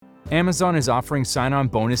Amazon is offering sign-on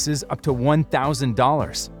bonuses up to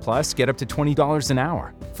 $1,000, plus get up to $20 an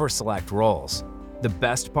hour for select roles. The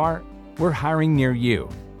best part? We're hiring near you.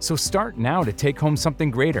 So start now to take home something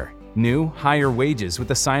greater. New, higher wages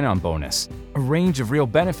with a sign-on bonus, a range of real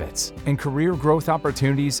benefits, and career growth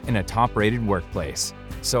opportunities in a top-rated workplace.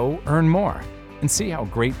 So earn more and see how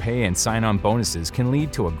great pay and sign-on bonuses can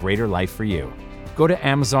lead to a greater life for you. Go to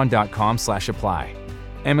amazon.com/apply.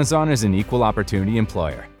 Amazon is an equal opportunity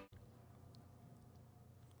employer.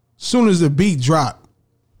 Soon as the beat drop,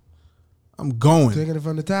 I'm going. Taking it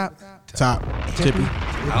from the top. Top. Tippy.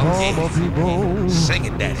 Okay. Sing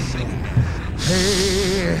it, daddy. Sing it.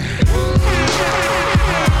 Hey.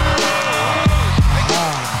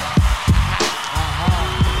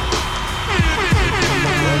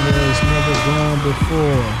 It's never gone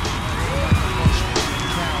before.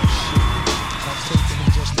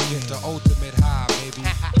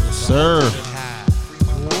 Sir.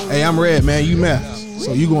 Hey, I'm Red, man. You meth.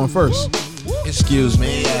 So you going first. Excuse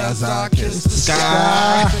me as I kiss the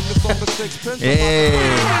sky. Hey.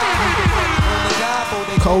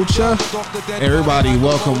 Culture. Everybody,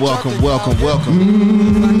 welcome. Welcome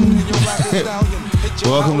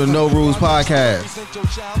to No Rules Podcast.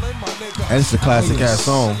 And it's a classic ass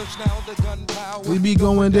song. We be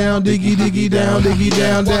going down, diggy down,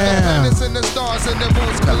 down.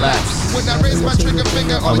 Collapse. When I raise my trigger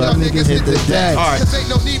finger, all y'all niggas hit the deck. All right. Cause ain't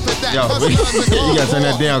no need for that. Yo, you gotta turn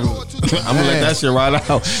that down. I'm gonna let that shit ride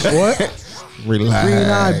out. What? Relax. Green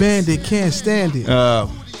Eye Bandit can't stand it. I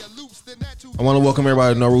want to welcome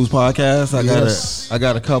everybody to No Rules Podcast. I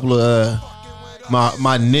got a couple of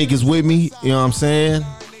my niggas with me. You know what I'm saying?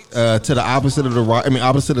 To the opposite of the right. I mean,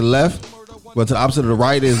 opposite of the left. But to the opposite of the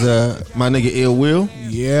right is my nigga Ill Will.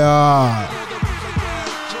 Yeah.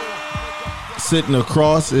 Sitting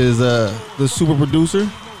across is the super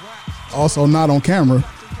producer. Also not on camera.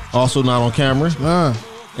 Also not on camera.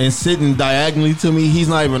 And sitting diagonally to me, he's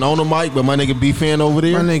not even on the mic, but my nigga B-Fan over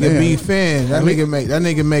there. My nigga B-Fan. That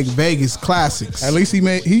nigga make Vegas classics. At least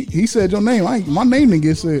he said your name. My name didn't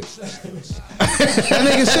get said. That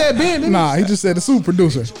nigga said Ben, didn't he? Nah, he just said the super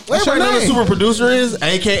producer. What's your Everybody know the name? super producer is,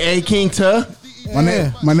 a.k.a. King Tuh.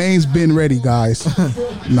 My name's Ben Ready, guys.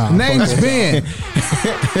 Nah, Name's Ben.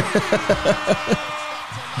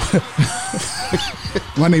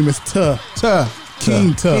 My name is Tuh.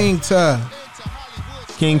 King Tuh. King Tuh.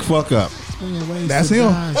 King Fuck Up. That's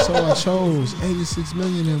him. So I chose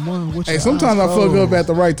 86,000,001. Hey, sometimes I fuck up at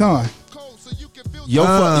the right time.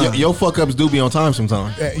 Your fuck ups do be on time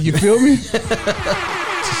sometimes. You feel me?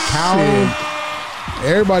 How?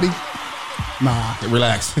 Everybody. Nah.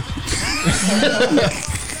 Relax.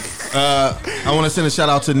 I want to send a shout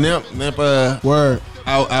out to Nimp. Nimp Word.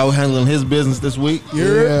 out handling his business this week.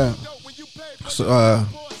 Yeah. So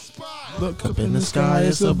Look up in the sky,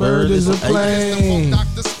 it's a bird, it's a plane.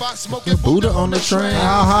 Buddha on the train.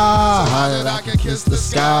 How that I can kiss the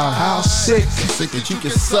sky. How sick. Sick that you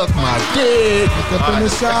can suck my dick. Look up in the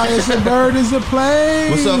sky, it's a bird, it's a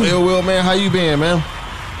plane. What's up, Ill Will, man? How you been, man?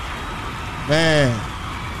 Man,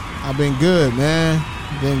 I've been good, man.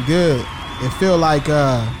 Been good. It feel like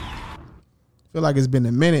it's been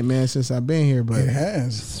a minute, man, since I've been here, but It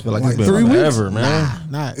has. I feel like it's been 3 weeks. forever, man.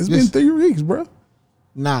 nah. It's been 3 weeks, bro.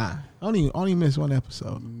 Nah. Only missed one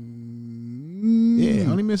episode. Yeah,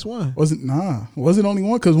 only missed one. Was it only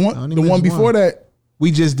one? Because only the one missed before one. that, We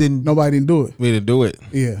just didn't. nobody didn't do it. We didn't do it.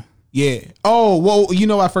 Yeah. Yeah. Oh, well,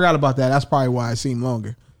 I forgot about that. That's probably why it seemed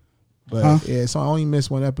longer. But yeah, so I only missed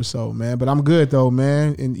one episode, man. But I'm good though,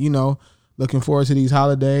 man. And looking forward to these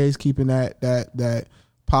holidays, keeping that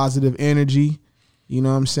positive energy. You know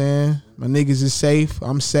what I'm saying? My niggas is safe.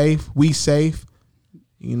 I'm safe. We safe.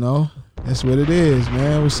 That's what it is,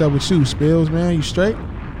 man. What's up with you, Spills, man? You straight?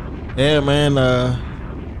 Yeah, man. I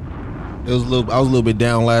was a little bit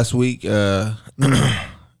down last week. Lost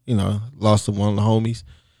to one of the homies.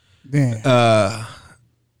 Damn.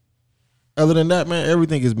 Other than that, man,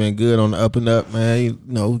 everything has been good on the up and up, man.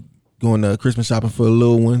 Going Christmas shopping for a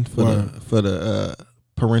little one for the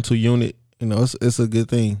parental unit. It's a good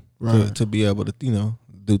thing to be able to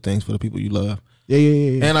do things for the people you love.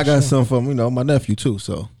 Yeah. And I got some from my nephew too.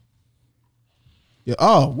 So Yeah.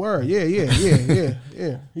 Oh, word. Yeah. He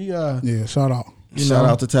Yeah, shout out. shout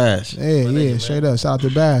out to Tash. Yeah, straight up. Shout out to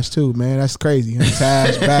Bash too, man. That's crazy.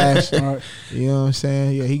 Tash, Bash. All right. You know what I'm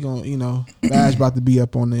saying? Yeah, he gonna, Bash about to be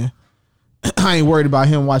up on there. I ain't worried about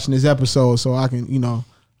him watching this episode, so I can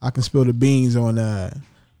spill the beans on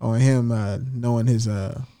him knowing his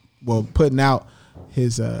putting out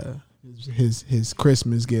his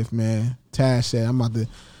Christmas gift, man. Tash said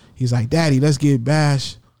he's like, Daddy, let's get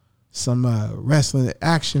Bash some wrestling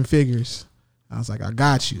action figures. I was like, I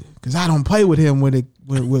got you, because I don't play with him with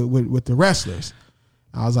the wrestlers.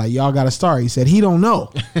 I was like, y'all got to start. He said, he don't know.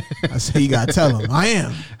 I said, you got to tell him. I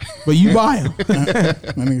am. But you buy him.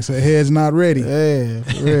 That nigga said, head's not ready. Yeah,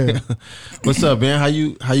 for real. What's up, man? How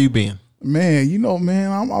you been? Man, you know,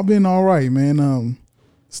 man, I've been all right, man.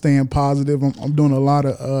 Staying positive. I'm doing a lot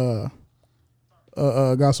of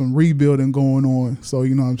got some rebuilding going on. So,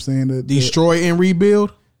 you know what I'm saying? Destroy and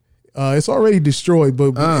rebuild? It's already destroyed,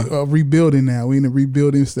 but rebuilding now. We in the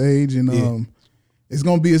rebuilding stage, and it's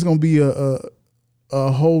gonna be a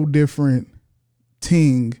whole different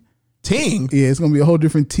ting. Ting? Yeah, it's gonna be a whole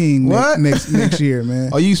different ting next year,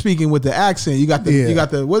 man. Are you speaking with the accent? You got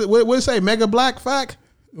the what it say? Mega Black Fact?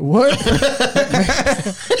 What?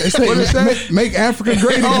 They say make Africa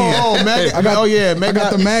great again. MAGA. I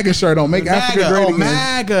got the MAGA shirt on. Make Africa great again.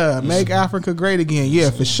 MAGA. Make Africa great again. Yeah,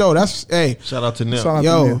 for sure. That's Shout out to Nip.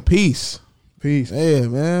 Yo, peace. Yeah,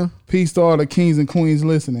 man. Peace to all the kings and queens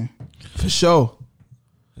listening. For sure.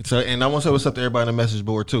 So, and I want to say what's up to everybody on the message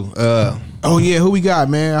board too. Who we got,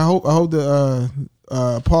 man? I hope the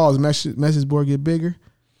Paul's message board get bigger.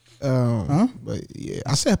 But yeah,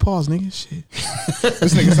 I said pause, nigga. Shit.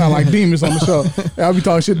 This nigga sound like demons on the show. I'll be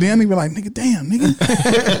talking shit, then nigga be like, nigga, damn,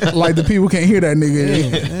 nigga. Like the people can't hear that nigga.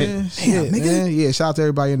 Yeah, man, shit, nigga. Man. Yeah, shout out to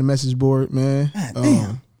everybody in the message board, man.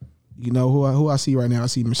 Damn. You know who I see right now? I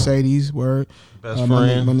see Mercedes, word. Best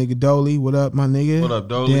friend. My nigga Dolly, what up, my nigga? What up,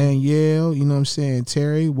 Dolly? Danielle, you know what I'm saying?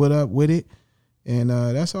 Terry, what up with it? And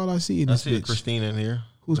that's all I see in this bitch. Christina in here.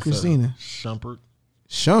 Who's Christina? Shumpert.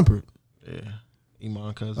 Yeah.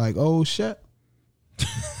 Iman cousin. Like, oh, Shep.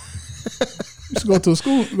 Used to go to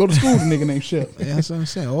school with a nigga named Shep. Yeah, that's what I'm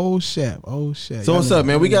saying. Oh, Shep. So what's up,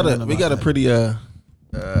 man? We got a pretty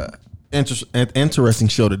interesting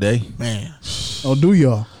show today. Man. Oh, do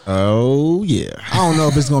y'all? Oh yeah. I don't know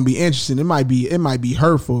if it's gonna be interesting. It might be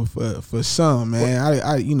hurtful for some, man.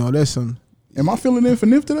 I you know, there's some. Am I filling in for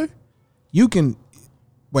Nif today? You can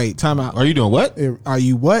wait. Time out. Are you doing what? Are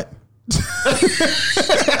you what?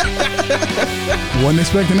 Wasn't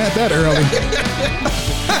expecting that early.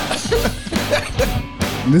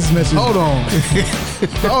 This message. Hold on.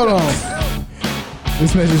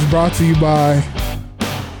 This message is brought to you by.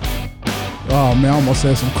 Oh man, I almost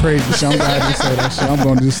said some crazy shit. I'm glad you said that shit. I'm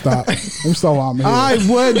gonna just stop. I'm so I'm here. I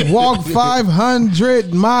would walk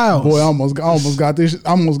 500 miles. Boy, I almost got this. I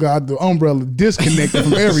almost got the umbrella disconnected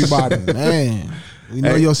from everybody. Man, we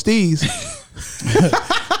know your steez.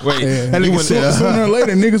 Wait, sooner or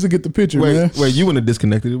later, niggas will get the picture, man. Wait, you want to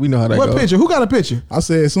disconnect it? We know how that goes. What picture? Who got a picture? I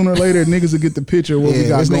said sooner or later, niggas will get the picture of what we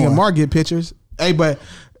got this going. nigga Mark get pictures. Hey, but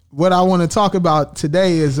what I want to talk about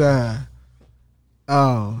today is, like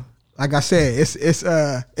I said, it's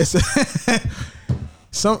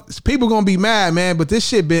some people gonna be mad, man. But this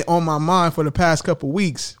shit been on my mind for the past couple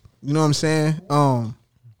weeks. You know what I'm saying? I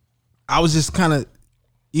was just kind of,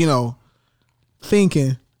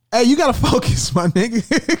 thinking. Hey, you gotta focus, my nigga.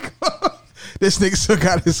 This nigga still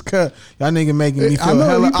got his cup. Y'all nigga making me feel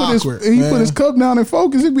hella awkward. He put his cup down and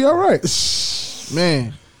focus. He'd be all right,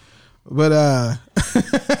 man. But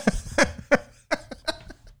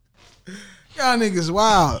y'all niggas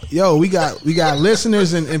wild. Yo, we got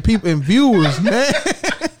listeners and people and viewers, man.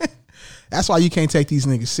 That's why you can't take these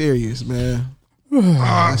niggas serious, man.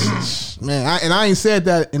 Man, I ain't said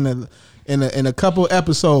that in a couple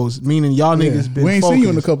episodes, meaning y'all niggas been. We ain't focused. seen you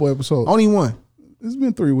in a couple episodes. Only one. It's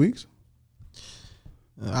been 3 weeks.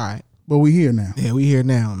 All right. But we here now. Yeah, we here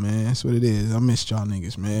now, man. That's what it is. I missed y'all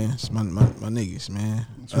niggas, man. It's my niggas, man.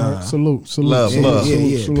 Right. Salute. Love.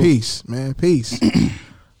 Yeah. Peace, man. Peace.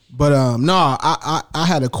 But no, I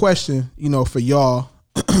had a question, for y'all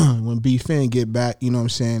when B Fin get back, you know what I'm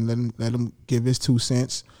saying? Let him give his 2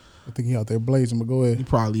 cents. I think he out there blazing, but go ahead. He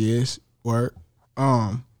probably is. Word.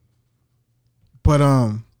 But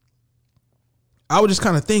I was just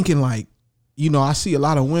kind of thinking, like, I see a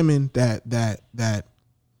lot of women that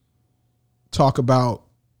talk about,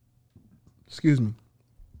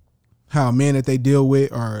 how men that they deal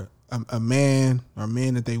with or a man or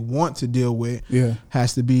men that they want to deal with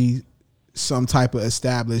has to be some type of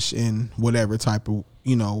established in whatever type of,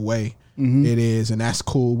 way it is. And that's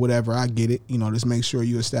cool, whatever. I get it. Just make sure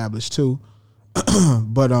you establish too.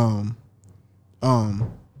 But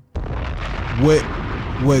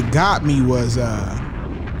what got me was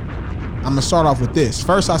I'm gonna start off with this.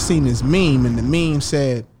 First, I seen this meme, and the meme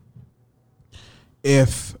said,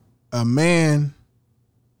 if a man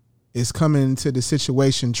is coming into the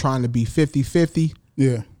situation trying to be 50-50,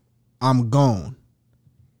 I'm gone.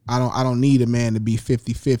 I don't need a man to be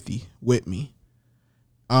 50-50 with me.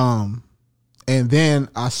 And then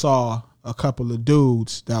I saw a couple of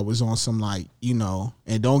dudes that was on some like, you know,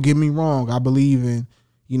 and don't get me wrong, I believe in,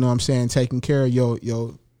 you know what I'm saying, taking care of your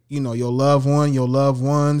you know, your loved one, your loved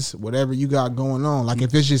ones, whatever you got going on. Like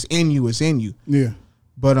if it's just in you, it's in you. Yeah.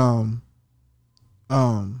 But I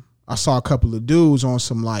saw a couple of dudes on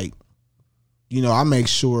some like, you know, I make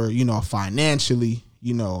sure, you know, financially,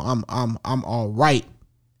 you know, I'm all right,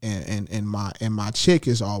 and my chick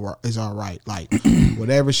is all right. Like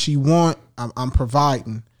whatever she want, I'm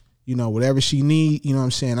providing. You know, whatever she need, you know what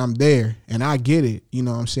I'm saying, I'm there, and I get it. You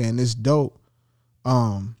know what I'm saying, it's dope.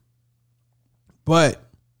 But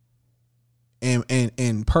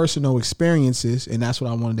and personal experiences, and that's what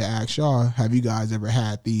I wanted to ask y'all. Have you guys ever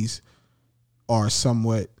had these, or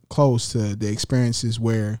somewhat close to the experiences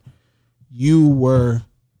where you were,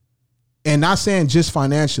 and not saying just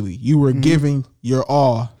financially, you were giving your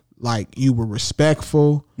all, like you were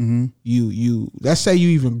respectful. You let's say you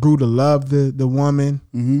even grew to love the woman.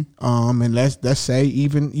 And let's say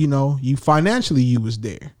even, you know, you financially you was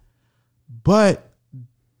there, but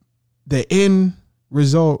the end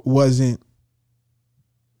result wasn't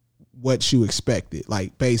what you expected.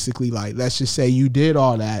 Like basically, like let's just say you did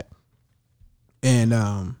all that and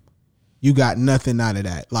you got nothing out of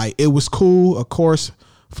that. Like it was cool, of course,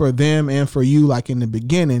 for them and for you, like in the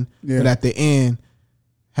beginning, but at the end,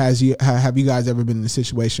 have you guys ever been in a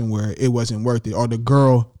situation where it wasn't worth it, or the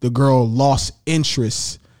girl lost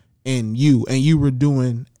interest in you and you were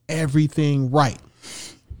doing everything right?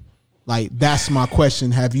 Like that's my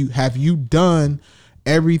question. Have you done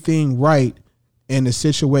everything right in a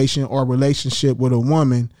situation or relationship with a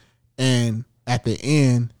woman, and at the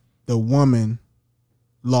end the woman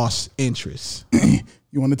lost interest?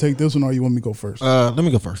 You want to take this one, or you want me to go first? Let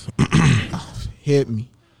me go first. Hit me.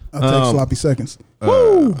 I'll take sloppy seconds.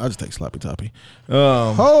 I'll just take sloppy toppy.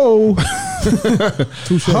 Ho.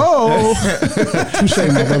 Touche. Ho. Touche,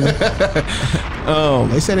 my brother.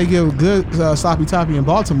 They say they give good sloppy toppy in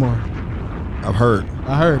Baltimore. I've heard.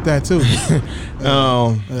 I heard that too.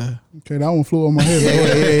 Okay, that one flew on my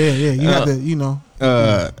head. Yeah. You got to, you know.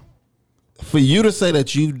 For you to say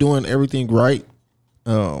that you doing everything right,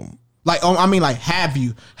 like I mean, like have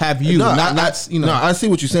you? No, not you know. No, I see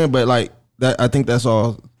what you're saying, but like that, I think that's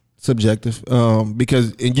all subjective.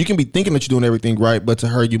 Because and you can be thinking that you're doing everything right, but to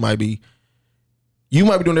her, you might be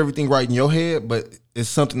doing everything right in your head, but it's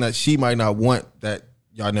something that she might not want that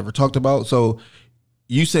y'all never talked about. So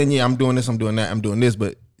you saying, yeah, I'm doing this, I'm doing that, I'm doing this,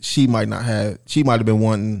 but she might have been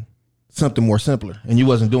wanting something more simpler, and you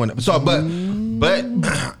wasn't doing it. So, but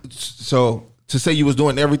so to say you was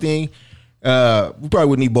doing everything, we probably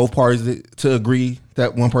would need both parties to agree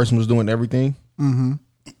that one person was doing everything.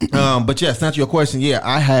 But yes, to answer your question, yeah,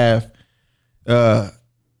 I have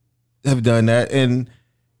done that, and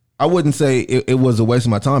I wouldn't say it was a waste of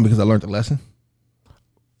my time because I learned the lesson.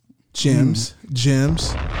 Gems.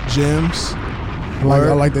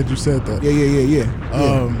 I like that you said that.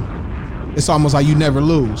 Yeah. It's almost like you never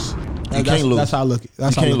lose. You can't lose. That's how I look at it.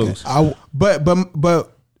 That's you how can't I look at it.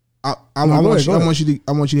 But I want you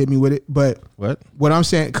to hit me with it. But what I'm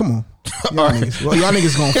saying, come on, y'all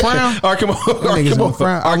niggas gonna frown. All right, come on. All right,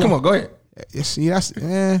 come on. Go ahead. See, that's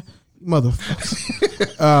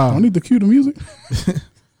motherfuckers. I need to cue the music.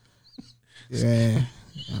 Yeah,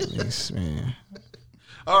 man.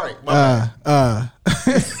 All right.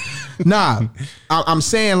 Nah, I'm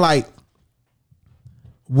saying like,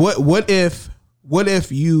 what if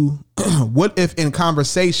in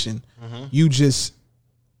conversation you just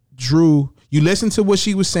you listened to what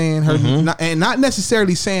she was saying, and not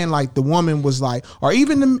necessarily saying like the woman was like, or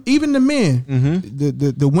even the men,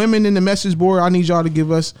 the women in the message board. I need y'all to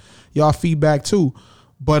give us y'all feedback too.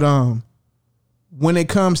 But when it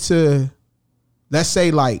comes to, let's say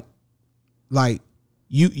like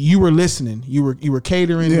you were listening, you were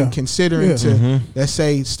catering and considering to, let's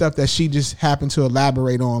say, stuff that she just happened to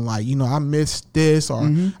elaborate on, like, you know, I missed this,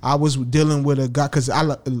 or I was dealing with a guy, because a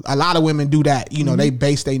lot of women do that, you know, they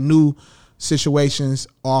base their new situations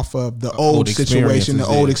off of the old situation, the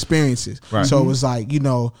old experiences. Right. So it was like, you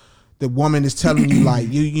know, the woman is telling you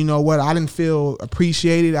like, you know what, I didn't feel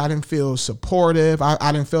appreciated, I didn't feel supportive,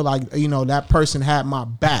 I didn't feel like, you know, that person had my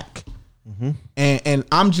back. And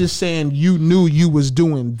I'm just saying, you knew you was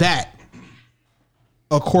doing that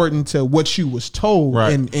according to what you was told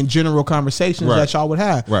in general conversations that y'all would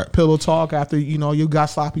have. Pillow talk after, you know, you got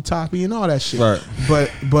sloppy toppy and all that shit.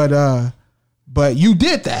 But you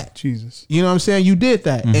did that. Jesus. You know what I'm saying? You did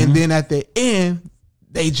that. And then at the end,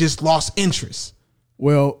 they just lost interest.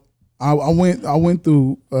 Well, I went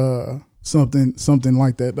through something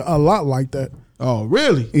like that. A lot like that. Oh,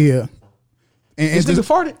 really? Yeah. And this nigga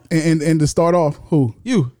farted? And to start off, who?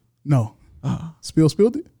 You. No.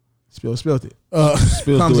 Spilled it? Spilled it.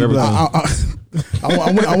 Spilled through everything.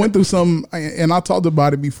 I went through some, and I talked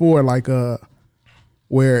about it before, like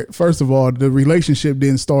where first of all the relationship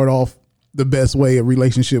didn't start off the best way a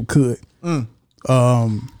relationship could,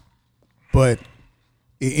 but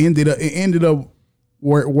it ended up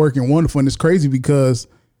working wonderful, and it's crazy because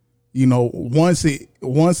once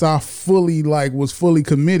I fully was fully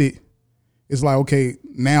committed, it's like, okay,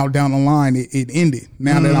 now down the line it ended.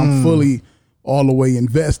 Now that I'm fully all the way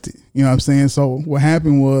invested, you know what I'm saying? So what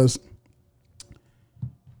happened was,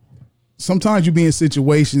 sometimes you be in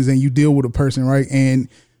situations and you deal with a person, right? And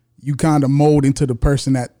you kind of mold into the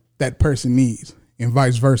person that person needs, and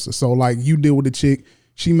vice versa. So like, you deal with a chick,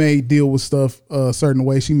 she may deal with stuff a certain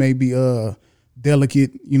way. She may be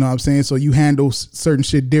delicate, you know what I'm saying? So you handle certain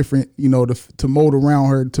shit different, to mold around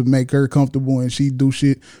her to make her comfortable, and she do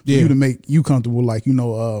shit for you to make you comfortable. Like,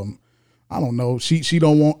 I don't know. She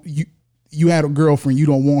don't want you. You had a girlfriend, you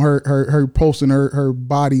don't want her posting her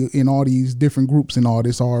body in all these different groups and all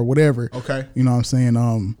this or whatever. Okay. You know what I'm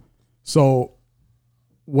saying? So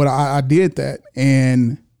what I did that,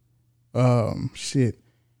 and she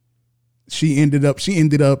ended up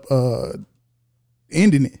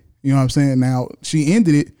ending it. You know what I'm saying? Now she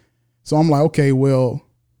ended it. So I'm like, okay, well,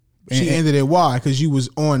 she ended it. Why? Because you was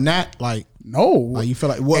on that, like, no, like you feel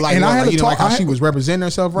like what? Like, and I had to talk, like how she was representing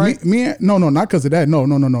herself, right? No, not because of that.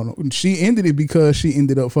 No. She ended it because she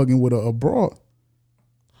ended up fucking with a broad.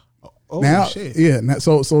 Oh now, shit! Yeah.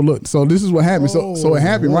 So look. So this is what happened. So it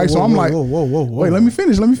happened, right? So I'm like, whoa. Wait, let me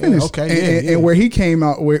finish. Yeah, okay. And where he came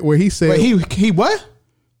out, where he said, wait, he what?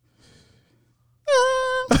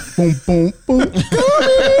 Boom, boom, boom.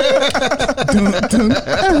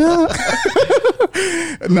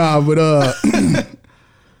 Nah, but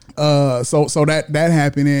so that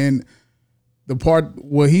happened, and the part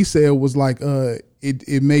what he said was like,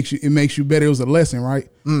 it makes you better. It was a lesson, right?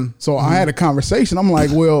 So I had a conversation. I'm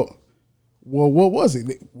like, well, what was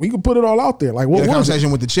it? We could put it all out there. Like, what was it?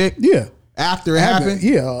 Conversation with the chick? Yeah. After it happened?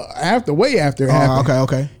 Yeah, way after it happened.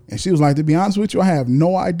 Okay. And she was like, to be honest with you, I have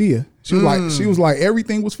no idea. She was like,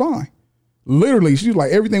 everything was fine. Literally, she was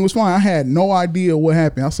like, everything was fine. I had no idea what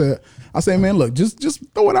happened. I said, man, look, just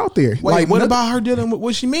throw it out there. Wait, like, what about her dealing with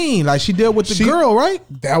what she mean? Like, she dealt with the girl, right?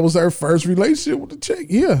 That was her first relationship with the chick.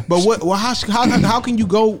 Yeah. But what? Well, how can you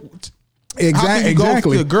go? Exactly. Go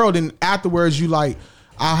to the girl, then afterwards you like,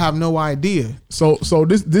 I have no idea. So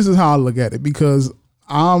this is how I look at it, because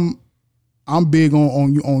I'm big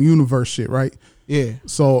on universe shit, right? Yeah.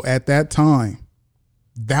 So at that time,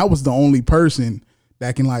 that was the only person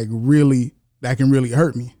that can really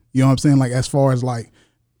hurt me. You know what I'm saying? Like, as far as like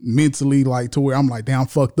mentally, like to where I'm like, damn,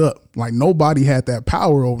 fucked up. Like, nobody had that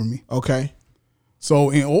power over me. Okay.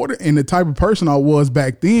 So and the type of person I was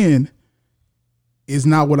back then is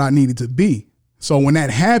not what I needed to be. So when that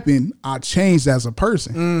happened, I changed as a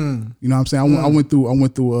person. You know what I'm saying? I went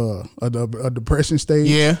through a depression stage.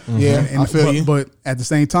 Yeah. And I feel you. But at the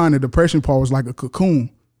same time, the depression part was like a cocoon.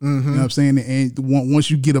 You know what I'm saying? And once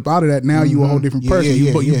you get up out of that, now you a whole different person.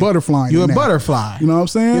 You butterflying. You a now. butterfly. You know what I'm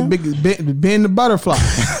saying? Ben the butterfly.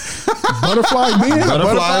 Butterfly Ben.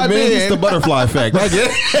 Butterfly Ben. It's the butterfly effect. I get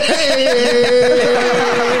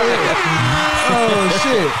Oh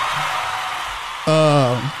shit.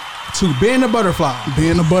 To Ben the butterfly.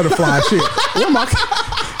 Ben the butterfly. Shit. What am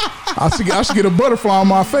I should get a butterfly on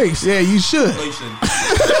my face. Yeah, you should.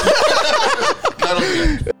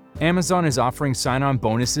 Amazon is offering sign-on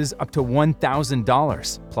bonuses up to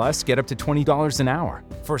 $1,000, plus get up to $20 an hour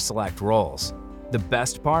for select roles. The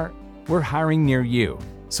best part? We're hiring near you.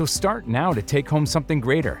 So start now to take home something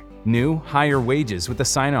greater. New, higher wages with a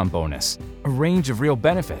sign-on bonus, a range of real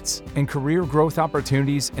benefits, and career growth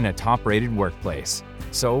opportunities in a top-rated workplace.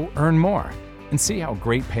 So earn more and see how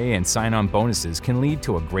great pay and sign-on bonuses can lead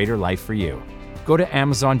to a greater life for you. Go to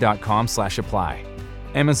amazon.com/apply.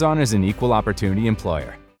 Amazon is an equal opportunity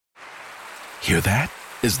employer. Hear that?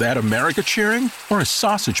 Is that America cheering or a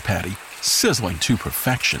sausage patty sizzling to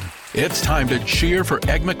perfection? It's time to cheer for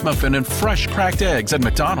Egg McMuffin and fresh cracked eggs at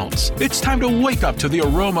McDonald's. It's time to wake up to the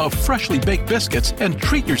aroma of freshly baked biscuits and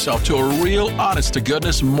treat yourself to a real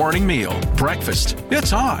honest-to-goodness morning meal. Breakfast,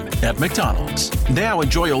 it's on at McDonald's. Now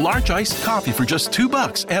enjoy a large iced coffee for just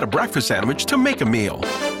 $2. Add a breakfast sandwich to make a meal.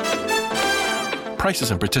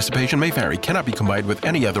 Prices and participation may vary. Cannot be combined with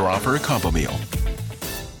any other offer or combo meal.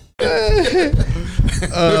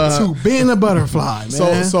 To being a butterfly,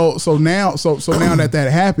 man. So now that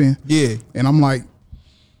happened, yeah, and I'm like,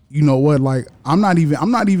 you know what? Like, I'm not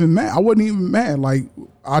even mad. I wasn't even mad. Like,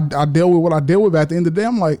 I dealt with what I dealt with. But at the end of the day,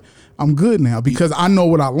 I'm like, I'm good now because I know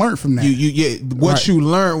what I learned from that. What you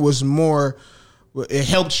learned was more it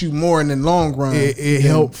helped you more in the long run. It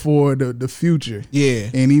helped for the future. Yeah.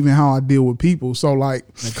 And even how I deal with people. So like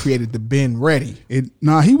It created the Ben Ready.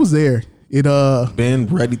 He was there. Ben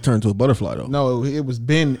Ready turned to a butterfly though. No, it was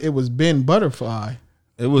Ben Butterfly.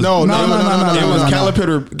 It was No. It was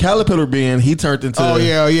Caterpillar Ben. He turned into. Oh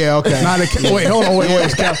yeah, okay. Wait, hold on, wait.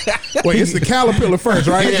 It's the caterpillar first,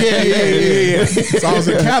 right? Yeah. So I was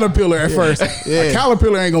a caterpillar at first. Yeah. A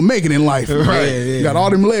caterpillar ain't gonna make it in life. Right. You got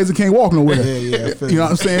all them legs and can't walk nowhere. Yeah. You know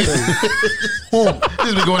what I'm saying?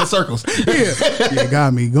 Just be going in circles. Yeah. You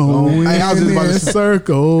got me going I was just about in to say-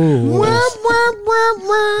 circles.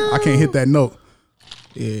 I can't hit that note.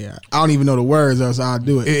 Yeah, I don't even know the words, so I'll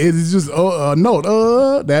do it. It's just a note.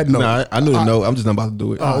 That note. Nah, I knew the note. I'm just not about to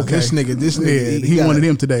do it. Oh, okay. This nigga, Yeah, he got one a- of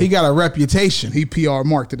them today. He got a reputation. He PR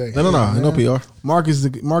Mark today. No, no PR. Mark is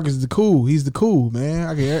the cool. He's the cool man.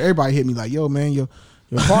 Everybody hit me like, yo, man, your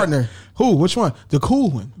partner. Who? Which one? The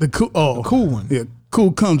cool one. The cool one. Yeah,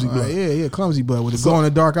 cool clumsy blood. Yeah, clumsy blood with the glow in the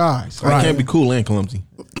dark eyes. I can't be cool and clumsy.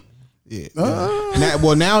 Yeah.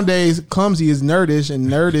 Nowadays, clumsy is nerdish, and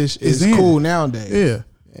nerdish is in. cool nowadays. Yeah.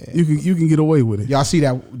 You can get away with it. Y'all see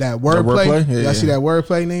that wordplay? wordplay? Yeah, Y'all see that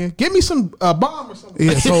wordplay, nigga? Give me some bomb or something.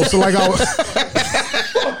 Yeah, so like I was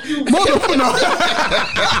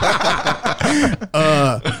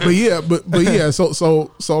but yeah,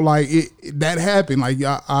 so like that happened. Like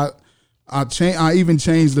I even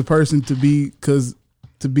changed the person to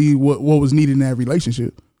be what was needed in that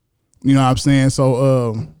relationship. You know what I'm saying?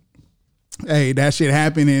 So hey, that shit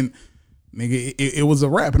happened and nigga it was a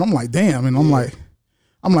wrap. And I'm like, damn, and I'm like,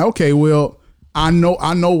 okay, well, I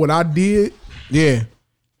know what I did, Yeah.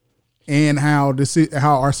 and how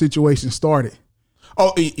our situation started.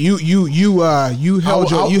 Oh, you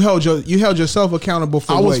held yourself accountable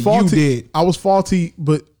for what you did. I was faulty,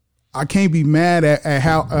 but I can't be mad at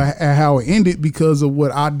how it ended because of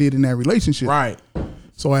what I did in that relationship. Right.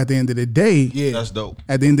 So at the end of the day, Yeah. That's dope.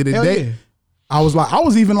 at the end of the Hell day, yeah. I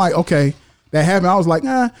was even like, okay, that happened. I was like,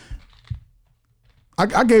 nah.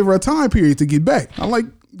 I gave her a time period to get back. I'm like,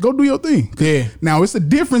 go do your thing. Yeah. Now it's a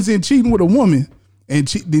difference in cheating with a woman and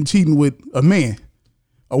than cheating with a man.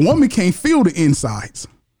 A woman can't feel the insides.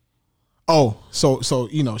 Oh, so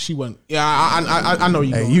she wasn't. Yeah, I know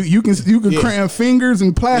you. Hey, going. you can Yeah. cram fingers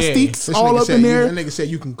and plastics This all nigga up said, in there. That nigga said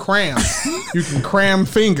you can cram. You can cram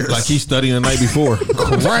fingers. Like he studied the night before.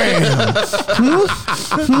 cram.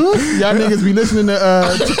 Y'all niggas be listening to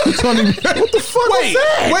Tony. What the fuck?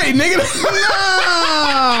 Wait, nigga.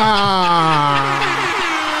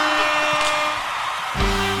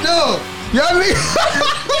 No, y'all niggas.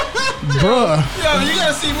 Bruh. Yo, you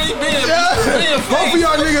gotta see me being Both of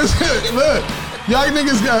y'all niggas. Look, y'all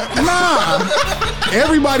niggas got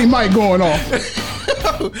Everybody mic going off.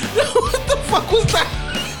 What the fuck was that?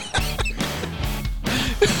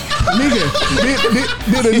 Nigga,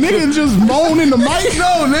 did a nigga just moan in the mic?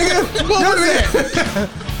 No, nigga. What was that?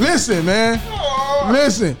 Listen, man.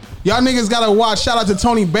 Listen. Y'all niggas gotta watch. Shout out to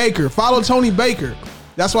Tony Baker. Follow Tony Baker.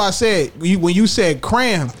 That's why I said when you said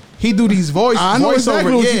cram, he do these I know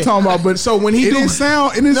exactly what you're talking about, but so when he didn't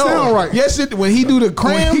sound right. Yes, when he do the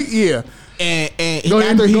cram, Yeah. and Go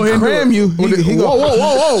ahead, after he go ahead and do cram it. you, he go,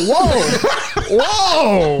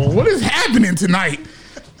 Whoa. What is happening tonight?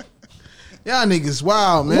 y'all niggas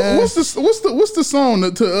wild, man. What's the song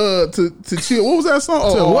to chill? What was that song?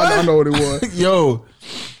 Oh, what? I know what it was. Yo.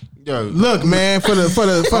 Look, man, for the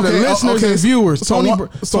listeners and viewers, So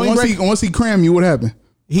once he cram you, what happened?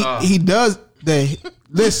 he does the.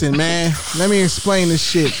 Listen, man. Let me explain this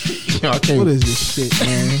shit. Yo, I can't. What is this shit,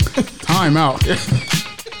 man? Time out.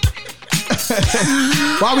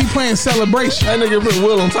 Why we playing Celebration? That nigga put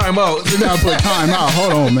Will on timeout. You gotta put time out.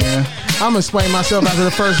 Hold on, man. I'm gonna explain myself after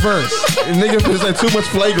the first verse. Nigga said too much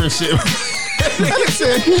flagrant shit.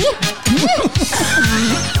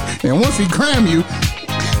 And once he cram you,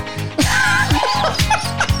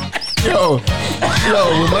 Yo,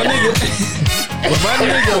 when my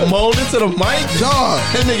nigga moaned into the mic, Dog.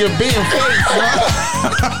 that nigga being fake.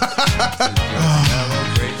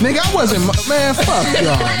 Nigga, I wasn't, man, fuck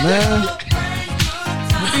y'all, man.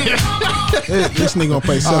 This nigga gonna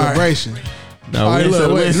play Celebration. No, All right, we look,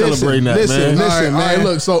 ain't listen, celebrating that, listen, man. listen. all right, man.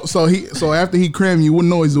 look. So after he cram you, what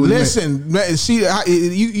noise do it make? Listen, man, see,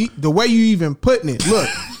 you the way you even putting it. Look,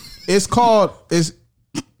 it's called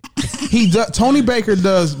Tony Baker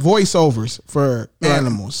does voiceovers for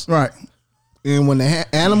animals, Right. and when the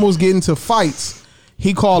animals get into fights,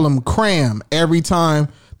 he call them cram every time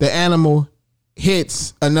the animal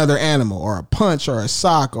hits another animal or a punch or a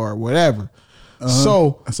sock or whatever.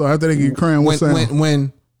 So So after they get crammed, what's that?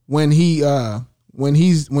 when when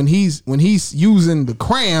he's using the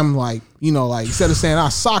cram, like, you know, like instead of saying I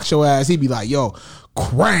socked your ass, he'd be like, yo,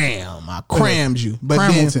 cram, I crammed you. But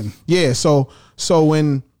Cramilton. then, so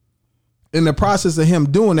when in the process of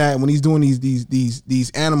him doing that, when he's doing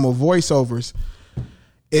these animal voiceovers,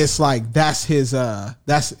 it's like that's his he'll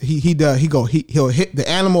hit the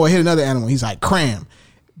animal or hit another animal. He's like cram,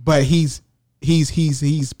 but he's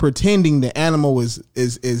pretending the animal is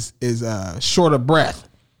short of breath.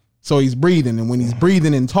 So he's breathing, and when he's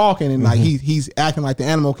breathing and talking, and like he's acting like the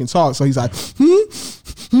animal can talk. So he's like,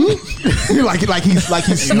 like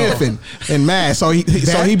he's sniffing and mad. So he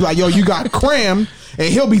be like, yo, you got crammed,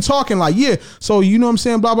 and he'll be talking like, yeah. So you know what I'm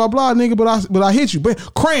saying, blah blah blah, nigga. But I hit you, but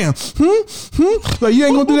cram, like you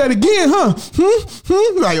ain't gonna do that again, huh?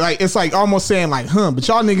 Like it's like almost saying like, but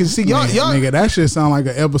y'all niggas see y'all nigga, that shit sound like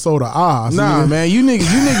an episode of Oz. Nah, nigga. man, you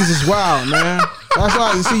niggas is wild, man. That's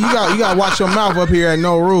why you see you got to watch your mouth up here at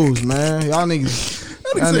No Rules, man. Y'all niggas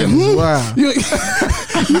is wild. You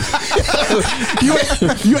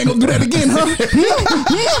ain't gonna do that again, huh?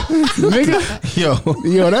 Nigga,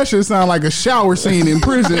 yo, that shit sound like a shower scene in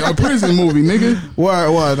prison, a prison movie, nigga.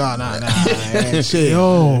 What? Nah, man. Shit.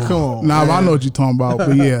 Yo, come on. Nah, I know what you're talking about,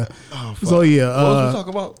 but yeah. So yeah, what was we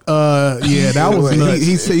talking about? Yeah, that was nuts.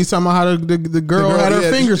 He's talking about how the girl had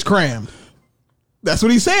her fingers crammed. That's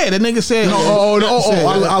what he said. That nigga said.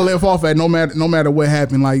 I left off at no matter what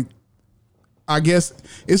happened. Like, I guess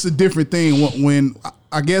it's a different thing when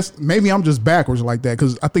I guess maybe I'm just backwards like that,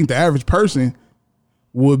 because I think the average person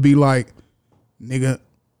would be like, nigga,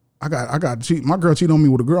 I got cheat. My girl cheated on me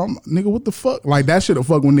with a girl. Nigga, what the fuck? Like that shit will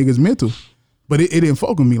fuck with niggas mental, but it didn't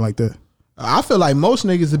fuck with me like that. I feel like most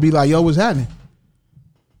niggas would be like, yo, what's happening?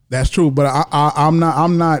 That's true, but I'm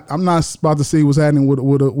not about to see what's happening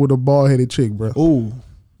with a bald headed chick, bro. Ooh,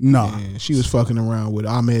 no, man, she was fucking around with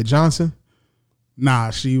Ahmed Johnson. Nah,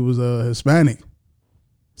 she was Hispanic,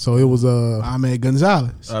 so it was Ahmed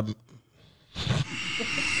Gonzalez.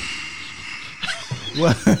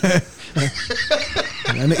 What?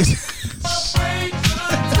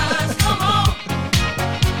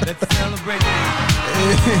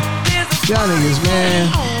 Y'all niggas,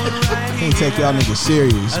 man, can't take y'all niggas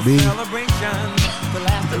serious, B.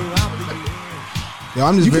 Yo,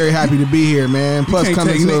 I'm just very happy to be here, man. Plus,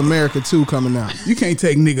 Coming to America 2 coming out. You can't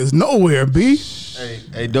take niggas nowhere, B.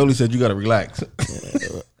 Hey, Dolly said you gotta relax.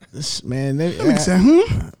 Man, Hey,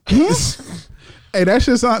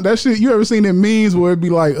 that shit. You ever seen them memes where it be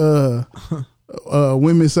like,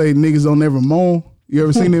 women say niggas don't ever moan? You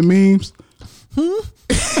ever seen them memes?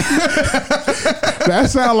 That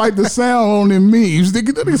sound like the sound on them memes.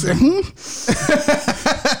 Nigga say,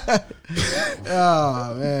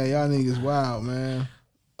 Oh man, y'all niggas wild, man.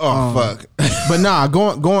 Oh fuck. But nah,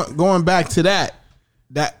 going back to that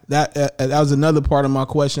was another part of my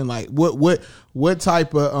question. Like, what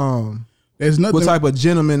type of there's nothing. What type of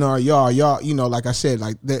gentlemen are y'all? Y'all, you know, like I said,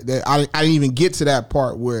 like that I didn't even get to that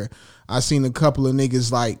part where I seen a couple of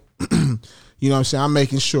niggas like. You know what I'm saying? I'm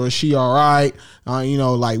making sure she all right. You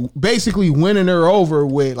know, like basically winning her over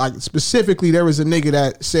with, like, specifically there was a nigga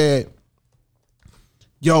that said,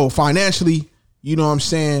 yo, financially, you know what I'm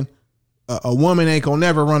saying? A woman ain't gonna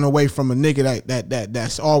never run away from a nigga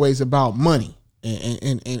that's always about money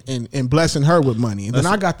and blessing her with money. And then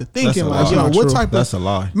I got to thinking like, yo, what type of... That's a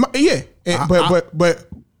lie. Yeah. But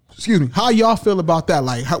excuse me, how y'all feel about that?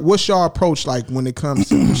 Like, what's y'all approach like when it comes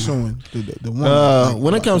to pursuing the woman? Like,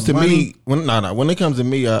 when it comes to me, when it comes to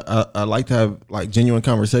me, I like to have like genuine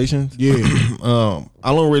conversations. Yeah.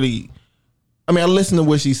 I don't really. I mean, I listen to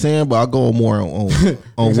what she's saying, but I go more on what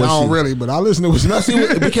I don't really, but I listen to what she's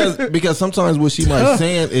saying because sometimes what she might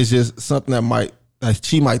saying is just something that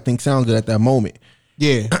she might think sounds good at that moment.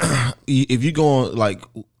 Yeah. If you go on like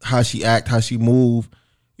how she act, how she move.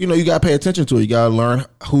 You know, you gotta pay attention to her. You gotta learn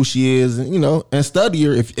who she is, and you know, and study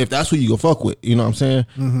her if that's who you go fuck with. You know what I'm saying?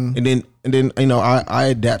 Mm-hmm. And then you know, I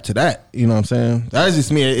adapt to that. You know what I'm saying? That is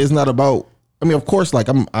just me. It's not about. I mean, of course, like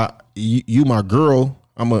you my girl.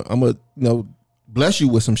 I'm a you know bless you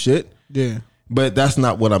with some shit. Yeah. But that's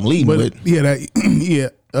not what I'm leading with. Yeah,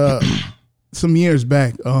 some years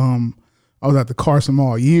back, I was at the Carson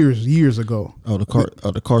Mall years ago. Oh,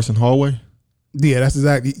 the Carson hallway. Yeah, that's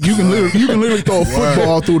exactly. You can literally throw a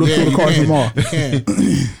football through the Carson Mall.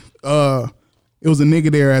 It was a nigga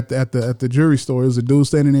there at the jewelry store. It was a dude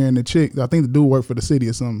standing there and the chick. I think the dude worked for the city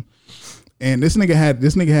or something. And this nigga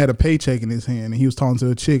had a paycheck in his hand, and he was talking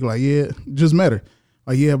to a chick like, yeah, just met her.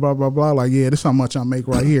 Like, yeah, blah blah blah. Like, yeah, this how much I make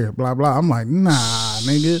right here. Blah blah. I'm like, nah,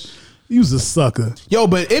 nigga, you's a sucker. Yo,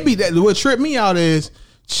 but it be that. What tripped me out is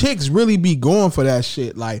chicks really be going for that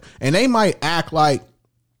shit. Like, and they might act like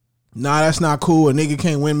nah, that's not cool. A nigga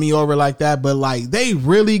can't win me over like that. But like, they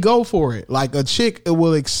really go for it. Like a chick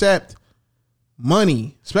will accept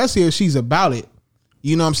money, especially if she's about it.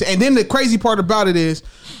 You know what I'm saying? And then the crazy part about it is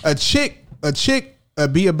a chick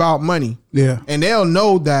be about money. Yeah. And they'll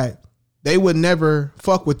know that they would never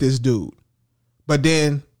fuck with this dude. But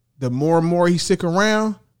then the more and more he stick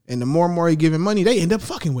around and the more and more he giving money, they end up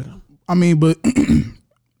fucking with him. I mean, but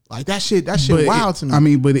like that shit wild to me. I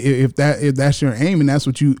mean, but if that's your aim and that's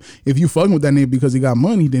what if you fucking with that nigga because he got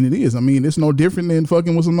money, then it is. I mean, it's no different than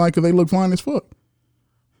fucking with somebody because they look fine as fuck.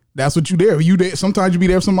 That's what you there. You there. Sometimes you be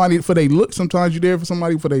there for somebody for they look. Sometimes you there for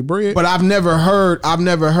somebody for they bread. But I've never heard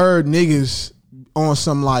niggas on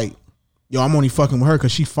some like, yo, I'm only fucking with her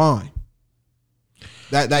because she fine.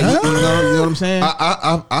 You know what I'm saying?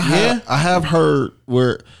 I have heard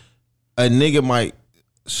where a nigga might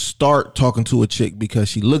start talking to a chick because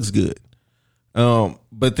she looks good.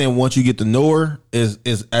 But then once you get to know her, is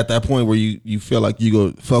at that point where you feel like you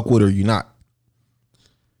go fuck with her, you not.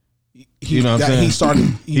 You know what I'm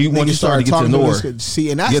saying? When you started to get to know her.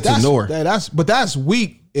 See, and that's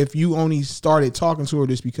weak if you only started talking to her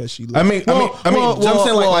just because she looks. I'm saying only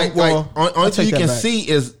thing you can see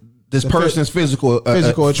is this person's physical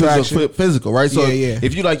attraction. Physical, right? So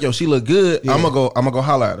if you like, yo, she look good, I'm gonna go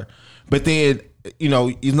holler at her. But then, you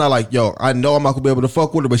know, it's not like, yo, I know I'm not gonna be able to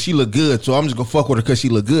fuck with her, but she look good, so I'm just gonna fuck with her because she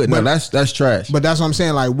look good. No, that's trash. But that's what I'm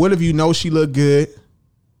saying. Like, what if you know she look good?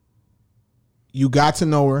 You got to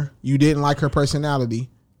know her. You didn't like her personality.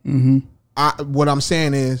 Mm-hmm. What I'm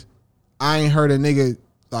saying is, I ain't heard a nigga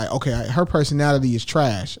like, okay, her personality is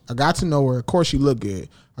trash. I got to know her. Of course, she look good.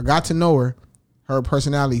 I got to know her. Her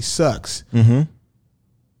personality sucks. Mm-hmm.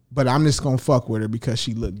 But I'm just gonna fuck with her because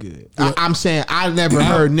she look good. I'm saying I never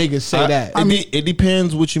heard niggas say that. I mean, it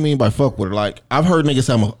depends what you mean by fuck with her. Like, I've heard niggas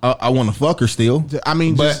say I want to fuck her still. I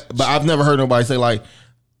mean, but I've never heard nobody say like,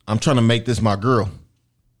 I'm trying to make this my girl.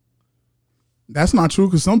 That's not true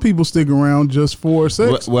because some people stick around just for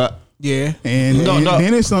sex. Well, yeah, and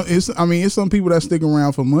then it's some people that stick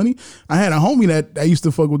around for money. I had a homie that used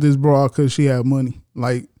to fuck with this broad because she had money.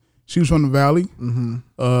 Like, she was from the Valley.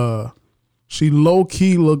 Mm-hmm. She low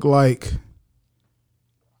key looked like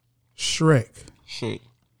Shrek. Shit.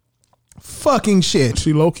 Fucking shit.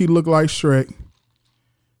 She low key looked like Shrek,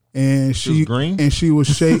 and she was green, and she was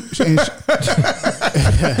shaped.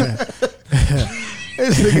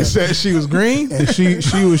 This nigga said she was green, and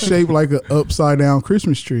she was shaped like an upside down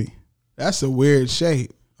Christmas tree. That's a weird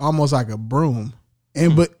shape, almost like a broom.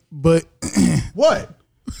 And but what?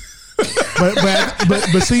 But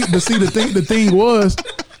see the thing was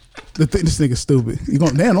this nigga stupid. You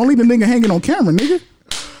going don't leave the nigga hanging on camera, nigga.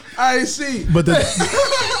 I see. But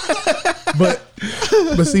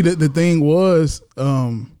but see the thing was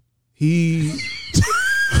he.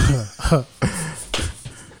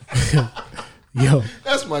 Yo,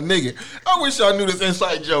 that's my nigga. I wish y'all knew this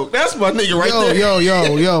inside joke. That's my nigga right there.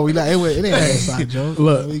 Yo. It ain't an inside joke.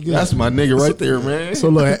 Look, that's my nigga right there, man. So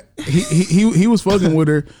look, he was fucking with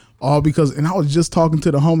her all because, and I was just talking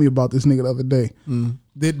to the homie about this nigga the other day. Mm.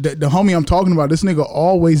 The homie I'm talking about, this nigga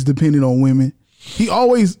always depended on women. He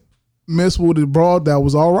always messed with a broad that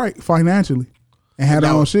was all right financially. And had her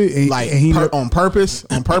own shit, and on purpose.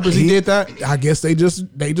 On purpose, he did that. I guess they just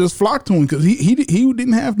flocked to him because he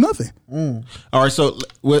didn't have nothing. Mm. All right, so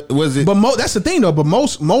what was it? But that's the thing though. But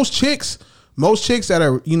most chicks that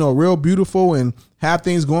are real beautiful and have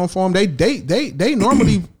things going for them, they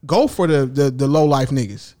normally go for the low life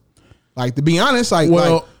niggas. Like, to be honest,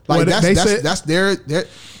 that's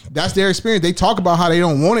their experience. They talk about how they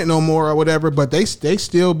don't want it no more or whatever, but they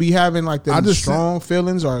still be having like the strong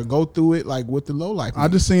feelings or go through it like with the low life. I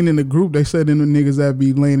just seen in the group they said in the niggas that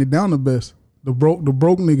be laying it down the best, the broke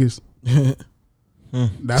niggas.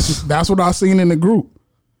 That's what I seen in the group.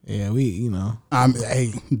 Yeah,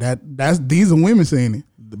 these are women saying it.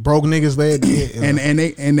 The broke niggas led, and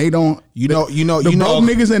they don't. The broke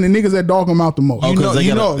niggas and the niggas that dog them out the most.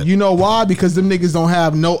 You know why? Because them niggas don't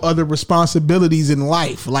have no other responsibilities in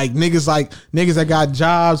life. Like niggas that got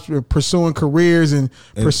jobs, pursuing careers and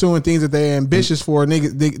pursuing things that they're ambitious for.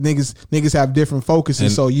 Niggas have different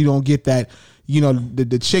focuses, so you don't get that.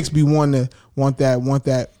 The chicks be want that.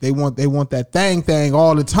 They want that thing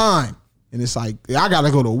all the time. And it's like, I gotta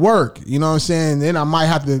go to work. You know what I'm saying? Then I might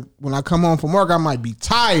have to, when I come home from work, I might be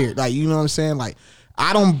tired. Like, you know what I'm saying? Like,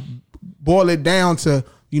 I don't boil it down to,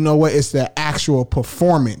 it's the actual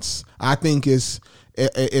performance. I think it's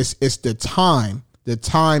the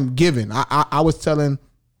time given. I was telling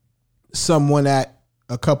someone that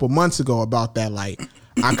a couple months ago about that. Like,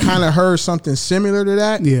 I kind of heard something similar to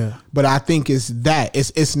that. Yeah. But I think it's that.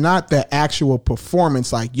 It's not the actual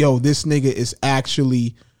performance. Like, yo, this nigga is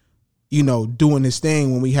actually you know, doing this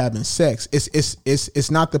thing when we having sex.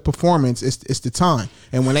 It's not the performance, it's the time.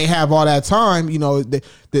 And when they have all that time, you know,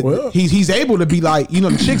 he's able to be like, you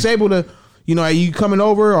know, the chick's able to, you know, are you coming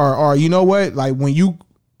over or you know what, like when you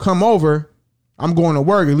come over, I'm going to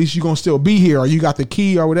work. At least you're gonna still be here, or you got the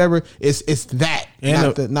key or whatever. It's that,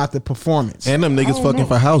 and not the performance. And them niggas fucking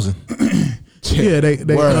for housing. Yeah, they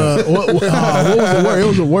what was the word? It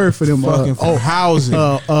was a word for them. Fucking for housing.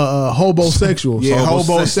 Hobosexuals. Yeah,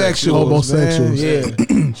 hobosexuals.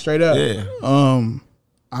 Yeah, straight up. Yeah.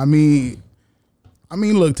 I mean,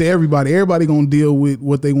 look, to everybody gonna deal with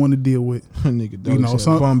what they want to deal with. Nigga, you know,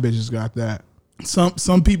 some bum bitches got that.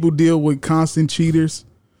 Some people deal with constant cheaters.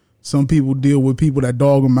 Some people deal with people that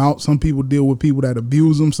dog them out. Some people deal with people that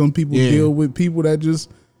abuse them. Some people deal with people that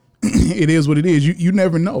just it is what it is. You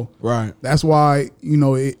never know. Right. That's why, you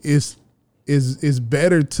know, it's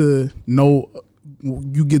better to know,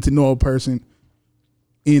 you get to know a person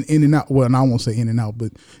in and out. Well, and I won't say in and out,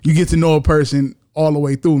 but you get to know a person all the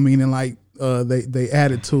way through, meaning like they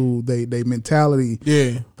attitude, they mentality,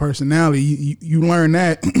 personality. You learn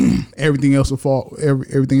that everything else will fall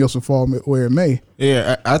where it may.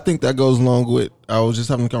 Yeah, I think that goes along with, I was just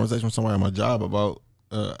having a conversation with somebody at my job about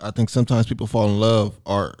I think sometimes people fall in love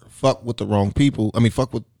or fuck with the wrong people. I mean,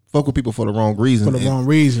 fuck with people for the wrong reason. Wrong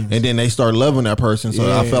reasons. And then they start loving that person.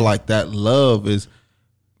 So I feel like that love is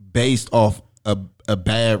based off a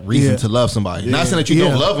bad reason to love somebody. Not saying that you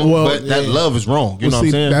don't love them, but that love is wrong. You know what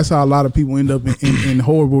I'm saying? That's how a lot of people end up in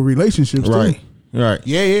horrible relationships right. too. Right.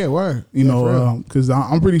 Yeah, word. You know, because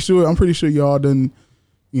I'm pretty sure y'all done,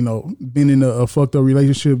 you know, been in a fucked up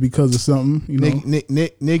relationship because of something. You know,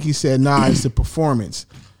 Nikki said, "Nah, it's the performance."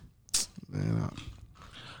 Man,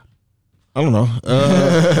 I don't know.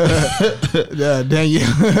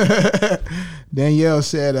 Danielle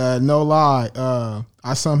said, "No lie,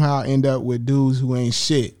 I somehow end up with dudes who ain't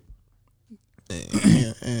shit."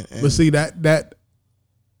 But see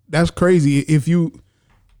that's crazy. If you,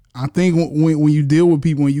 I think when you deal with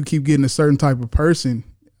people and you keep getting a certain type of person,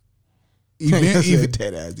 eventually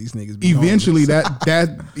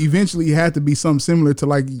eventually had to be something similar to,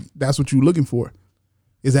 like, that's what you're looking for.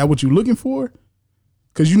 Is that what you're looking for?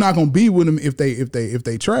 Because you're not gonna be with them if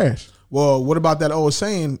they trash. Well, what about that old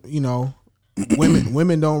saying? You know,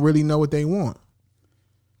 women don't really know what they want.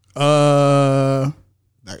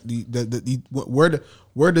 Like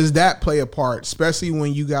where does that play a part? Especially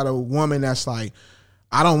when you got a woman that's like,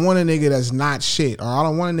 I don't want a nigga that's not shit, or I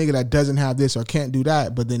don't want a nigga that doesn't have this or can't do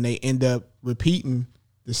that, but then they end up repeating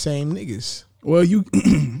the same niggas. Well,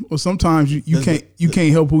 sometimes you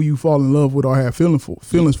can't help who you fall in love with or have feelings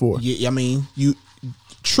for. Yeah, I mean,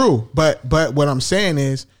 true, but what I'm saying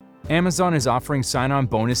is, Amazon is offering sign-on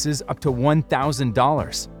bonuses up to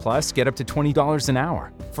 $1,000, plus get up to $20 an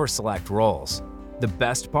hour for select roles. The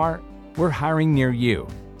best part? We're hiring near you,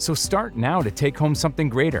 so start now to take home something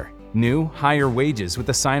greater. New, higher wages with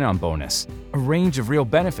a sign-on bonus, a range of real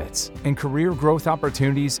benefits, and career growth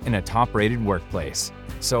opportunities in a top-rated workplace.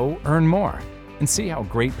 So earn more and see how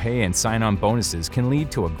great pay and sign-on bonuses can lead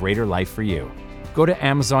to a greater life for you. Go to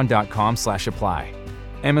amazon.com/apply.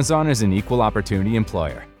 Amazon is an equal opportunity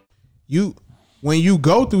employer. When you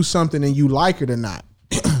go through something and you like it or not,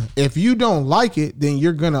 if you don't like it, then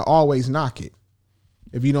you're gonna always knock it.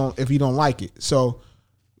 If you don't like it, so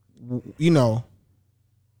you know,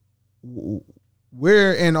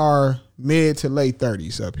 we're in our mid to late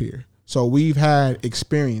 30s up here, so we've had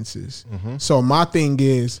experiences. Mm-hmm. So my thing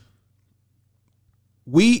is,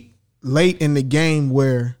 we late in the game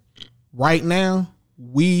where right now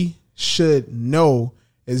we should know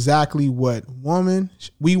exactly what woman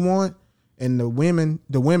we want, and the women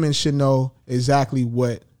should know exactly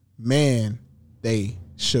what man they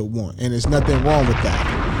should want, and there's nothing wrong with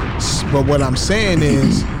that. But what I'm saying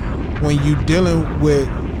is, when you dealing with,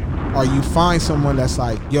 or you find someone that's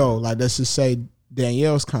like, yo, like, let's just say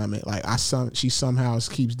Danielle's comment, like, she somehow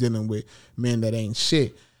keeps dealing with men that ain't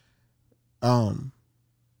shit.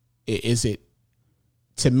 Is it,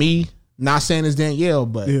 to me, not saying it's Danielle,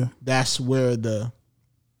 but that's where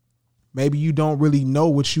maybe you don't really know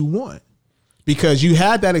what you want, because you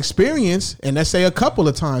had that experience, and let's say a couple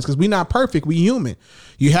of times, because we not perfect, we human.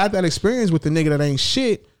 You had that experience with the nigga that ain't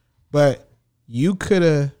shit, but you could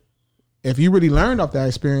have, if you really learned off that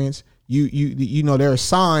experience, you know, there are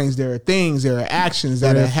signs, there are things, there are actions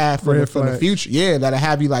that I have for the future. Yeah, that'll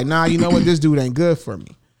have you like, nah, you know what, this dude ain't good for me.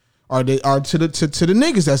 Or to the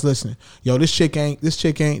niggas that's listening, yo, this chick ain't good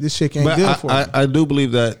for me. I do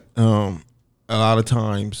believe that a lot of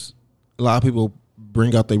times, a lot of people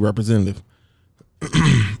bring out their representative,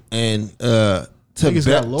 and to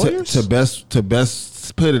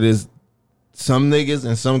best put it is, some niggas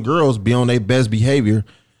and some girls be on their best behavior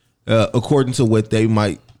according to what they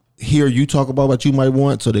might hear you talk about what you might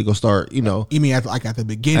want, so they go start, you know. You mean at the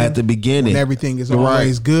beginning? At the beginning. When everything is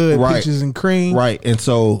always good, peaches and cream. Right. And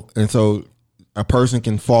so a person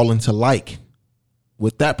can fall into like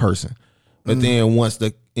with that person. But then once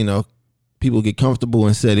the, you know, people get comfortable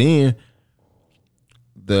and set in,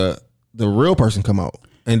 the real person come out.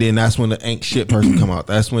 And then that's when the ain't shit person come out.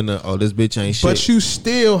 That's when the, this bitch ain't shit. But you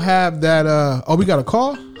still have that, we got a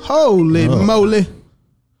call? Holy moly.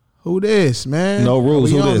 Who this, man? No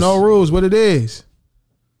rules. Who this? No rules. What it is?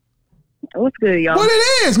 What's good, y'all? What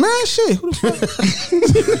it is, man? Shit. Who the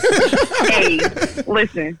Hey,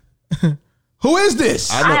 listen. Who is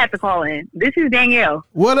this? I have to call in. This is Danielle.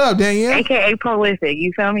 What up, Danielle? AKA Prolific.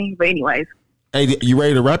 You feel me? But anyways. Hey, you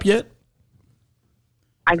ready to rap yet?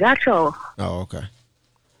 I got y'all. Oh, okay.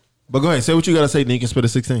 But go ahead. Say what you got to say, then you can spit a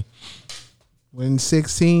 16. When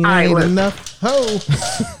 16 All right, ain't look. enough. Ho.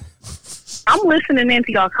 I'm listening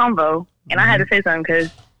into y'all convo, and I had to say something because,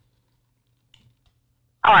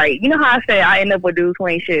 all right, you know how I say I end up with dudes who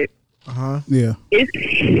ain't shit? Yeah. It's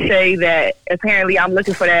to say that apparently I'm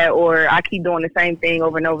looking for that, or I keep doing the same thing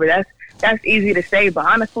over and over. That's easy to say, but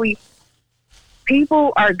honestly,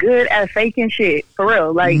 people are good at faking shit, for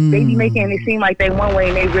real. Like, they be making it seem like they one way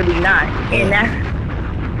and they really not. And that's,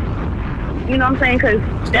 you know what I'm saying?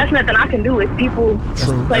 Because that's nothing I can do if people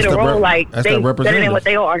play the role like they better than what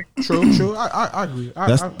they are. True. I agree.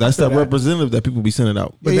 That's that representative that people be sending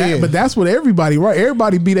out. But that's what everybody, right?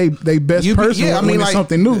 Everybody be they best person when it's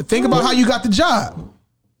something new. Think about how you got the job.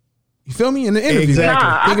 You feel me? In the interview.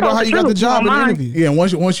 Exactly. Think about how you got the job in the interview. Yeah,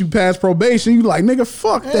 once you pass probation, you like, nigga,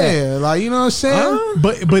 fuck that. Yeah, like, you know what I'm saying?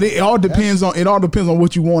 But it all depends on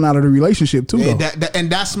what you want out of the relationship too. Yeah, though.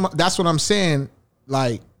 that's what I'm saying.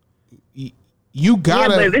 Like, you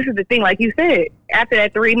gotta. Yeah, but this is the thing, like you said, after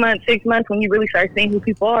that 3 months, 6 months, when you really start seeing who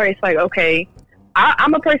people are, it's like, okay,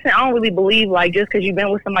 I'm a person, I don't really believe, like, just because you've been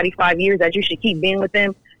with somebody 5 years that you should keep being with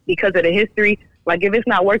them because of the history. Like, if it's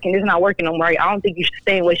not working, it's not working no more. I don't think you should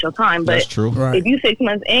stay and waste your time. But that's true. Right. If you 6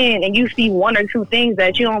 months in and you see one or two things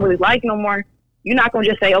that you don't really like no more, you're not going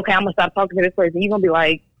to just say, okay, I'm going to stop talking to this person. You're going to be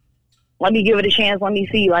like, let me give it a chance. Let me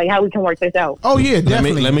see like how we can work this out. Oh yeah,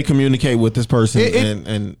 definitely. Let me communicate with this person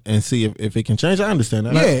and see if it can change. I understand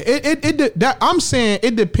that. Yeah, I'm saying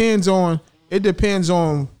it depends on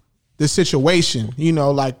the situation.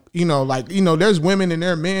 There's women and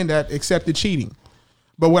there are men that accepted cheating.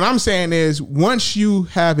 But what I'm saying is once you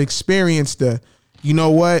have experienced you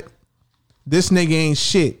know what, this nigga ain't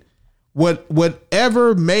shit.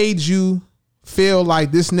 Whatever made you feel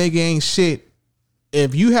like this nigga ain't shit,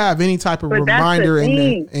 if you have any type of reminder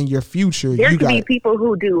in your future, there could be people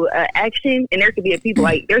who do action, and there could be people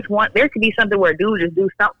like there could be something where a dude just do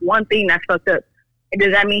one thing that's fucked up. And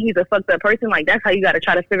does that mean he's a fucked up person? Like, that's how you got to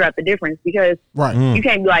try to figure out the difference, because you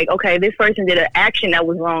can't be like, okay, this person did an action that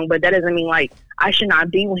was wrong, but that doesn't mean like I should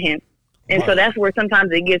not be with him. And so that's where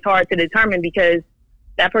sometimes it gets hard to determine, because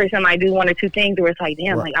that person might do one or two things where it's like,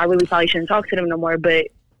 damn, like I really probably shouldn't talk to them no more. But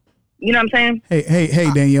you know what I'm saying? Hey,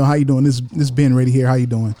 Danielle, how you doing? This Ben Ready here. How you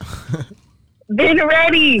doing? Been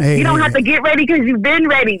ready. Hey, you don't have to get ready because you've been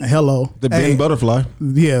ready. Hello. The Ben Butterfly.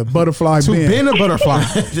 Yeah, Butterfly to Ben a butterfly.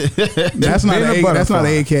 That's not an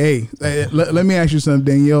AKA. Let me ask you something,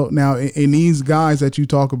 Danielle. Now, in these guys that you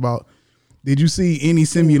talk about, did you see any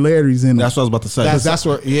similarities in them? That's what I was about to say. That's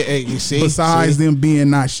what. Yeah, you see. Besides them being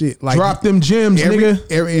not shit, like drop them gems, nigga.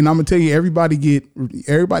 And I'm gonna tell you, everybody get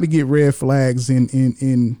red flags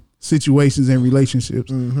in situations and relationships.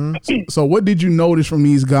 Mm-hmm. So what did you notice from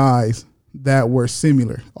these guys that were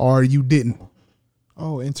similar, or you didn't?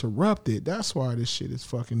 Oh, interrupted. That's why this shit is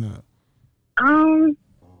fucking up.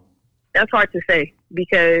 That's hard to say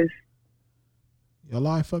because your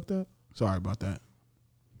line fucked up. Sorry about that.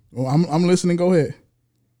 Well, I'm listening. Go ahead.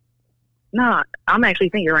 Nah, I'm actually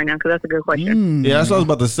thinking right now because that's a good question. Yeah, that's what I was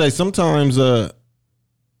about to say. Sometimes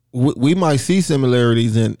we might see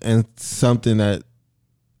similarities in something that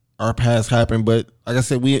our past happened, but like I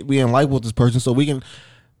said, we in like with this person, so we can.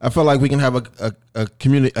 I feel like we can have a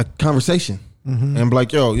conversation and be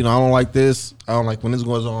like, yo, I don't like this. I don't like when this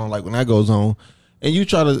goes on. I don't like when that goes on. And you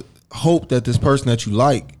try to hope that this person that you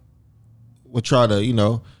like will try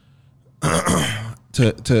to,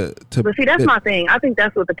 to. But see, that's my thing. I think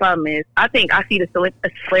that's what the problem is. I think I see the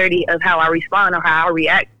similarity of how I respond or how I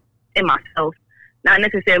react in myself, not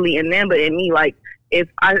necessarily in them, but in me. Like, if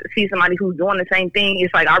I see somebody who's doing the same thing,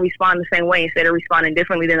 it's like I respond the same way instead of responding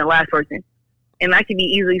differently than the last person. And that could be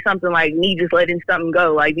easily something like me just letting something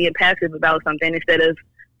go, like being passive about something instead of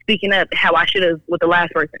speaking up how I should have with the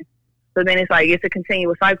last person. So then it's like it's a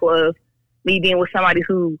continuous cycle of me being with somebody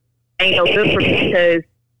who ain't no good for me because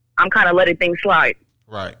I'm kind of letting things slide.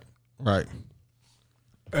 Right.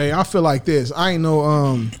 Hey, I feel like this. I ain't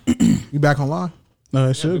no you back online? No,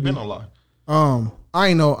 it should be. Been online. I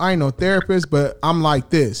ain't no therapist, but I'm like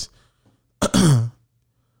this.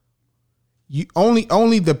 You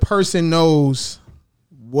only the person knows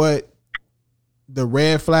what the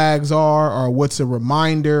red flags are, or what's a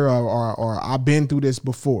reminder, or I've been through this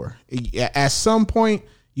before. At some point,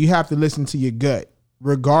 you have to listen to your gut,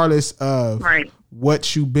 regardless of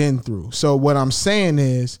what you've been through. So what I'm saying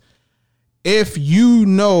is, if you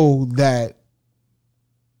know that,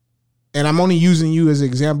 and I'm only using you as an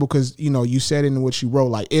example because, you know, you said it in what you wrote.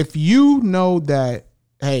 Like, if you know that,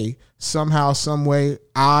 hey, somehow, some way,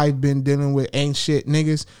 I've been dealing with ain't shit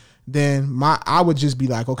niggas, then I would just be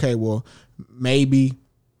like, okay, well, maybe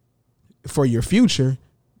for your future,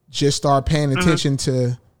 just start paying attention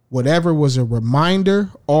to whatever was a reminder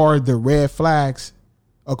or the red flags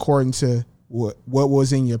according to what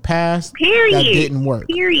was in your past. Period. That didn't work.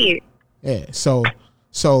 Period. Yeah. So.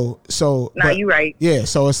 No, you're right. Yeah.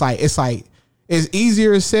 So it's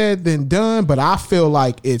easier said than done, but I feel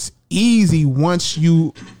like it's easy once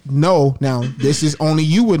you know. Now, this is only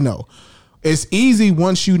you would know. It's easy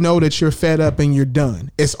once you know that you're fed up and you're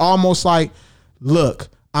done. It's almost like, look,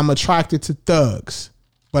 I'm attracted to thugs,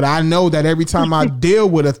 but I know that every time I deal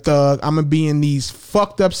with a thug, I'm going to be in these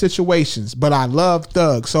fucked up situations, but I love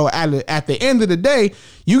thugs. So at the end of the day,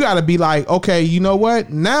 you got to be like, okay, you know what?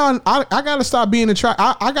 Now I got to stop being attracted.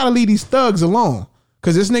 I got to leave these thugs alone,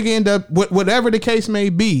 because this nigga end up, whatever the case may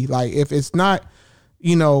be, like if it's not,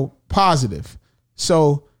 you know, positive.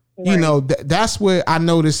 So, you know, that's where I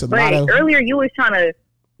noticed a lot of. Earlier, you was trying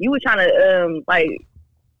to like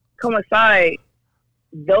coincide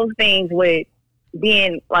those things with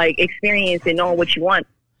being like experienced and knowing what you want.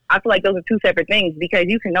 I feel like those are two separate things, because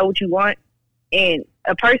you can know what you want, and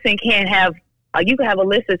a person can have you can have a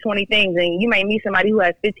list of 20 things, and you may meet somebody who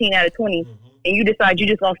has 15 out of 20, and you decide you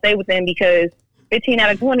just gonna stay with them because 15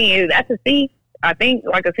 out of 20 that's a C. I think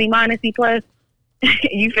like a C minus, C plus.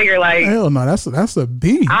 You figure like, hell no, that's a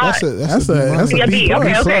B. That's a B.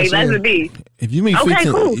 Okay, that's a B. If you meet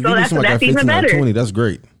 15, cool. if you meet somebody got 15 out of 20, that's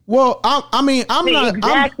great. Well, I'm not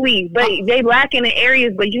exactly, but they lack in the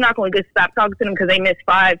areas. But you're not going to just stop talking to them because they missed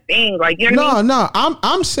 5 things. Like, you know what I mean? No.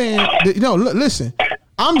 I'm saying, listen.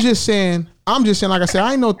 I'm just saying. Like I said,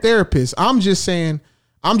 I ain't no therapist. I'm just saying.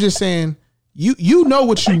 You know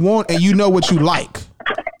what you want and you know what you like.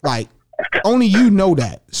 Like, only you know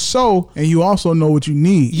that. So, and you also know what you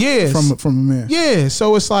need. Yes, from a man. Yeah.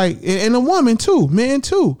 So it's like, and a woman too, men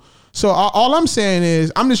too. So all I'm saying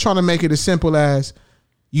is, I'm just trying to make it as simple as,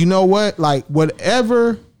 you know what, like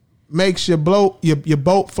whatever makes your boat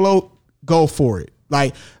float, go for it.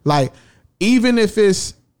 Like even if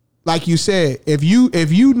it's like you said, if you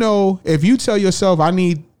tell yourself, I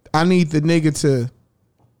need the nigga to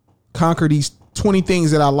conquer these 20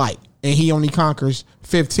 things that I like, and he only conquers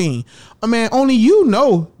 15. I mean, only you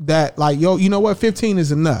know that, like, yo, you know what, 15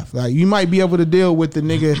 is enough. Like, you might be able to deal with the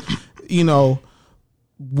nigga, you know,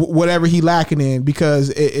 whatever he lacking in, because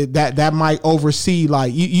that might oversee,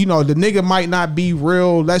 like, you know, the nigga might not be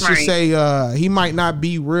real. Let's just say he might not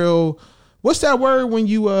be real. What's that word when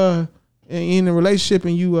you in a relationship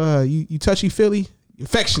and you touchy feely?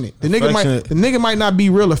 Affectionate. The nigga might not be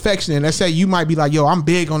real affectionate. Let's say you might be like, yo, I'm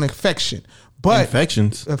big on affection. But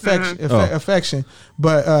affection,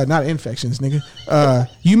 but not infections, nigga.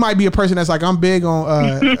 You might be a person that's like, I'm big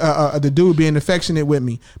on the dude being affectionate with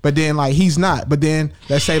me, but then like he's not. But then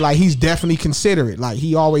let's say like he's definitely considerate, like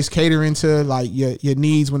he always catering to like your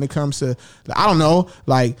needs when it comes to, I don't know,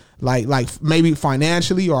 like maybe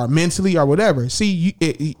financially or mentally or whatever. See,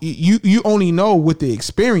 you only know with the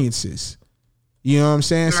experiences. You know what I'm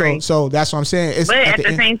saying? Right. So that's what I'm saying. But at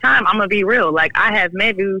the same time, I'm gonna be real. Like, I have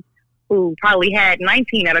met dudes who probably had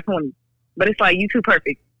 19 out of 20, but it's like, you too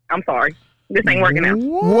perfect. I'm sorry, this ain't working out.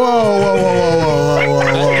 Whoa.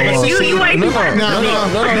 You ain't too perfect. No,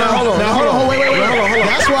 hold on, wait.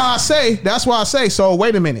 That's why I say. So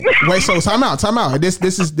wait a minute. So time out.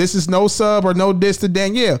 This is no sub or no diss to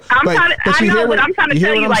Danielle. I'm trying to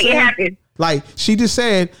tell you, like, it happened. Like, she just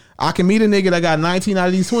said, I can meet a nigga that got 19 out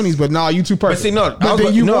of these 20s, but nah, you too perfect. But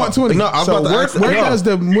then you want 20. No, I was about to ask, where does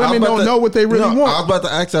the women don't know what they really want? I was about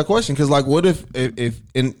to ask that question, because like, what if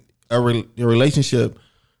in your relationship,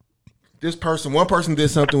 one person did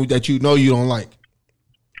something that you know you don't like,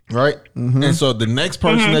 right? Mm-hmm. And so the next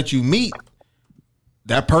person that you meet,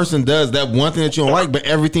 that person does that one thing that you don't like, but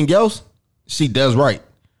everything else she does right.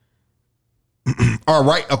 Or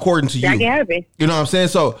right according to you. That can happen. You know what I'm saying?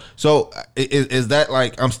 So is that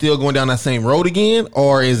like, I'm still going down that same road again,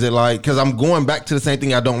 or is it like, because I'm going back to the same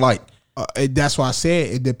thing I don't like? That's why I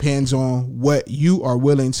said it depends on what you are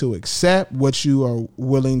willing to accept, what you are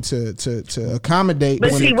willing to accommodate.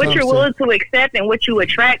 But see, what you're willing to accept and what you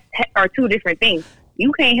attract are two different things.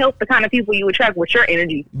 You can't help the kind of people you attract with your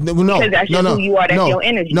energy. Because that's just who you are. That's your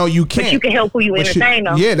energy. No, you can't. But you can help who you entertain,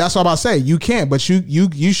 though. Yeah, that's what I'm about to say. You can't, but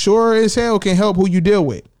you sure as hell can help who you deal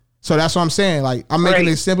with. So that's what I'm saying. Like, I'm making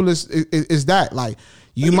it as simple as that. Like,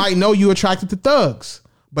 you might know you attracted to thugs,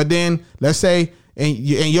 but then let's say in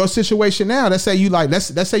your situation now, let's say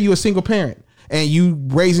let's say you a single parent and you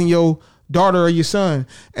raising your daughter or your son,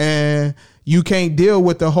 and you can't deal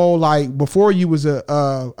with the whole, like, before you was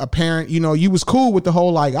a parent, you know, you was cool with the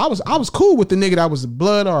whole, like, I was cool with the nigga that was a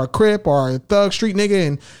blood or a Crip or a thug street nigga,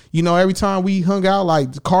 and, you know, every time we hung out,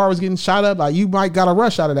 like, the car was getting shot up, like, you might got a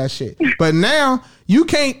rush out of that shit. But now you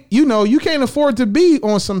can't afford to be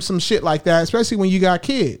on some shit like that, especially when you got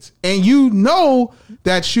kids and you know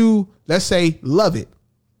that you, let's say, love it.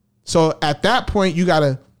 So at that point, you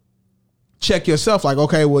gotta check yourself, like,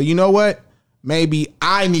 okay, well, you know what? Maybe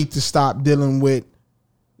I need to stop dealing with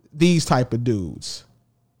these type of dudes,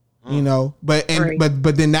 you know. But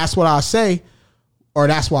then that's what I say, or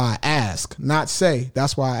that's why I ask, not say.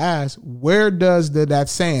 That's why I ask. Where does that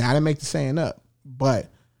saying? I didn't make the saying up, but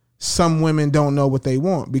some women don't know what they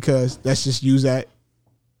want, because let's just use that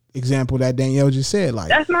example that Danielle just said. Like,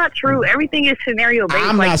 that's not true. Everything is scenario based.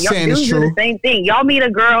 I'm not saying it's true. The same thing. Y'all meet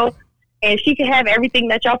a girl, and she can have everything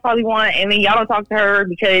that y'all probably want, and then y'all don't talk to her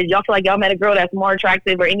because y'all feel like y'all met a girl that's more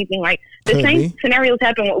attractive or anything. Like, the same scenarios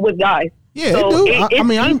happen with guys. Yeah, so it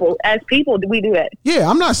do. As people, we do that. Yeah,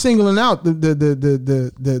 I'm not singling out the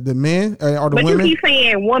men or the women. But you keep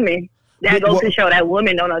saying women. That goes to show that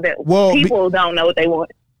women don't know that. People don't know what they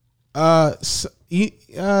want.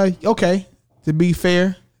 Okay. To be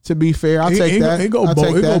fair, I'll take that. It go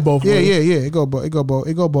both ways. Yeah. It go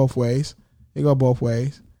both ways. It go both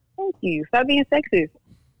ways. Thank you. Stop being sexist.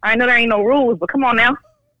 I know there ain't no rules, but come on now.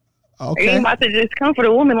 Okay. You ain't about to just come for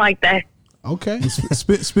the woman like that. Okay.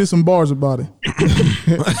 Spit some bars about it.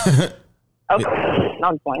 Okay. No,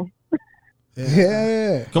 I'm playing.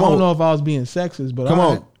 Yeah. I don't know if I was being sexist, but come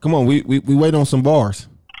on. We wait on some bars.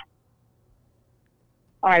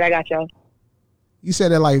 All right, I got y'all. You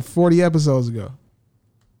said that like 40 episodes ago.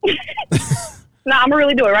 No, I'm gonna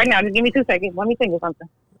really do it right now. Just give me 2 seconds. Let me think of something.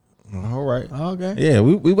 All right. Okay. Yeah,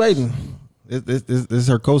 we waiting. This is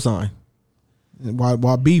her cosign.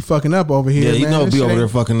 While B fucking up over here. Yeah, you man, know B over there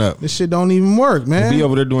fucking up. This shit don't even work, man. B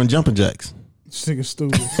over there doing jumping jacks. This nigga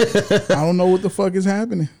stupid. I don't know what the fuck is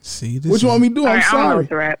happening. See, this what you want me to do? I'm sorry. I don't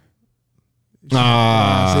know rap. See?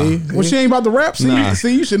 Well, she ain't about to rap. See,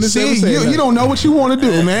 you shouldn't have said that. You don't know what you want to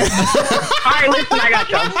do, man. All right, listen, I got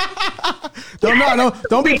y'all.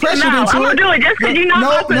 Don't be pressured into it. I'm gonna do it just because you know.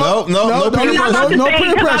 No peer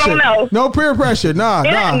pressure. No peer pressure. Nah.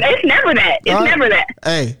 It's never that. It's never that.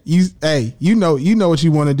 Hey, you know what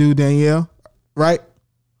you want to do, Danielle, right?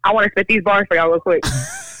 I want to spit these bars for y'all real quick. All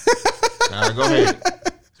right, go ahead.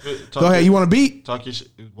 Go ahead. You want to beat? Talk your shit.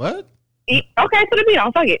 What? Okay, put a beat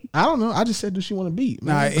on. Fuck it. I don't know. I just said, does she want to beat?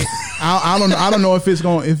 Nah, I don't know if it's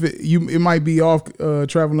going. It might be off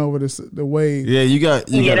traveling over the way. Yeah, you gotta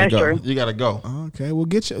that's go. True. You gotta go. Okay, well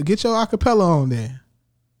get your acapella on there.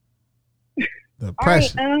 The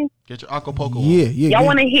pressure. Right, get your Acapulco. Yeah. Y'all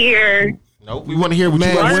want to hear? Nope. We want to hear what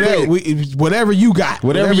you got. Whatever you got.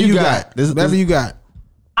 Whatever you got. Whatever you got.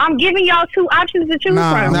 I'm giving y'all 2 options to choose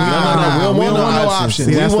from. No. We don't want no options.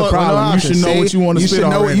 See, that's the problem. You should know what you want to spit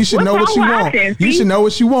on. You should know what you want. You should know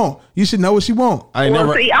what you want. You should know what you want. I'm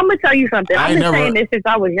gonna tell you something. I've been saying this since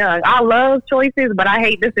I was young. I love choices, but I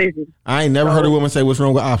hate decisions. I ain't never heard a woman say what's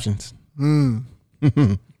wrong with options.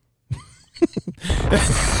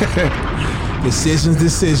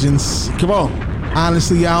 Decisions. Come on.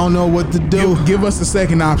 Honestly, I don't know what to do. Give us the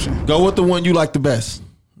second option. Go with the one you like the best.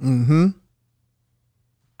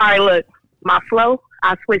 All right, look, my flow,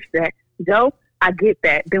 I switched that. Joe, I get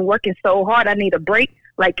that. Been working so hard, I need a break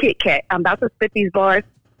like Kit Kat. I'm about to spit these bars.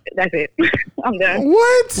 That's it. I'm done.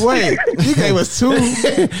 What? Wait, you gave us two bars.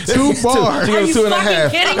 She was 2.5.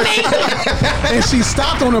 Kidding me? And she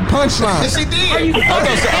stopped on the punchline. Yes, she did. I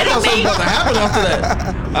thought something was about to happen after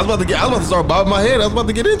that. I was about to start bobbing my head. I was about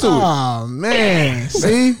to get into it. Oh man,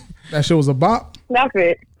 see, that shit was a bop. That's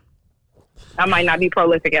it. I might not be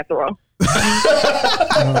prolific after all.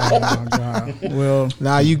 Oh my God. Well,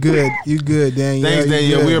 nah, you good, Danielle. Thanks,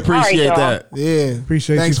 Danielle. We appreciate that. Yeah,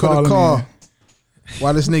 appreciate Thanks you for calling the call. me.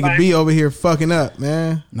 Why this nigga B over here fucking up,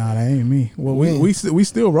 man? Nah, that ain't me. Well, we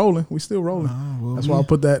still rolling. We still rolling. That's why I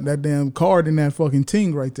put that damn card in that fucking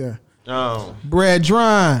ting right there. Oh, Brad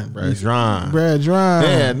Dron.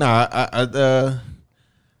 Yeah, nah.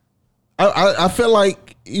 I feel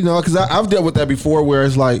like you know, because I've dealt with that before, where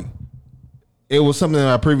it's like it was something in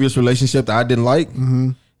our previous relationship that I didn't like,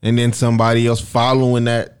 and then somebody else following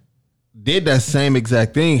that did that same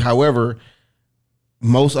exact thing. However,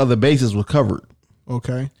 most other bases were covered.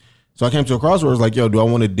 Okay. So I came to a crossroads like, yo, do I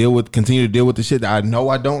want to continue to deal with the shit that I know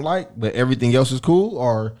I don't like, but everything else is cool,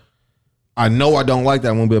 or I know I don't like that,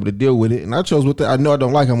 I won't be able to deal with it, and I chose with that I know I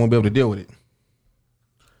don't like, I won't be able to deal with it.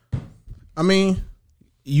 I mean,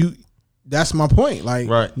 that's my point. Like,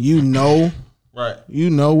 right. You know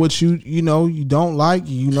what you you don't like,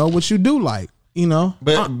 you know what you do like, you know.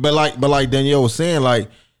 But like Danielle was saying, like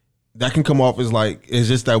that can come off as like it's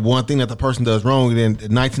just that one thing that the person does wrong, and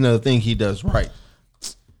then 19 other things he does right.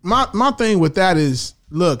 My thing with that is,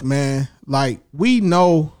 look, man, like we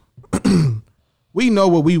know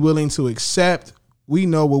what we willing to accept. We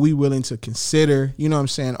know what we willing to consider. You know what I'm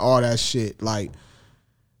saying? All that shit. Like,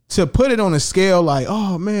 to put it on a scale, like,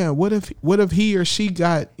 oh man, what if he or she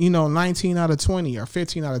got 19 out of 20 or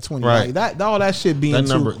 15 out of 20? Right. Like that, all that shit being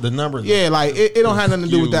the number. Yeah, like it don't have nothing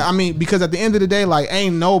to do with that. I mean, because at the end of the day, like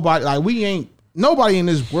nobody in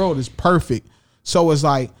this world is perfect. So it's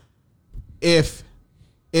like if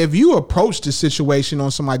you approach the situation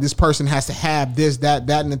on somebody, this person has to have this, that,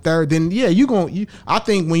 and the third, then yeah, I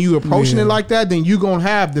think when you approaching it like that, then you gonna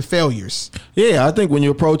have the failures. Yeah, I think when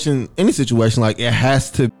you're approaching any situation, like it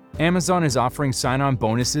has to. Amazon is offering sign-on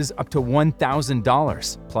bonuses up to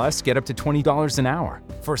 $1,000, plus get up to $20 an hour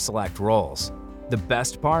for select roles. The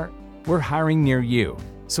best part? We're hiring near you.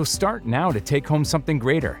 So start now to take home something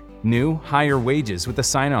greater. New, higher wages with a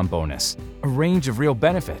sign-on bonus, a range of real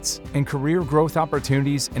benefits, and career growth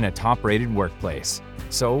opportunities in a top-rated workplace.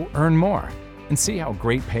 So earn more and see how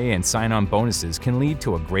great pay and sign-on bonuses can lead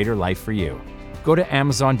to a greater life for you. Go to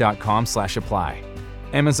amazon.com/apply.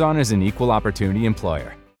 Amazon is an equal opportunity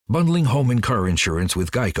employer. Bundling home and car insurance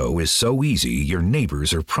with Geico is so easy, your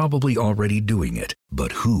neighbors are probably already doing it.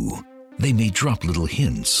 But who? They may drop little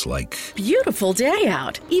hints like, beautiful day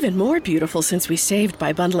out. Even more beautiful since we saved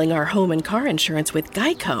by bundling our home and car insurance with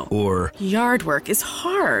Geico. Or, yard work is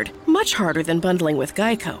hard. Much harder than bundling with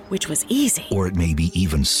Geico, which was easy. Or it may be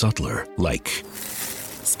even subtler, like,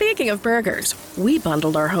 speaking of burgers, we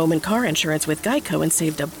bundled our home and car insurance with Geico and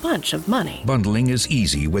saved a bunch of money. Bundling is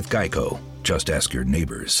easy with Geico. Just ask your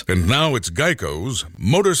neighbors. And now it's Geico's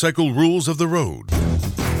Motorcycle Rules of the Road.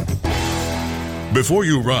 Before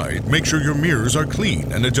you ride, make sure your mirrors are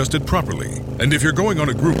clean and adjusted properly. And if you're going on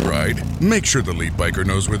a group ride, make sure the lead biker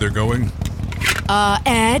knows where they're going.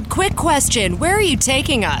 Ed, quick question. Where are you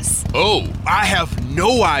taking us? Oh, I have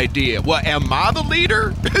no idea. Well, am I the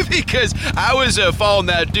leader? Because I was following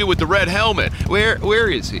that dude with the red helmet. Where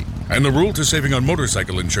is he? And the rule to saving on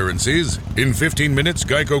motorcycle insurance is, in 15 minutes,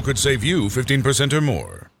 Geico could save you 15% or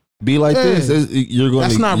more. Be like this, you're going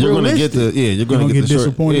to get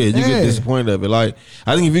disappointed. Yeah, you get disappointed of it. Like,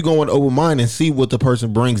 I think if you go in open mind and see what the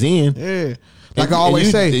person brings in, like I always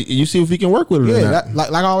say, you see if he can work with it. Yeah,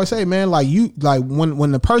 like I always say, man. Like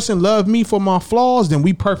when the person loved me for my flaws, then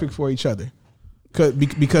we perfect for each other.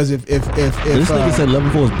 Because if this nigga said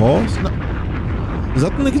loving for his balls, no. Is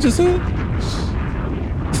that the nigga just said?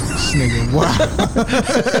 This nigga, wow.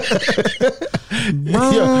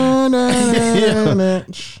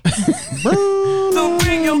 So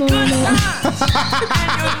bring your good times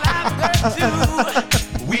and your laughter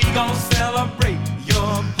too. We gon' celebrate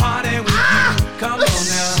your party with you. Come on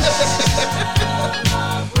now.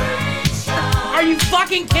 Are you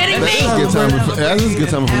fucking kidding me? That's a good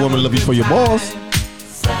time for a woman to love you for your balls.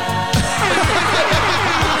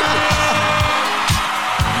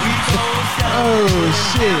 Oh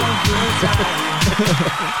shit!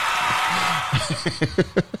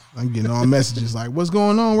 I'm getting all messages like, "What's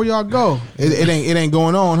going on? Where y'all go?" It ain't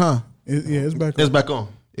going on, huh? It's back. It's back on.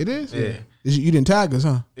 It is. Yeah. You didn't tag us,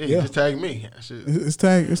 huh? Yeah, you just tagged me. It's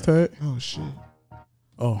tagged. Oh shit.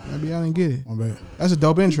 Oh, maybe I didn't get it. My bad. That's a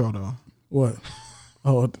dope intro though. What?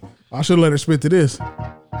 Oh, I should let her spit to this.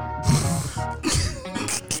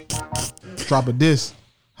 Drop a diss,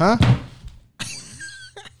 huh?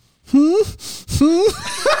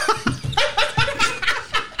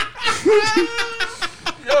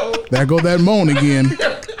 There go that moan again.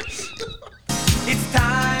 It's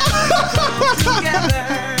time to come together.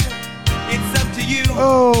 It's up to you.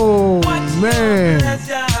 Oh man.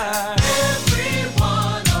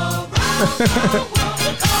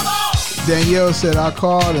 Danielle said I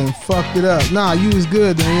called and fucked it up. Nah, you was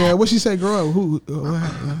good, Danielle. What she say, girl? Who?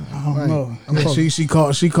 I don't know.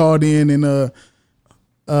 She called in and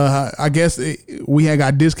I guess we had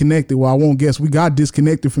got disconnected. Well, I won't guess. We got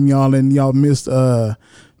disconnected from y'all, and y'all missed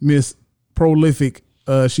Miss Prolific.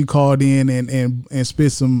 She called in and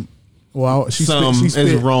spit some Well, she some spit,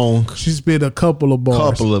 is wrong. She spit a couple of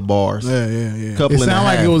bars. Yeah. It sounded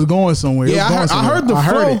like it was going somewhere. Yeah, I heard the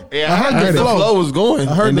flow. Yeah, I heard the flow was going.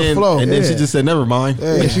 I heard the flow. And then she just said, never mind.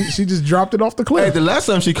 Yeah, she just dropped it off the cliff. Hey, the last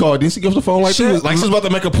time she called, didn't she get off the phone like that? Like she was about to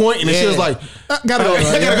make a point, and then she was like, gotta go.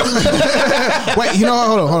 Wait,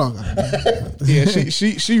 hold on. Yeah,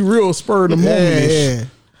 she real spur of the moment. Yeah.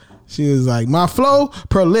 She was like, my flow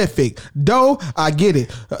prolific. Dough, I get it.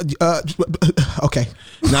 Okay.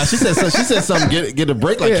 Nah, she said something. Get a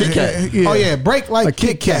break like Kit Kat. Yeah. Oh yeah, break like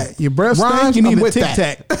Kit Kat. Your breath stank. You need a Tic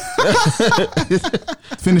Tac.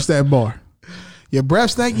 Finish that bar. Your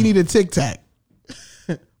breath stank. You need a Tic Tac.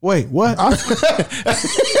 Wait, what? What the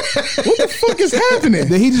fuck is happening?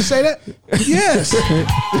 Did he just say that? Yes.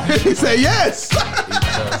 He said yes.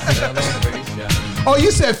 Oh,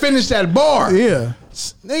 you said finish that bar. Yeah.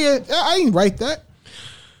 Nigga, I ain't write that.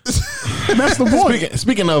 That's the point.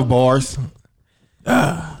 Speaking of bars,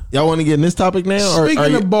 y'all want to get in this topic now?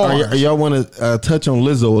 Speaking of bars, or y'all want to touch on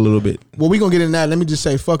Lizzo a little bit? Well, we gonna get in that. Let me just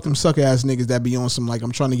say, fuck them sucker ass niggas that be on some like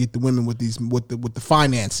I'm trying to get the women with these with the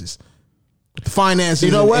finances,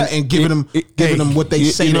 You know what? and giving them what they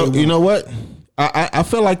say. You know, they want. you know what? I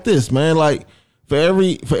feel like this, man. Like for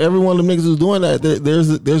every one of them niggas who's doing that,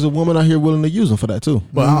 there's a woman out here willing to use them for that too.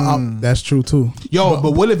 But that's true too. Yo,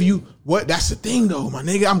 but what if you? What? That's the thing though, my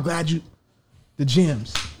nigga. I'm glad you. The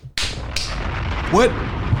gems. What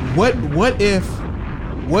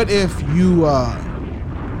if you?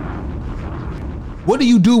 What do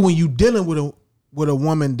you do when you dealing with a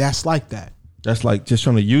woman that's like that? That's like just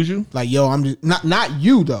trying to use you. Like, yo, I'm just not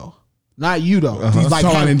you though. Not you though. Uh-huh. Like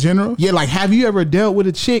in general? Yeah, like have you ever dealt with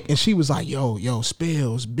a chick and she was like, yo,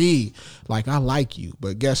 Spills, B, like I like you,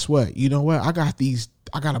 but guess what? You know what? I got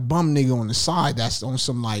a bum nigga on the side that's on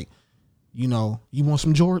some like, you want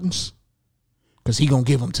some Jordans? Cause he gonna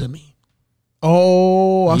give them to me.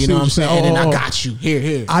 Oh, I you see know what I'm you're saying. And I got you.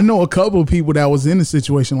 Here. I know a couple of people that was in a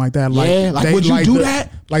situation like that. Like, would you do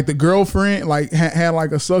that? Like the girlfriend, like had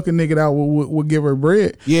like a sucker nigga that would give her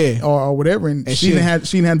bread, or whatever, and she didn't have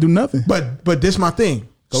to do nothing. But this my thing.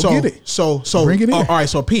 Go get it. So bring it in. All right.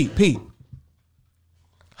 So Pete,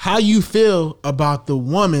 how you feel about the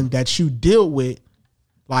woman that you deal with?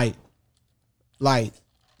 Like,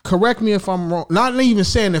 correct me if I'm wrong. Not even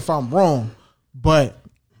saying if I'm wrong, but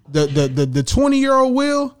the 20-year-old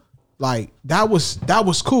Will, like that was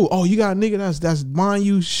cool. Oh, you got a nigga that's buying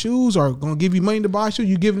you shoes or gonna give you money to buy shoes.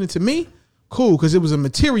 You giving it to me? Cool, because it was a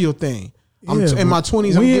material thing. I'm in my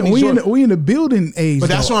 20s. We in the building age, but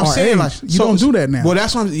that's what I'm saying. Like you don't do that now. Well,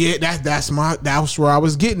 that's what that's where I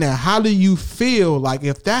was getting at. How do you feel like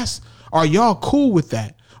if are y'all cool with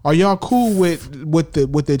that? Are y'all cool with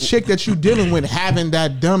the chick that you dealing with having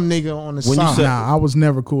that dumb nigga on the side? Nah, I was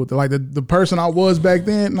never cool with it. Like the person I was back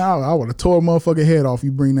then, I would have tore a motherfucking head off.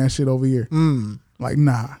 You bring that shit over here. Like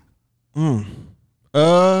nah.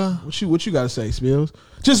 What you got to say, Spills?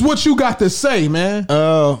 Just what you got to say, man.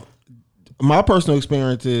 My personal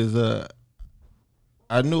experience is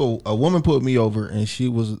I knew a woman put me over, and she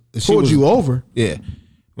pulled you over. Yeah,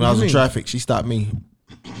 when I was in traffic, she stopped me.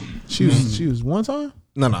 She was one time.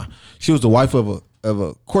 No. She was the wife of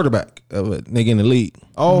a quarterback of a nigga in the league.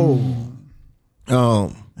 Oh.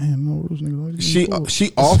 Man, no, those niggas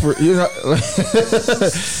she offered,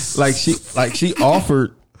 like she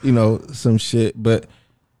offered, some shit, but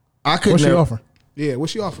I couldn't. What's she offer? Yeah,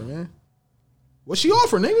 what's she offer, man? What's she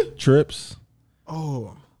offer, nigga? Trips.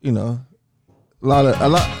 Oh. A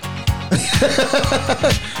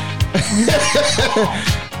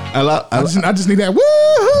lot. I just need that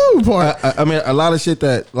woohoo part. I mean, a lot of shit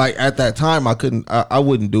that, like, at that time I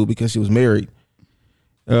wouldn't do because she was married.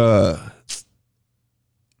 Only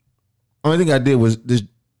thing I did was just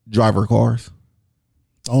drive her cars.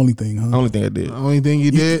 Only thing, huh? Only thing I did. Only thing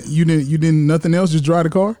you did? You didn't nothing else? Just drive the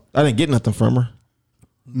car? I didn't get nothing from her.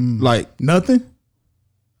 Like nothing?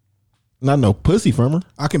 Not no pussy from her.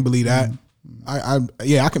 I can believe that. I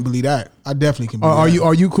can believe that. I definitely can believe that.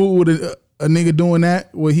 Are you cool with a nigga doing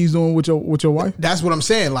that? What he's doing with your wife? That's what I'm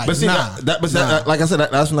saying. Like, but see, like I said,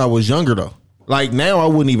 that's when I was younger though. Like now, I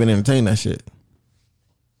wouldn't even entertain that shit.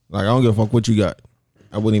 Like I don't give a fuck what you got.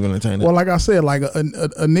 I wouldn't even entertain it. Well, like I said, like a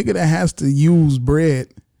nigga that has to use bread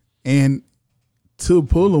and to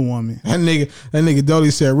pull a woman. That nigga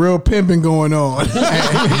Dolly said real pimping going on.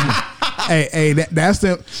 Hey, that's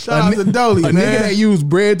the shout out to Dolly, man. Nigga that used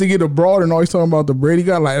bread to get a broad and always talking about the bread he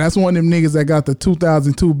got. Like that's one of them niggas that got the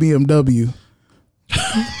 2002 BMW,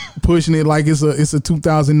 pushing it like it's a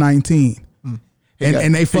 2019.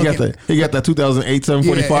 And they fucking he got that 2008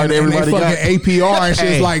 745 that and everybody they got. fucking APR and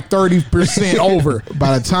shit's like 30% over.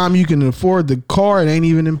 By the time you can afford the car, it ain't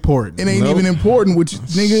even important. It ain't even important with you,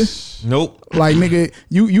 nigga. Nope. Like, nigga,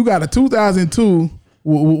 you got a 2002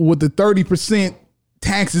 with the 30%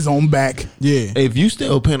 taxes on back. Yeah. If you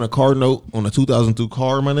still paying a car note on a 2002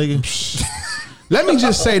 car, my nigga. Let me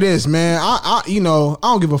just say this, man. I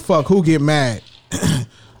don't give a fuck who get mad.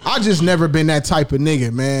 I just never been that type of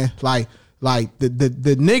nigga, man. Like the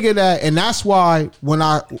nigga that, and that's why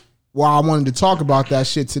I wanted to talk about that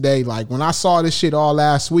shit today. Like when I saw this shit all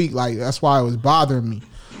last week, like that's why it was bothering me.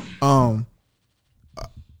 I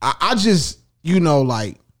just,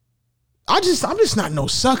 like, I'm just not no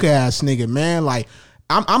sucker ass nigga, man. Like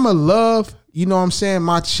I'm a love, you know what I'm saying,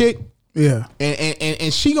 my chick. Yeah.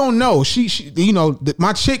 And she gonna know. She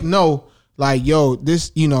my chick know, like, yo,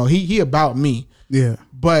 this, he about me. Yeah.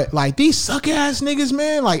 But like these suck ass niggas,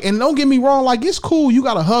 man, like, and don't get me wrong, like it's cool, you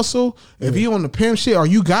gotta hustle if you on the pimp shit or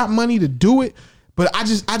you got money to do it. But I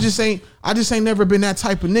just ain't never been that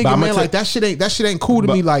type of nigga, man. Like that shit ain't cool to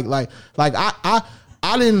me.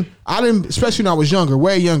 I didn't, especially when I was younger,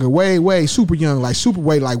 way super young, like super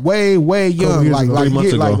way young,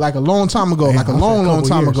 like a long time ago, like a long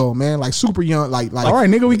time ago, man, like super young, like. All right,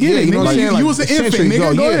 nigga, we get it. You know what I'm saying? You was an infant,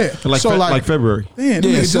 nigga. Go ahead. Like February. Damn,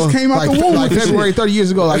 yeah, just came out the womb. Like February 30 years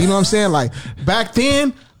ago, like, you know what I'm saying? Like back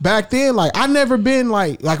then, like I never been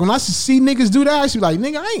like when I see niggas do that, I used to be like,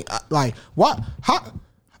 nigga, I ain't like what? How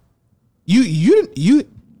you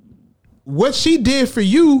what she did for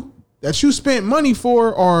you that you spent money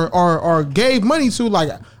for or gave money to, like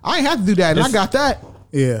I ain't have to do that, and I got that.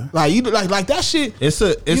 Yeah, like you like that shit. It's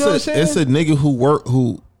a nigga it's a nigga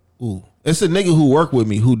who work with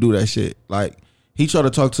me who do that shit. Like he try to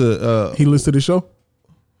talk to. He listen to the show.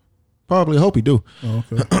 Probably hope he do. Oh,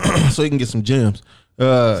 okay. So he can get some gems.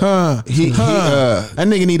 That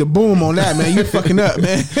nigga need a boom on that, man. You fucking up,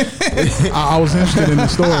 man. I was interested in the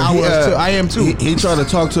story. I am too. He tried to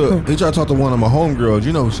talk to one of my homegirls.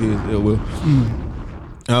 You know who she is, Ill Will.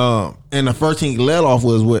 And the first thing he let off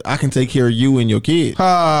was, "What, I can take care of you and your kid." And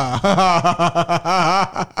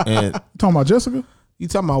you talking about Jessica? You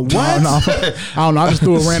talking about what? No, I don't know. I just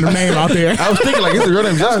threw a random name out there. I was thinking like, is the real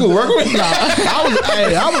name Jessica working with me? I was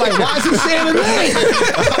like, why is he saying the name?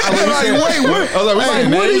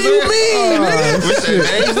 What do you mean,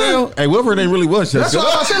 nigga? Hey, what if her name really was Jessica? That's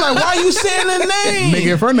what I was saying. Like, why are you saying the name?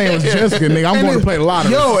 Nigga, if her name was Jessica, nigga, I'm going to play the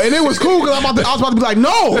lottery. Yo, and it was cool because I was about to be like,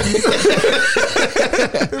 no.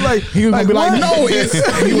 Like he was gonna be like, no, it's he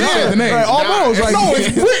said the name. Like, almost like, no, it's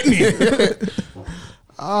Brittany.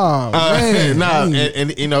 Oh man,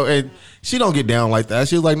 and and she don't get down like that.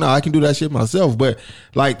 She was like, "No, I can do that shit myself." But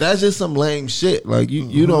like, that's just some lame shit. Like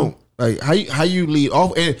you don't like how you lead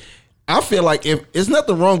off. And I feel like if it's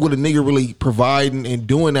nothing wrong with a nigga really providing and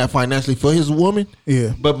doing that financially for his woman.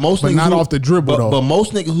 Yeah, but most niggas not off the dribble though. But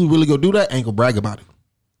most niggas who really go do that ain't gonna brag about it.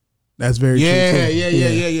 That's very true.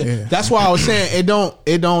 Yeah. That's why I was saying it don't.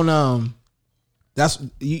 I'm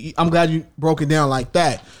glad you broke it down like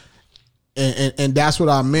that. And that's what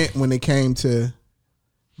I meant when it came to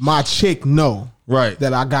my chick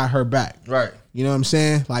that I got her back. Right. You know what I'm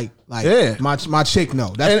saying? Like my chick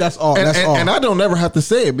That's all. And I don't ever have to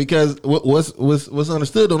say it because what's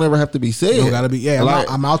understood don't ever have to be said. Don't gotta be. Yeah, like,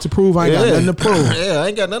 I'm out to prove. I ain't got nothing to prove. Yeah, I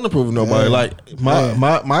ain't got nothing to prove to nobody. Like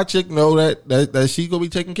my chick know that she gonna be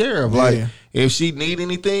taken care of. Like if she need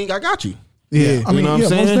anything, I got you. Yeah, I mean, most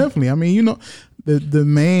definitely. I mean, the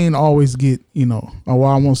main always get, or I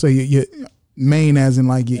won't say your main as in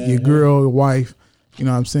like your girl, your wife, you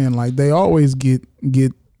know what I'm saying? Like they always get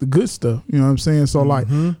the good stuff, you know what I'm saying? So like,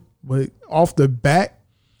 but off the bat,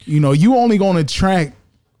 you only gonna attract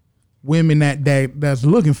women that's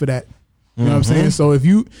looking for that. You know what I'm saying? So if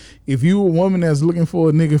you a woman that's looking for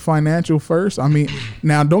a nigga financial first, I mean,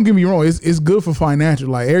 now don't get me wrong, it's good for financial.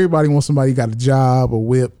 Like everybody wants somebody who got a job, a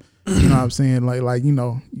whip, you know what I'm saying? Like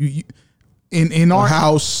you in our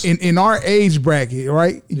house, in our age bracket,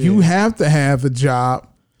 right? Yeah. You have to have a job,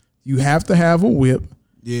 you have to have a whip,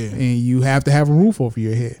 and you have to have a roof over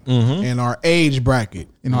your head. In our age bracket,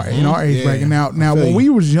 in our age bracket. Now when we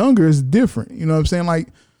was younger, it's different. You know what I'm saying? Like,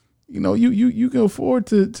 you can afford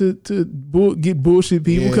to get bullshit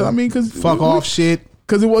people because fuck off shit.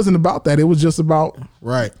 Because it wasn't about that. It was just about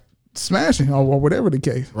smashing or whatever the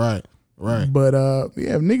case. Right. But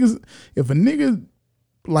if a nigga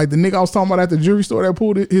like the nigga I was talking about at the jewelry store that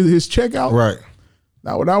pulled his check out, right?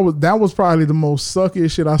 That was probably the most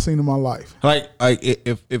suckiest shit I've seen in my life. Like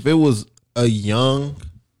if it was a young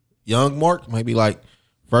Mark, maybe like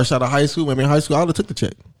fresh out of high school, maybe in high school, I would have took the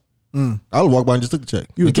check. I would walk by and just took the check.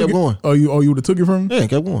 You kept going. Oh, you would have took it from him? Yeah,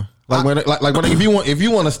 kept going. if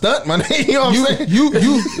you want to stunt, my nigga, you know what I'm saying?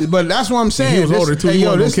 You, but that's what I'm saying. He was older too. Hey,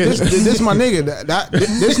 yo, this my nigga.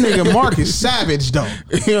 This nigga Mark is savage though.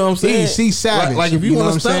 You know what I'm saying? He's savage. Like if you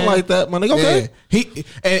want to stunt like that, my nigga, okay. He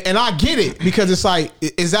and I get it because it's like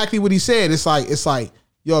exactly what he said. It's like,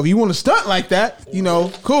 yo, if you want to stunt like that, you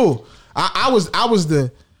know, cool. I was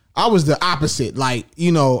the opposite. Like,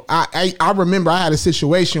 you know, I remember I had a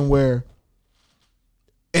situation where,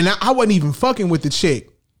 and I wasn't even fucking with the chick.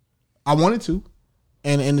 I wanted to,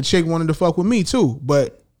 and the chick wanted to fuck with me too.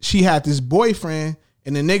 But she had this boyfriend,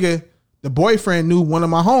 and the boyfriend knew one of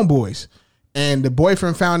my homeboys, and the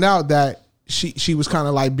boyfriend found out that she was kind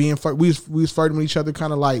of like being we was flirting with each other,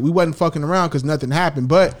 kind of like we wasn't fucking around because nothing happened,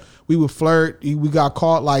 but we would flirt. We got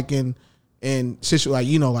caught like in like,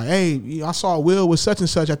 you know, like, hey, I saw Will with such and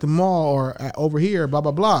such at the mall or over here, blah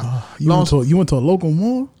blah blah. You went to a local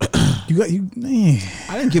mall. Man.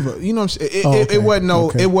 I didn't give a, you know what I'm saying? It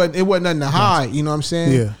wasn't it wasn't nothing to hide, you know what I'm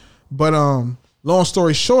saying? Yeah. But long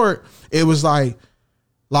story short, it was like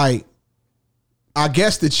I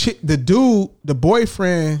guess the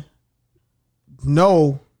boyfriend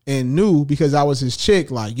knew because I was his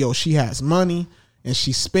chick, like, yo, she has money and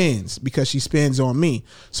she spends because she spends on me.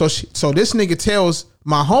 So this nigga tells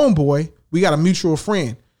my homeboy, we got a mutual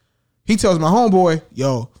friend. He tells my homeboy,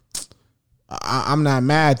 yo, I'm not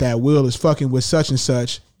mad that Will is fucking with such and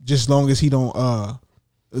such, just long as he don't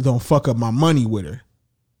fuck up my money with her.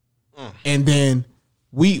 And then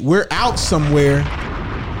we're out somewhere,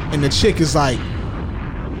 and the chick is like,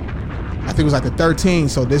 I think it was like the 13.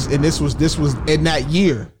 So this was in that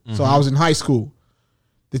year. Mm-hmm. So I was in high school.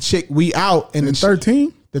 The chick, we out and the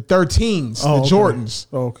 13, the 13s, the Jordans.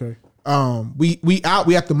 Oh, okay. We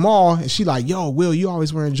at the mall, and she like, yo, Will, you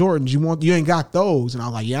always wearing Jordans. You ain't got those. And I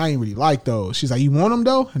was like, yeah, I ain't really like those. She's like, you want them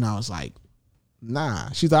though? And I was like, nah.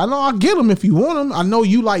 She's like, I know I'll get them if you want them. I know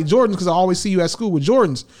you like Jordans because I always see you at school with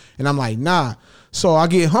Jordans. And I'm like, nah. So I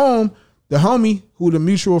get home, the homie who the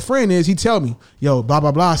mutual friend is, he tell me, yo, blah,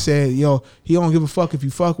 blah, blah, said, yo, he don't give a fuck if you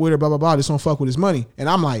fuck with her, blah, blah, blah, just don't fuck with his money. And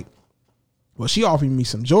I'm like, well, she offered me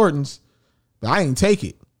some Jordans, but I ain't take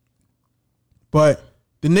it. But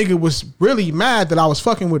the nigga was really mad that I was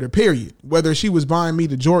fucking with her, period. Whether she was buying me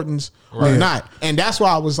the Jordans or not. And that's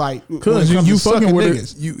why I was like, because you fucking with her,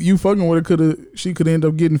 you fucking with her, she could end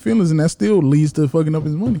up getting feelings, and that still leads to fucking up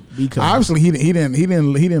his money. Because obviously he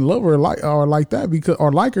didn't love her like that because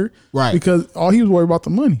or like her, right? Because all he was worried about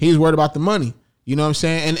the money. He was worried about the money. You know what I'm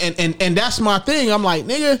saying? And that's my thing. I'm like,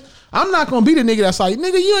 nigga, I'm not gonna be the nigga that's like,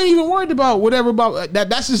 nigga, you ain't even worried about whatever about that.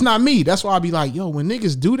 That's just not me. That's why I be like, yo, when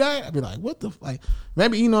niggas do that, I be like, what the like?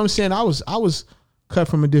 Maybe, you know what I'm saying? I was cut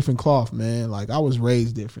from a different cloth, man. Like, I was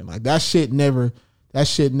raised different. Like, that shit never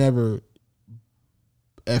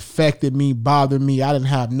affected me, bothered me. I didn't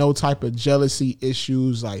have no type of jealousy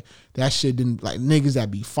issues. Like, that shit didn't, like, niggas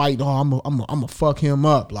that be fighting, oh, I'm gonna fuck him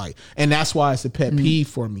up. Like, and that's why it's a pet peeve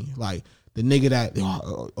for me. Like, the nigga that,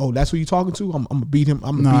 oh, that's who you talking to? I'm gonna beat him.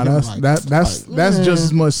 I'm gonna beat him. Like, that's just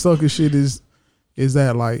as much sucker shit as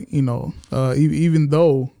that. Like, you know, even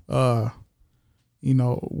though, you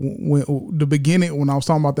know, when the beginning, when I was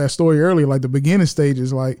talking about that story earlier, like the beginning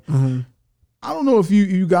stages, like, I don't know if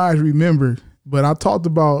you guys remember, but I talked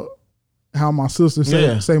about how my sister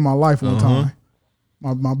saved my life one time.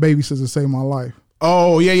 My baby sister saved my life.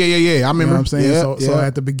 Oh, yeah. I remember. You know what I'm saying? So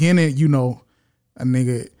at the beginning, you know, a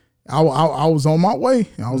nigga, I was on my way.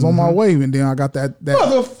 On my way, and then I got that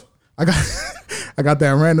I got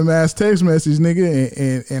that random ass text message,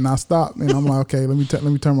 nigga, and I stopped, and I'm like, okay, let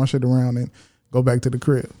me turn my shit around and go back to the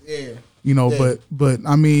crib. Yeah. You know, but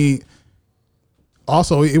I mean,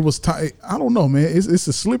 also it was I don't know, man. It's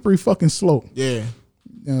a slippery fucking slope. Yeah. You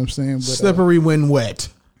know what I'm saying? But, slippery when wet.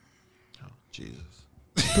 Oh, Jesus.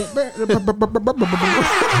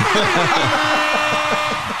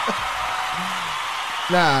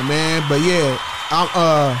 Nah, man, but yeah,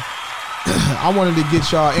 I wanted to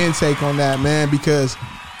get y'all intake on that, man, because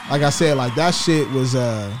like I said, like that shit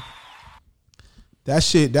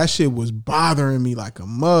was bothering me like a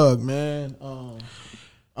mug, man.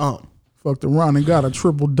 Fucked around and got a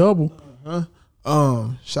triple double.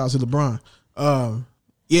 Shout out to LeBron.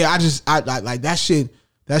 Yeah, I like that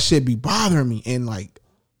shit be bothering me, and like,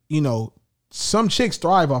 you know, some chicks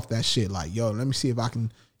thrive off that shit. Like, yo, let me see if I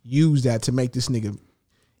can use that to make this nigga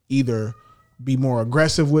either be more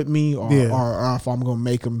aggressive with me or if I'm gonna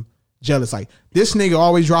make him jealous. Like, this nigga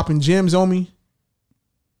always dropping gems on me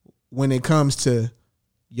when it comes to,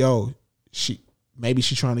 yo, maybe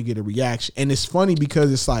she trying to get a reaction. And it's funny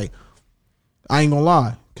because it's like, I ain't gonna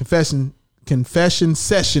lie, confession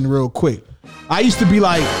session real quick. I used to be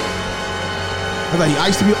like, I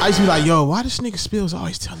used to be like, yo, why this nigga Spills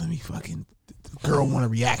always telling me fucking the girl want a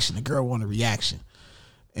reaction, the girl want a reaction.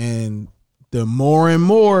 And the more and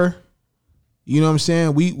more, you know what I'm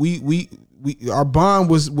saying, we our bond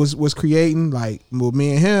was creating, like with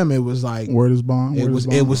me and him, it was like word is bond. It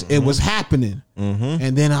was happening.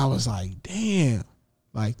 And then I was like, damn,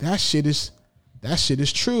 like that shit is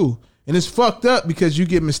true. And it's fucked up because you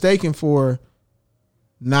get mistaken for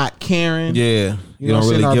not caring. Yeah. You don't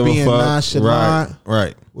really give a fuck. Nonchalant.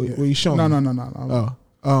 Right. What you showing? No.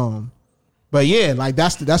 But yeah, like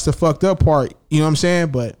that's the fucked up part. You know what I'm saying?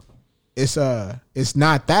 But it's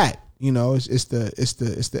not that. You know, it's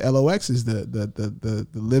the LOX is the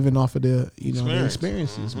living off of the the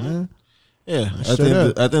experiences, man. Yeah. At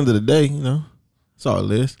the end of the day, you know, that's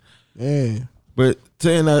all it is. Yeah. But to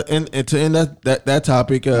end that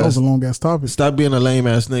topic, that was a long ass topic. Stop being a lame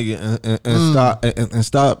ass nigga and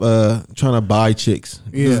stop trying to buy chicks.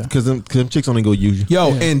 Yeah, because them chicks only go use you.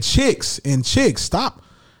 Yo, and chicks,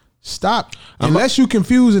 stop. Unless you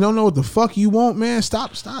confused and don't know what the fuck you want, man.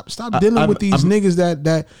 Stop dealing with these niggas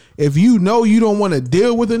that if you know you don't want to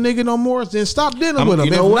deal with a nigga no more, then stop dealing with them.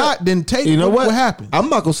 If not, then take what happened. I'm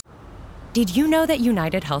not gonna. Did you know that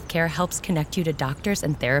United Healthcare helps connect you to doctors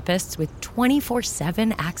and therapists with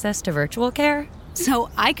 24/7 access to virtual care? So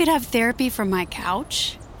I could have therapy from my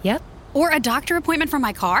couch? Yep. Or a doctor appointment from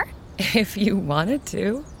my car? If you wanted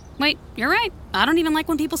to. Wait, you're right. I don't even like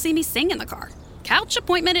when people see me sing in the car. Couch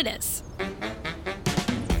appointment it is.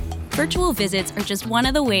 Virtual visits are just one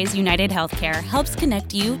of the ways United Healthcare helps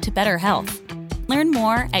connect you to better health. Learn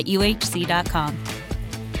more at uhc.com.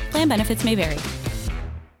 Plan benefits may vary.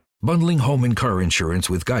 Bundling home and car insurance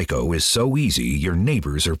with Geico is so easy, your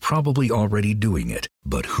neighbors are probably already doing it.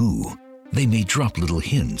 But who? They may drop little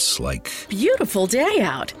hints like, beautiful day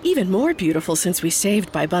out. Even more beautiful since we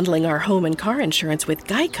saved by bundling our home and car insurance with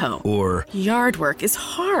Geico. Or, yard work is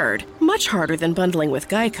hard. Much harder than bundling with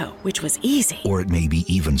Geico, which was easy. Or it may be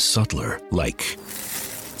even subtler, like,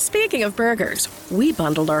 speaking of burgers, we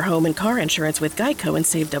bundled our home and car insurance with Geico and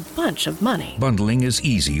saved a bunch of money. Bundling is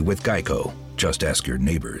easy with Geico. Just ask your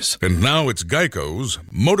neighbors. And now it's Geico's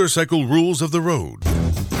Motorcycle Rules of the Road.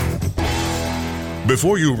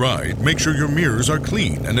 Before you ride, make sure your mirrors are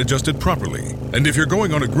clean and adjusted properly. And if you're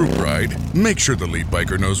going on a group ride, make sure the lead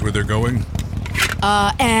biker knows where they're going.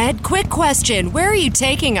 Ed, quick question. Where are you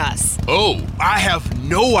taking us? Oh, I have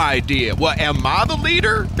no idea. Well, am I the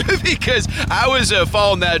leader? Because I was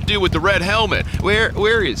following that dude with the red helmet.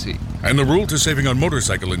 Where is he? And the rule to saving on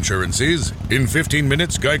motorcycle insurance is, in 15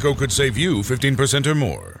 minutes, Geico could save you 15% or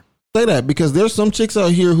more. Say that because there's some chicks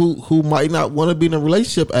out here who might not want to be in a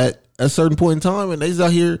relationship at a certain point in time, and they's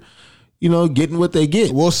out here, you know, getting what they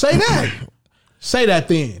get. Well, say that. Say that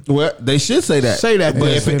then. Well, they should say that. Say that. But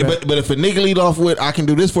if a nigga lead off with I can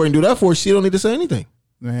do this for you and do that for you, she don't need to say anything.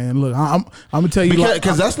 Man, look, I'm gonna tell you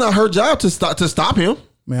because that's not her job to stop him.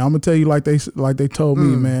 Man, I'm gonna tell you like they told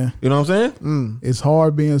me, man. You know what I'm saying? It's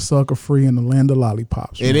hard being sucker free in the land of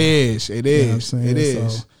lollipops. Man. It is. You know what I'm saying? It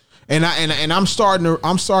is. So. And I'm starting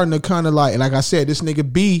to kind of like I said, this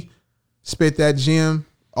nigga B spit that gem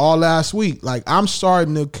all last week. Like I'm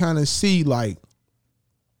starting to kind of see like,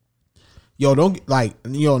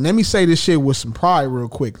 let me say this shit with some pride real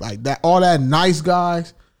quick. Like that, all that nice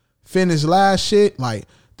guys finish last shit. Like,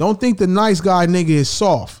 don't think the nice guy nigga is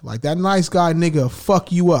soft. Like that nice guy nigga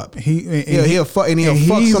fuck you up. He'll fuck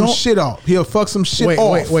some shit off. He'll fuck some shit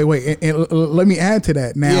off. Wait. And let me add to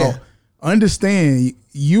that. Now, understand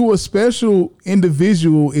you a special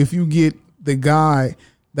individual if you get the guy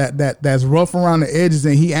that's rough around the edges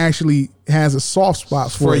and he actually has a soft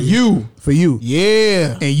spot for you.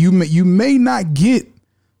 Yeah. And you may not get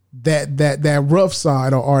that rough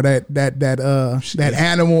side or that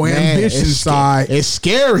animal ambition side. It's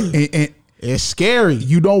scary. And it's scary.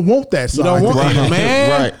 You don't want that side. You don't want that,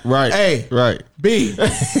 man. Right. Hey. Right. B.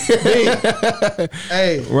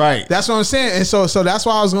 Hey. Right. That's what I'm saying. And so that's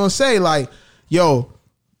why I was gonna say, like, yo,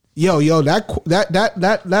 that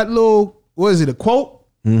little, what is it, a quote?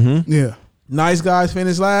 Mm-hmm. Yeah. Nice guys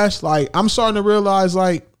finish last. Like, I'm starting to realize,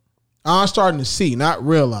 like, I'm starting to see, not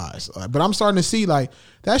realize, but I'm starting to see, like,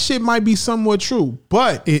 that shit might be somewhat true,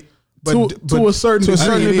 but to a certain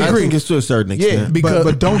degree. I think it's to a certain extent. Yeah,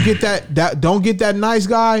 but don't get that nice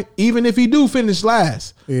guy, even if he do finish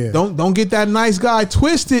last. Yeah. Don't get that nice guy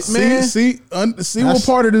twisted, man. See what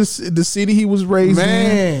part of the city he was raised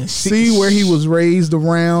in. See where he was raised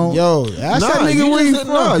around. Yo, that's that nigga where he from.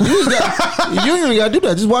 No, you ain't even gotta do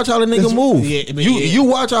that. Just watch how the nigga move. You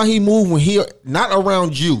watch how he move when he not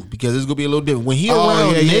around you, because it's gonna be a little different. When he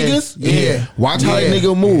around niggas, watch how that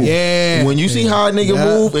nigga move. Yeah. When you see how a nigga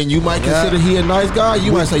move and you might consider he a nice guy,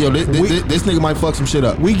 you might say, yo, this nigga might fuck some shit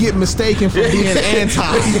up. We get mistaken for being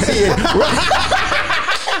anti.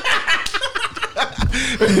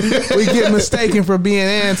 We get mistaken for being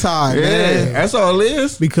anti, man. That's all it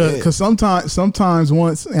is. Because sometimes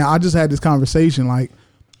once, and I just had this conversation, like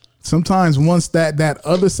sometimes once that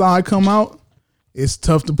other side come out, it's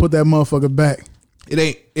tough to put that motherfucker back.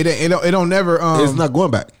 It don't never. It's not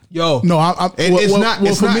going back. Yo, no,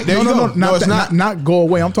 it's not. Not go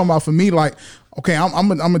away. I'm talking about for me, like, okay,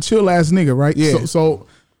 I'm a chill ass nigga, right? Yeah.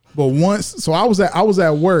 But once, I was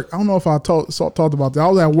at work. I don't know if I talked about that. I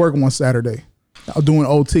was at work one Saturday. I was doing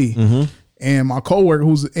OT, and my coworker,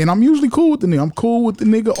 and I'm usually cool with the nigga. I'm cool with the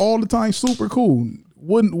nigga all the time, super cool.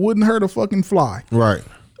 Wouldn't hurt a fucking fly. Right.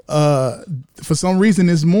 For some reason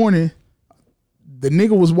this morning, the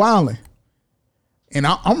nigga was wilding, and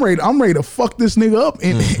I'm ready to fuck this nigga up.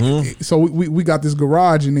 And so we got this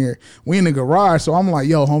garage in there. We in the garage, so I'm like,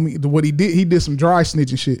 yo, homie, what he did some dry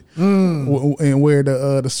snitching shit, and where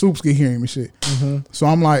the soups could hear him and shit. So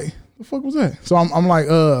I'm like, the fuck was that? So I'm like,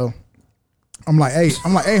 hey,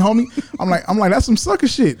 homie. I'm like, that's some sucker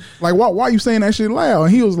shit. Like, why you saying that shit loud?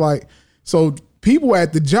 And he was like, so people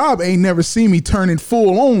at the job ain't never seen me turning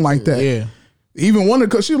full on like that. Yeah. Even one of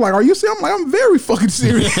she was like, are you serious? I'm like, I'm very fucking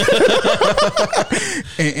serious.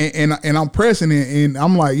 and I'm pressing it, and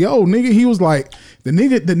I'm like, yo, nigga. He was like, the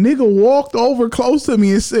nigga walked over close to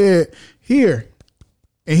me and said, here.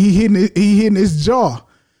 And he hitting his jaw.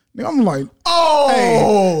 I'm like, oh,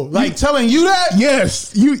 hey, like telling you that?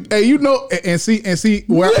 Yes, you know, and see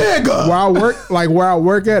where I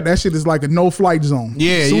work at, that shit is like a no flight zone.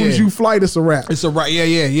 Yeah, as soon as you flight, it's a wrap. It's a wrap.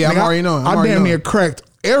 Yeah. I'm already knowing. I damn near cracked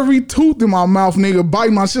every tooth in my mouth, nigga.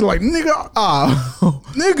 Bite my shit like nigga.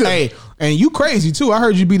 Nigga. Hey, and you crazy too. I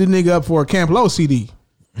heard you beat a nigga up for a Camp Low CD.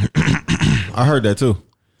 I heard that too.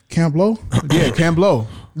 Camp Low? Yeah, Camp Low.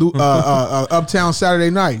 Uptown Saturday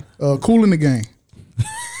Night. Cool in the Gang.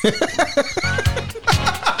 Hip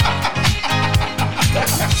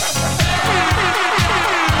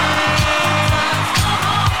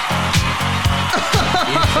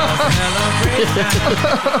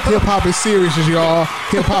hop is serious, y'all.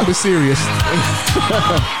 Hip hop is serious.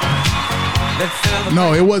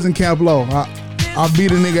 No, it wasn't Camp Low. I beat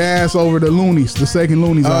a nigga ass over the Loonies, the second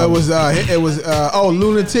Loonies. It was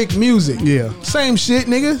Lunatic Music. Yeah, same shit,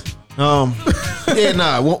 nigga. Yeah,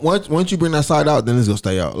 nah. Once you bring that side out, then it's gonna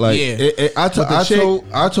stay out. Like,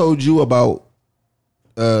 I told you about.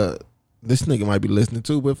 This nigga might be listening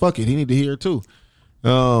too, but fuck it, he need to hear it too.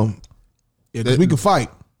 Yeah, because we can fight.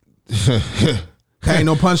 Ain't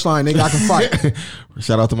no punchline, nigga. I can fight.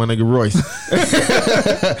 Shout out to my nigga Royce.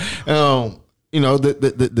 You know,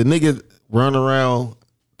 the nigga run around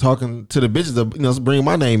talking to the bitches, bring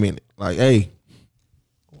my name in it. Like, hey,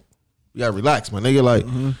 you gotta relax, my nigga. Like,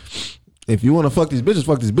 if you want to fuck these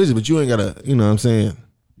bitches, but you ain't gotta, you know what I'm saying?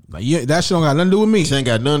 Like, yeah, that shit don't got nothing to do with me. Shit ain't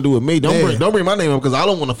got nothing to do with me. Don't bring my name up because I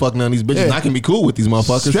don't want to fuck none of these bitches. Yeah. I can be cool with these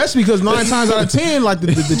motherfuckers. Especially because 9 times out of 10, like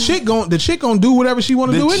the chick gonna do whatever she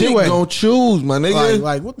want to do anyway. The chick gonna choose, my nigga.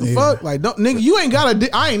 Like what the fuck? Like, don't, nigga, you ain't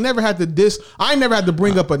gotta. I ain't never had to diss. I ain't never had to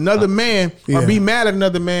bring up another man or be mad at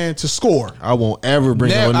another man to score. I won't ever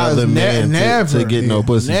bring up another man to get no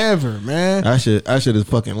pussy. Never, man. That shit is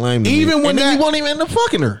fucking lame. Even when you won't even end up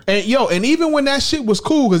fucking her. And even when that shit was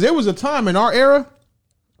cool, because there was a time in our era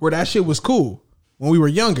where that shit was cool when we were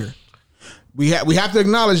younger. We have to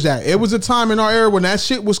acknowledge that it was a time in our era when that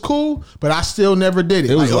shit was cool, but I still never did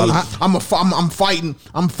it. I'm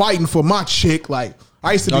fighting for my chick. Like,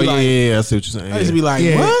 I used to be I see what you're saying. I used to be like,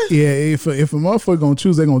 what? Yeah, if a motherfucker gonna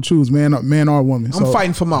choose, they gonna choose man or woman. I'm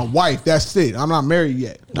fighting for my wife. That's it. I'm not married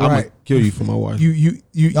yet. I'm gonna kill you for my wife. Yeah.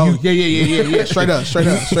 Straight up.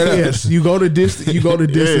 Yes, you go to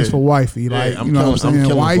distance for wifey. Like, you know what I'm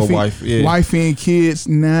saying? Wifey and kids.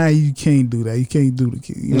 Nah, you can't do that. You can't do the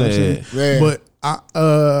kid. You know what I'm saying? Yeah. But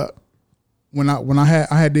when I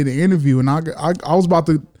had did an interview and I was about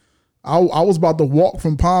to. I was about to walk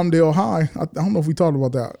from Palmdale High. I don't know if we talked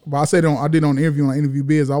about that, but I said I did on the interview on Interview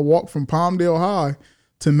Biz. I walked from Palmdale High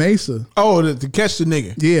to Mesa. Oh, to catch the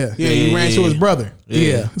nigga. Yeah, he ran to his brother.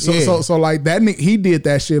 Yeah. So like that nigga, he did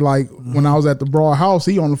that shit. Like when I was at the Broad House,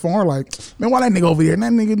 he on the phone like, man, why that nigga over here? And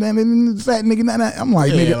that nigga, that fat nigga, that. I'm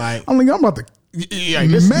like, nigga, I'm about to Yeah,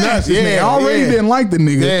 this nuts. Yeah, I already didn't like the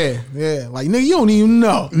nigga. Yeah. Like, nigga, you don't even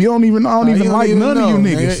know. I don't even like none of you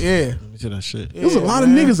niggas. Yeah. To that shit. There's a lot of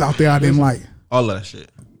niggas out there I didn't like. All of that shit.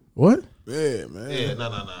 What? Yeah, man. Yeah,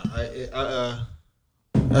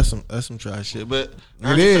 that's some trash shit. But I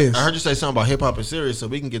heard you say something about hip hop and serious, so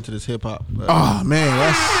we can get to this hip hop. Oh man,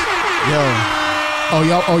 that's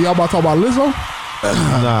y'all about to talk about Lizzo?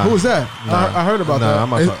 Nah. Who was that? Nah. I heard about that.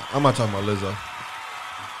 I'm not talking about Lizzo.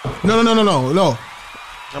 No.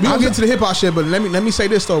 We gonna get to the hip hop shit, but let me say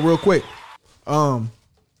this though, real quick. How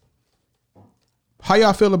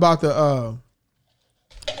y'all feel about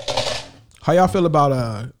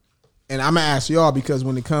and I'm gonna ask y'all because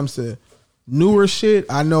when it comes to newer shit,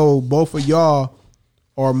 I know both of y'all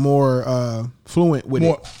are more fluent with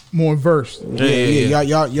it. More versed. Yeah.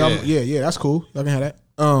 Y'all, that's cool. Y'all can have that.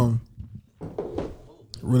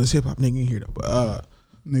 Realest hip hop nigga in here though.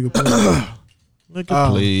 But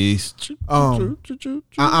please. The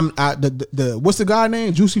what's the guy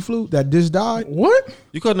name? Juicy Fruit that just died. What?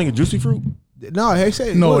 You call nigga Juicy Fruit? No, he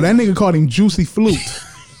said that nigga called him Juicy Flute.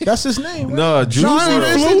 That's his name. Right? No, Juice World.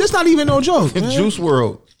 It's not even no joke. Man. Juice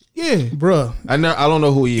World. Yeah, bruh. I don't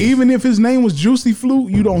know who he is. Even if his name was Juicy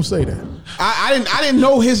Flute, you don't say that. I didn't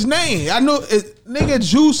know his name. I know nigga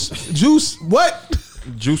Juice what?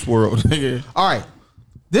 Juice World. Nigga. All right.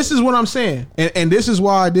 This is what I'm saying. And this is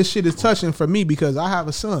why this shit is touching for me because I have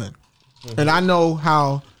a son. And I know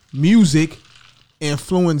how music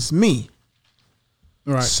influenced me.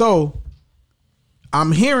 Right. So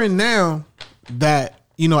I'm hearing now that,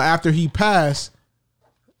 after he passed,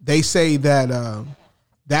 they say that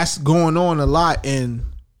that's going on a lot in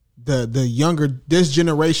the younger this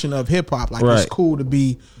generation of hip hop. Like it's cool to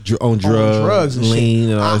be on drugs and lean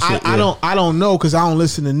shit. And all that shit. I don't know because I don't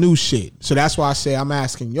listen to new shit. So that's why I say I'm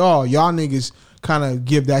asking y'all niggas kind of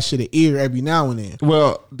give that shit an ear every now and then.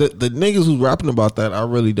 Well, the niggas who's rapping about that, I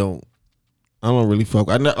don't really fuck.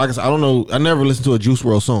 Like I said, I don't know. I never listened to a Juice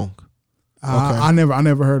WRLD song. I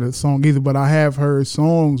never heard a song either, but I have heard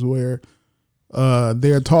songs where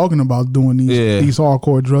they're talking about doing these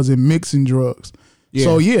hardcore drugs and mixing drugs.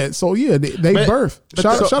 Yeah. So they birth.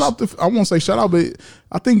 Shout out to, I won't say shout out, but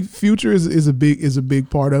I think Future is a big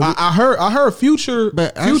part of it. I heard Future.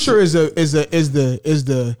 Future is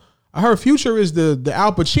the I heard Future is the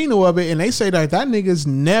Al Pacino of it, and they say that nigga's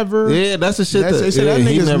never. Yeah, that's the shit. They say that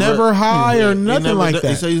nigga's never high or nothing like that.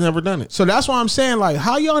 They say he's never done it. So that's why I'm saying, like,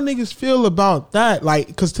 how y'all niggas feel about that? Like,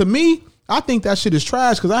 because to me, I think that shit is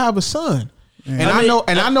trash. Because I have a son, and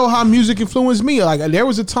I know how music influenced me. Like, there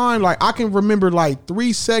was a time, like, I can remember like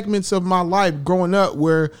 3 segments of my life growing up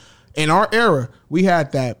where, in our era, we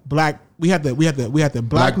had that black. We had the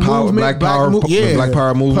black movement, Black Power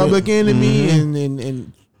movement, Public Enemy,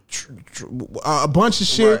 and a bunch of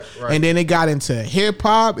shit, right. And then it got into hip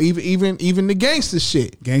hop, even the gangster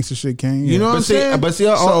shit. Gangster shit came, you know what I'm saying? But see,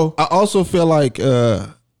 I also feel like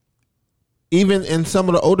even in some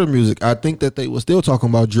of the older music, I think that they were still talking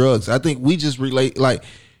about drugs. I think we just relate like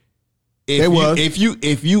if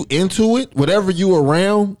you into it, whatever you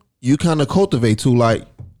around, you kind of cultivate to. Like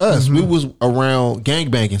us, we was around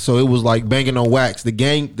gang banging, so it was like banging on wax. The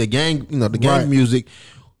gang, gang music.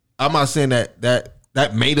 I'm not saying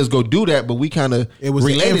that made us go do that, but we kind of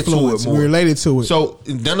related to it more. We related to it. So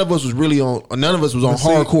none of us was on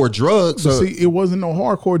hardcore drugs. So it wasn't no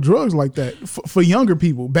hardcore drugs like that for younger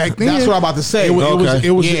people back then. That's what I'm about to say. It was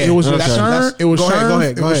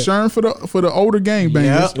Sherm for the older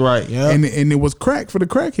gangbangers, right? And it was crack for the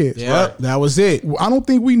crackheads. Yeah, right. That was it. I don't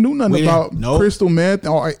think we knew nothing about crystal meth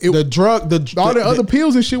or all the other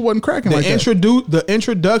pills and shit wasn't cracking like that. The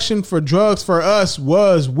introduction for drugs for us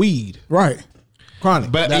was weed, right?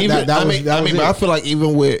 Chronic, but I feel like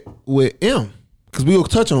even with M, because we'll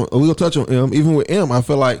touch on M. Even with M, I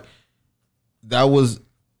feel like that was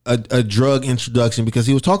a drug introduction because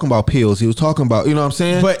he was talking about pills. He was talking about, you know what I'm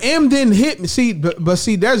saying. But M didn't hit me. See, but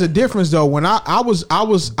see, there's a difference though. When I was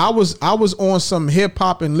on some hip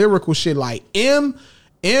hop and lyrical shit like M.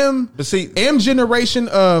 But see, M generation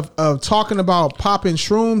of talking about popping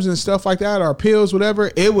shrooms and stuff like that or pills,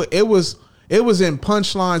 whatever. It was in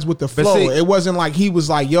punchlines with the flow. It wasn't like he was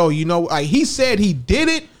like, yo, like he said he did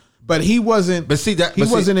it, but he wasn't.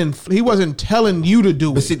 He wasn't telling you to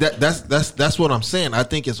do it. But see, that's what I'm saying. I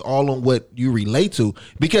think it's all on what you relate to.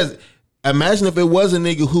 Because imagine if it was a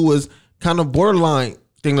nigga who was kind of borderline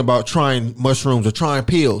thinking about trying mushrooms or trying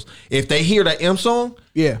pills. If they hear that M song,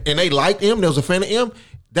 and they liked M, they was a fan of M.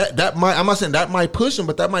 That might, I'm not saying that might push him,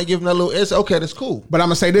 but that might give him that little edge. Okay, that's cool. But I'm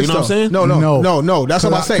gonna say this, you know what I'm saying? No. That's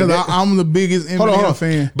what I'm saying. Because I'm the biggest Eminem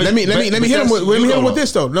fan. But let me hit him with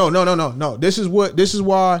this though. No. This is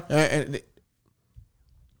why.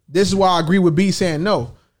 this is why I agree with B saying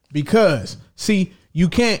no, because see, you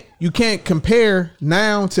can't compare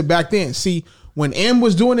now to back then. See, when M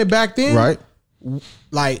was doing it back then, right?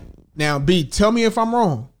 Like now, B, tell me if I'm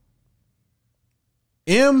wrong.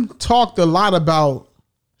 M talked a lot about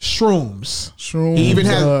shrooms. He even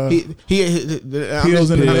had pills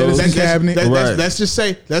in the medicine cabinet. Let's just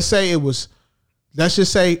say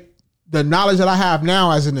the knowledge that I have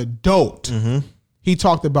now as an adult. Mm-hmm. He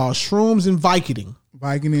talked about shrooms and Vicodin.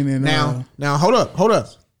 And now hold up.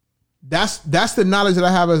 That's the knowledge that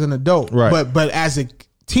I have as an adult. Right. But as a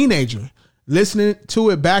teenager, listening to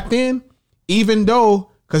it back then, even though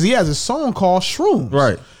because he has a song called Shrooms.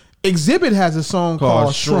 Right. Exhibit has a song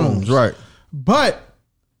called Shrooms. Right. But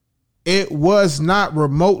it was not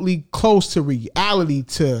remotely close to reality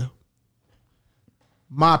to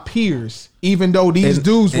my peers, even though these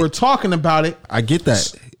dudes were talking about it. I get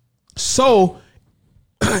that. So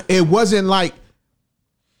it wasn't like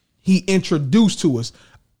he introduced to us.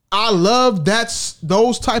 I love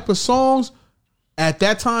those type of songs at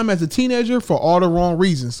that time as a teenager for all the wrong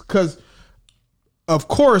reasons. Because, of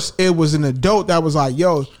course, it was an adult that was like,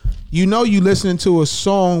 yo, you listening to a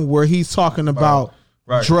song where he's talking about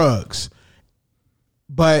drugs.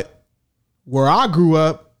 But where I grew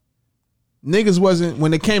up, niggas wasn't,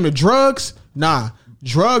 when it came to drugs,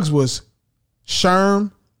 drugs was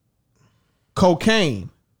sherm, cocaine,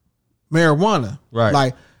 marijuana. Right.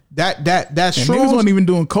 Like, that niggas wasn't even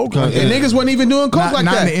doing coke like that. And niggas wasn't even doing coke like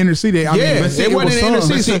not that. In the inner city. I mean, it wasn't in the inner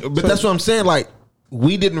city. But that's what I'm saying. Like,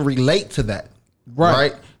 we didn't relate to that.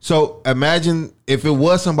 Right. So imagine if it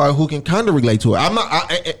was somebody who can kind of relate to it. I'm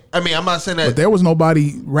not saying that. But there was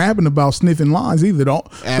nobody rapping about sniffing lines either.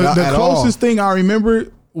 The closest thing I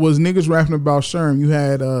remember was niggas rapping about Sherm. You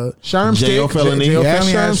had Sherm Stick, J.O. Felony.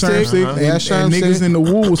 Sherm Stick. And niggas in the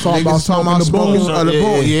Woo was talking about smoking the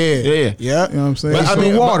boom. Yeah. You know what I'm saying? But I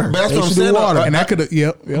mean, water. But that's what I'm saying. And that could have,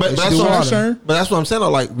 But that's what I'm saying.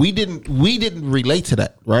 Like, we didn't relate to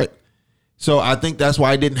that, right? So I think that's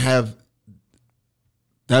why I didn't have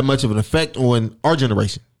that much of an effect on our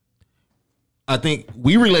generation. I think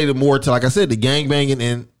we related more to, like I said, the gangbanging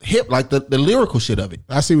and hip, like the lyrical shit of it.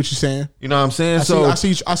 I see what you're saying. You know what I'm saying? I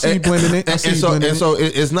see you blending it. So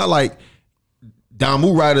it's not like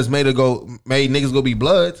Damu Riders made niggas go be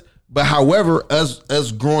Bloods. But however,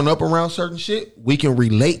 us growing up around certain shit, we can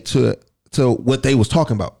relate to what they was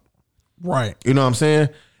talking about. Right. You know what I'm saying?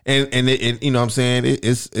 And it, you know what I'm saying?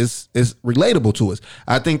 It's relatable to us.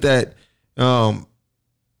 I think that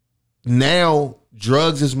now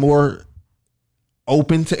drugs is more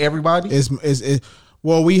open to everybody.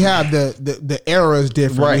 Well, we have the era is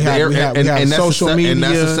different. Right. We have social media, and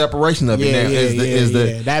that's the separation of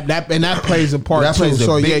it. Now that plays a part. That plays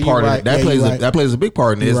a big part in it. That plays a big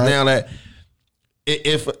part in it. It's right. Now that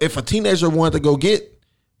if a teenager wanted to go get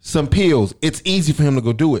some pills, it's easy for him to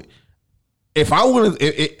go do it. If I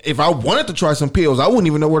wanted to try some pills, I wouldn't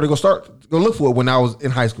even know where to go look for it when I was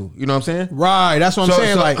in high school. You know what I'm saying? Right. That's what I'm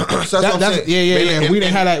saying. We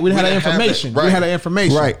didn't have that. We had that information. Right. We had that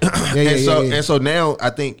information. Right. And so now I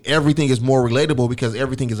think everything is more relatable because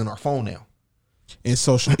everything is in our phone now. And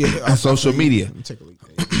social media. Let me take a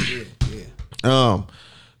look.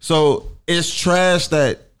 So it's trash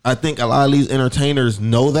that I think a lot of these entertainers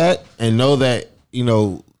know that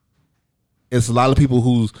it's a lot of people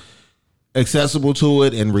who's accessible to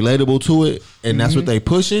it and relatable to it, and that's what they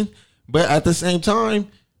pushing. But at the same time,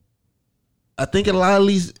 I think a lot of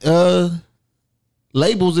these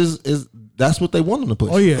labels is that's what they want them to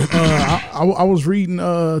push. Oh yeah, I was reading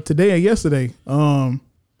today and yesterday. I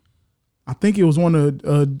think it was one of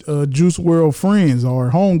Juice WRLD friends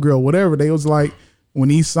or homegirl, whatever. They was like, when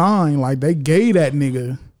he signed, like they gave that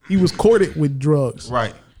nigga, he was courted with drugs,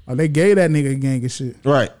 right? Like they gave that nigga a gang of shit,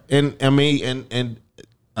 right? And I mean, and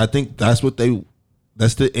I think that's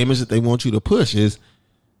the image that they want you to push is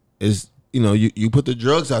you put the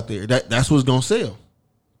drugs out there. That's what's gonna sell.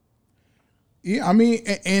 Yeah, I mean,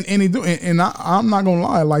 and he do, and I'm not gonna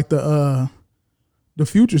lie, like the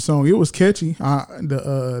Future song, it was catchy.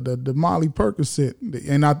 The Molly Percocet,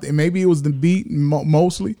 and maybe it was the beat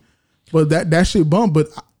mostly, but that shit bumped. But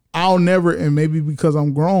I'll never, and maybe because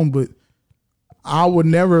I'm grown, but I would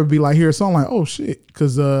never be like, hear a song like, oh shit,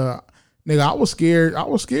 because nigga, I was scared. I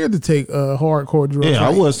was scared to take hardcore drugs. Yeah, I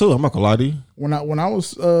was too. I'm not gonna lie to you. When I was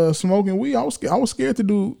smoking weed, I was scared to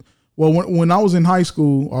do. Well, when I was in high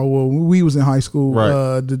school, when we was in high school,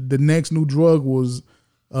 right. The next new drug was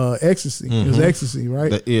ecstasy. Mm-hmm. It was ecstasy,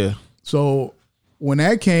 right? Yeah. So when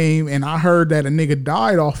that came, and I heard that a nigga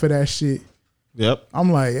died off of that shit. Yep.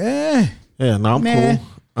 I'm like, Yeah, no, I'm cool.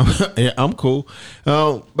 Yeah, I'm cool.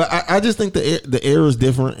 But I just think the era is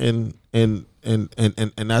different, and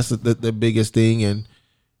that's the biggest thing. And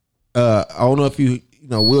I don't know if you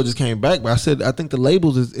know, Will just came back, but I said I think the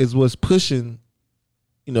labels is what's pushing,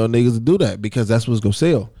 you know, niggas to do that because that's what's gonna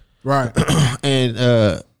sell. Right.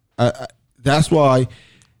 And that's why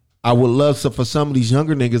I would love for some of these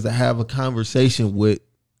younger niggas to have a conversation with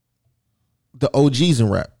the OGs in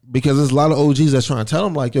rap, because there's a lot of OGs that's trying to tell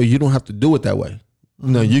them like, yo, you don't have to do it that way.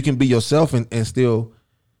 You know, you can be yourself and still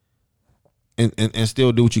and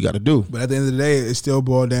still do what you got to do. But at the end of the day, it still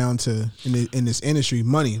boiled down to in this industry,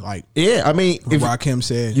 money. Like, yeah, I mean, if Rakim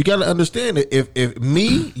said, you got to understand that if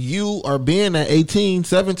me, you are being at 18,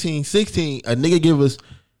 17, 16, a nigga give us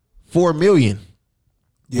 $4 million.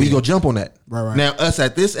 We go jump on that. Right. Now us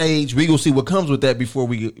at this age, we go see what comes with that before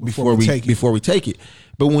we take it.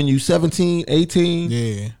 But when you 17,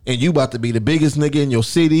 18, and you about to be the biggest nigga in your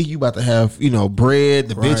city, you about to have, you know, bread,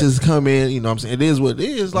 the bitches come in, you know what I'm saying? It is what it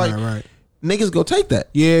is. Like, niggas go take that.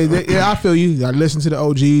 Yeah, I feel you. I listen to the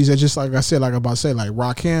OGs. That's just like I said, like I'm about to say, like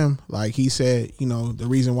Rakim, like he said, you know, the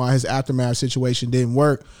reason why his Aftermath situation didn't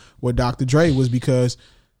work with Dr. Dre was because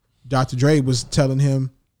Dr. Dre was telling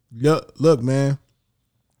him, look, man,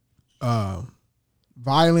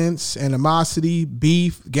 violence, animosity,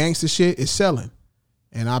 beef, gangster shit is selling.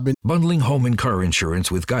 And I've been Bundling home and car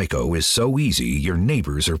insurance with Geico is so easy, your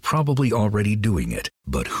neighbors are probably already doing it.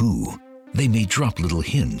 But who? They may drop little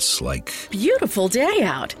hints like, beautiful day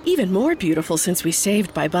out. Even more beautiful since we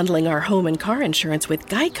saved by bundling our home and car insurance with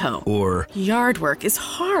Geico. Or, yard work is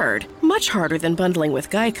hard. Much harder than bundling with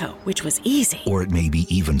Geico, which was easy. Or it may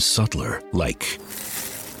be even subtler, like,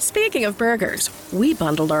 speaking of burgers, we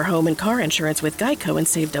bundled our home and car insurance with Geico and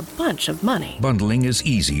saved a bunch of money. Bundling is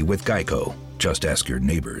easy with Geico. Just ask your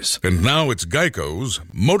neighbors. And now it's Geico's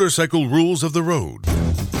Motorcycle Rules of the Road.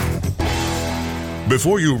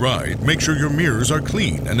 Before you ride, make sure your mirrors are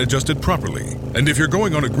clean and adjusted properly. And if you're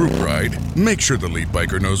going on a group ride, make sure the lead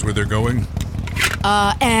biker knows where they're going.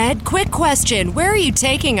 Ed, quick question. Where are you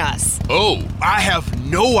taking us? Oh, I have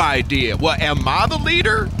no idea. What, am I the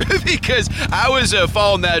leader? Because I was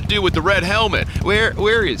following that dude with the red helmet.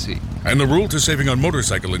 Where is he? And the rule to saving on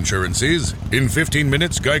motorcycle insurance is, in 15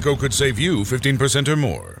 minutes, Geico could save you 15% or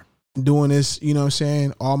more. Doing this, you know what I'm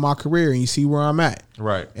saying, all my career, and you see where I'm at.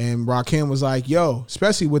 Right. And Rakim was like, yo,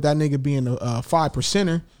 especially with that nigga being a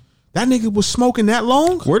 5%er, that nigga was smoking that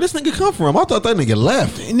long? Where this nigga come from? I thought that nigga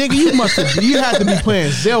left. Nigga, you had to be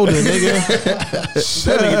playing Zelda, nigga.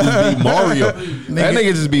 That nigga just be Mario. That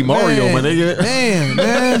nigga just be Mario, my nigga. Damn,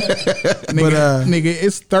 man. Nigga,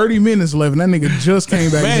 it's 30 minutes left, and that nigga just came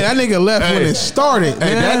back. Man, that nigga left when it started,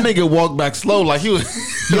 man. That nigga walked back slow like he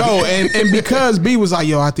was. Yo, and because B was like,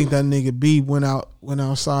 yo, I think that nigga B went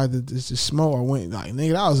outside to smoke. I went like,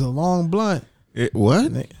 nigga, that was a long blunt. What?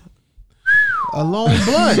 A long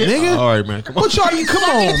blunt, nigga. All right, man. Come on. What y'all? Come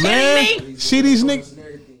on, man. See these niggas.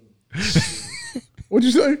 What'd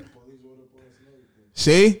you say?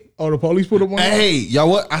 See? Oh, the police put up on. Hey, y'all,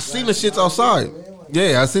 what? I seen the shits outside.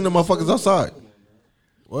 Yeah, I seen the motherfuckers outside.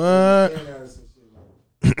 What?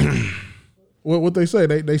 What they say?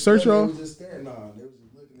 They search y'all?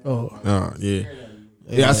 Oh, yeah.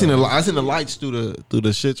 Yeah, I seen the lights through the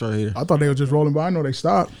shits right here. I thought they were just rolling by. I know they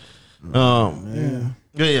stopped.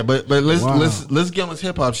 Yeah, but let's get on this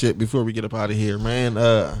hip hop shit before we get up out of here,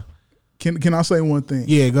 man. Can I say one thing?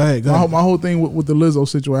 Yeah, go ahead. My whole thing with the Lizzo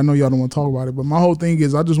situation, I know y'all don't want to talk about it, but my whole thing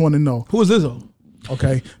is I just want to know, who is Lizzo?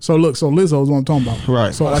 Okay, so Lizzo is what I'm talking about.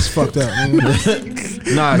 Right. So that's fucked up.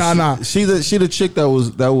 Nah. She the chick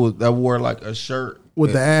that wore like a shirt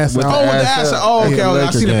with the ass out. Oh, with the ass out. Oh, okay. Yeah,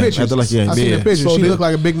 I see the pictures. I seen the pictures. So she looked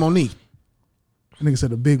like a big Monique. I think it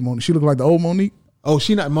said a big Monique. She looked like the old Monique. Oh,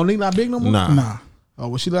 Monique not big no more? Nah. Oh,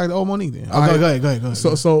 well, she like the old Monique then. Oh, go ahead.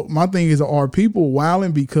 So my thing is, are people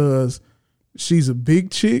wilding because she's a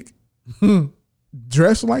big chick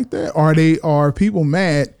dressed like that? Are people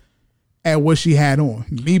mad at what she had on?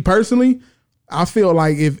 Me personally, I feel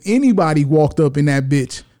like if anybody walked up in that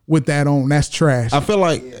bitch with that on, that's trash. I feel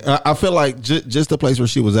like just the place where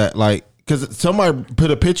she was at, like, because somebody put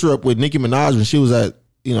a picture up with Nicki Minaj when she was at,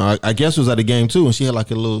 you know, I guess it was at a game too, and she had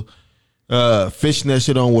like a little fishnet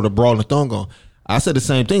shit on with a bra and a thong on. I said the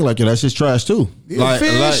same thing, like, yeah, that's just trash too. Like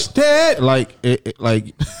it's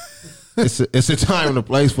a time and a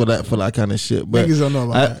place for that kind of shit. But niggas don't know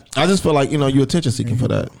about that. I just feel like, you know, you're attention seeking for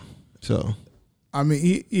that. So I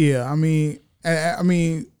mean, yeah, I mean,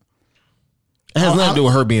 it has nothing to do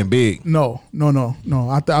with her being big. No.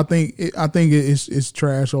 I think it's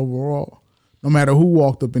trash overall. No matter who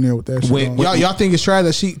walked up in there with that shit on. Y'all think it's trash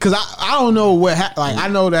that she? Because I don't know what. Like, I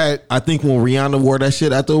know that. I think when Rihanna wore that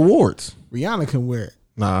shit at the awards, Rihanna can wear it.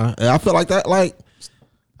 Nah, I feel like that. Like,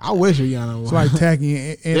 I wish Rihanna was. It's like tacky.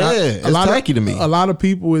 And it's tacky to me. A lot of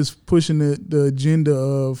people is pushing the agenda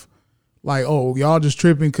of like, oh, y'all just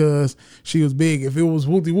tripping because she was big. If it was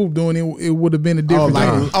Whoopty Whoop doing it, it would have been a different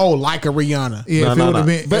time. Like a Rihanna. Yeah, no, no.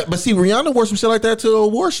 But see, Rihanna wore some shit like that to a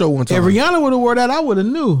award show one time. If Rihanna would have wore that, I would have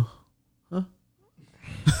knew. Huh?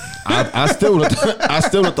 I still would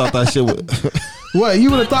have thought that shit would. What?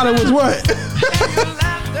 You would have thought it was what?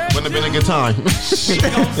 Wouldn't have been a good time. What?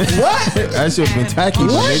 That shit would have been tacky.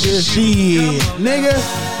 What? Shit, nigga.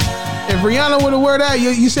 If Rihanna would have worn that,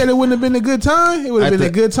 you said it wouldn't have been a good time? It would have been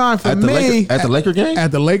a good time for me. At the Laker game?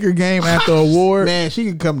 At the Laker game, at the award. Man, she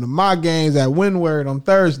could come to my games at Windward on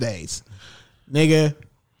Thursdays. Nigga,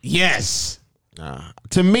 yes.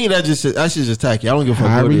 To me, that shit just tacky. I don't give a fuck.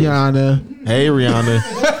 Hi, what Rihanna. Hey, Rihanna.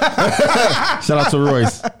 Shout out to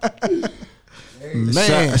Royce.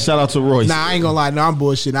 Man. Shout out to Royce. Nah, I ain't gonna lie. No, I'm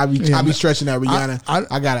bullshitting. I be stretching that Rihanna.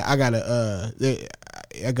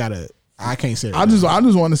 I can't say it. I just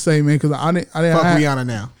want to say, man, because I didn't fuck Rihanna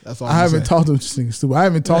now. That's all I haven't talked to this thing stupid. I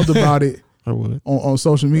haven't talked about it I would. on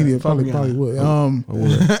social media. Probably would. I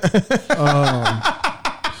would.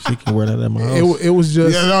 She can wear that at my house. It was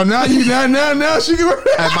just now she can wear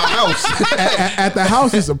that at my house. at the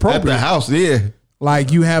house it's appropriate. At the house, yeah.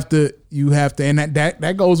 Like you have to, and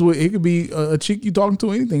that goes with it. Could be a chick you talking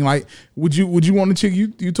to, anything. Like, would you want a chick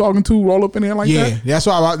you talking to roll up in there like that? Yeah, that's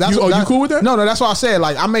why. You cool with that? No, that's why I said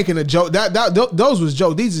like I'm making a joke. Those was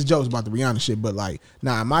jokes. These is jokes about the Rihanna shit. But like,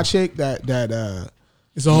 nah, my chick that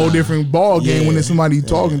it's a whole different ball game when it's somebody you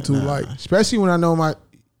talking to. Like, especially when I know my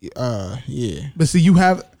yeah. But see, you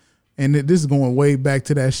have, and this is going way back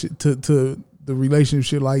to that shit to the relationship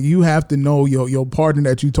shit. Like, you have to know your partner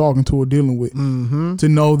that you talking to or dealing with to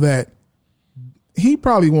know that he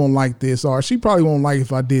probably won't like this or she probably won't like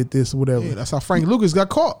if I did this or whatever. Yeah, that's how Frank Lucas got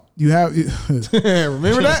caught. You have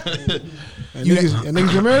remember that? Niggas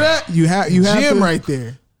remember that? You have Jim to, right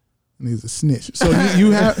there. And he's a snitch. So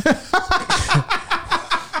you have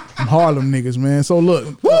Harlem niggas, man. So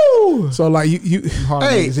look, woo. So like you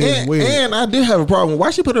hey, and I did have a problem.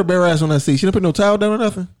 Why she put her bare ass on that seat? She didn't put no towel down or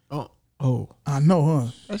nothing. Oh, I know,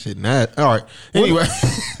 huh? That shit not. All right. Anyway.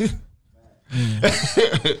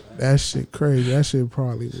 That shit crazy. That shit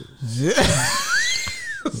probably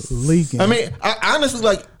was leaking. I mean, I honestly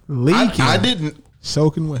like leaking. I didn't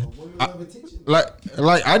soaking wet.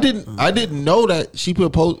 I didn't know that she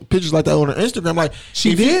put pictures like that on her Instagram. Like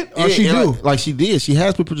she did, or she do? Like she did. She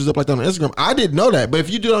has put pictures up like that on Instagram. I didn't know that, but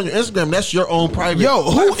if you do it on your Instagram, that's your own private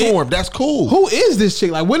platform. That's cool. Who is this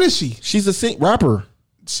chick? Like, what is she? She's a rapper.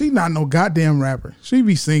 She not no goddamn rapper. She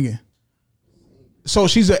be singing. So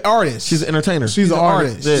she's an artist. She's an entertainer. She's an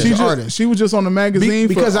artist. Yeah. She's an artist. She was just on the magazine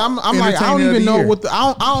because I'm like, I don't even know what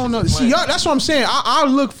I don't know. See, y'all, that's what I'm saying. I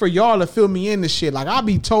look for y'all to fill me in the shit. Like, I'll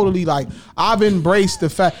be totally like, I've embraced the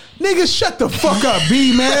fact, niggas, shut the fuck up,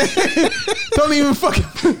 B, man. Don't even fucking.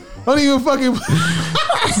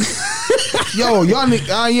 Yo, y'all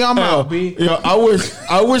niggas, yeah, I'm out, B. Yo, I wish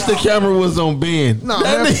the camera was on Ben. Nah,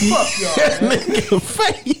 man, fuck y'all. That nigga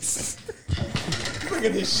face. Look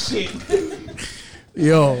at this shit.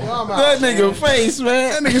 Yo, that nigga face,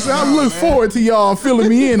 man. That nigga said, I look forward to y'all filling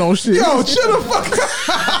me in on shit. Yo, chill the fuck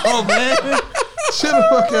out, man. Chill the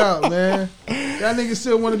fuck out, man. Y'all niggas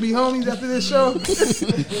still want to be homies after this show?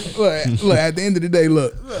 Look, at the end of the day,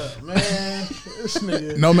 look, man, this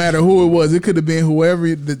nigga. No matter who it was, it could have been whoever.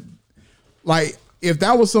 Like, if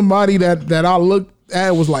that was somebody that I looked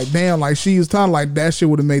at was like, damn, like she was talking like that shit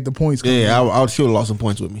would have made the points. Yeah, she would have lost some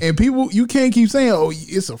points with me. And people, you can't keep saying, oh,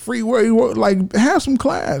 it's a free world. Like, have some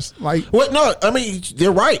class. Like, what? No, I mean,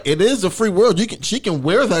 they're right. It is a free world. She can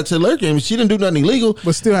wear that to their game. She didn't do nothing illegal,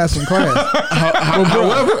 but still has some class.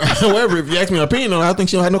 However, if you ask me my opinion on it, I think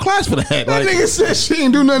she don't have no class for that. That like, nigga said she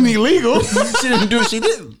didn't do nothing illegal. She didn't do. She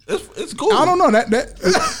did. It's cool. I don't know that.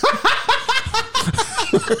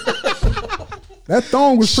 That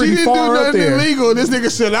thong was pretty far up there. She didn't do nothing illegal. This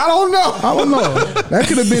nigga said, I don't know. That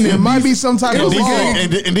could have been. It might be some type of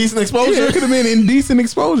indecent exposure. Yeah, it could have been indecent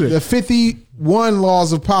exposure. The 51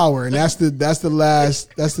 laws of power, and that's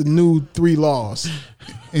the new 3 laws.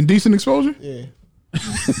 Indecent exposure. Yeah.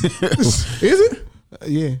 Is it?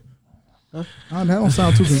 Yeah. Huh? Oh, that don't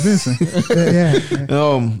sound too convincing. Yeah.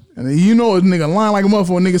 And you know a nigga lying like a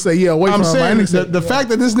motherfucker. Nigga say, yeah, wait. I'm saying the fact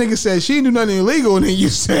that this nigga said she didn't do nothing illegal, and then you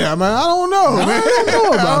say, I don't know, man. I don't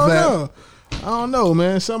know about that. I don't know,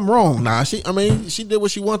 man. Something wrong. Nah, she did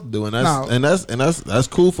what she wanted to do, and that's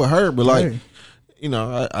cool for her. But like, you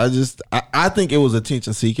know, I think it was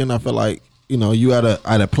attention seeking. I feel like, you know, you at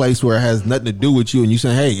a place where it has nothing to do with you, and you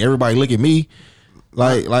say, hey, everybody look at me.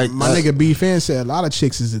 Like my nigga B Fan said, a lot of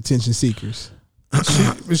chicks is attention seekers.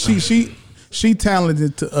 She she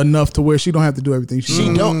talented enough to where she don't have to do everything.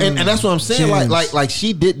 She don't, and that's what I'm saying. Like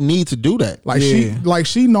she didn't need to do that.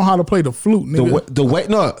 She know how to play the flute. Nigga. The way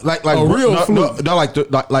a real flute. Like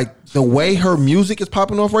the way her music is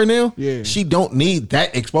popping off right now. Yeah, she don't need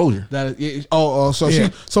that exposure.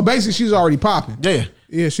 So basically she's already popping.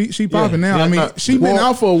 Yeah, she popping now. I mean, she been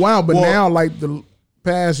out for a while, but now like the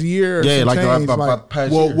past year.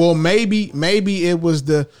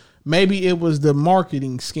 Maybe it was the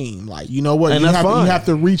marketing scheme. Like, you know what? You have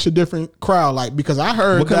to reach a different crowd. Like, because I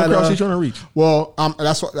heard what kind of crowd she trying to reach. Well,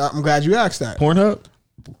 that's what I'm glad you asked that. Pornhub.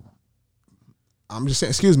 I'm just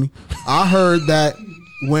saying. Excuse me. I heard that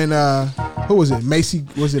when who was it? Macy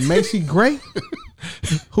Gray?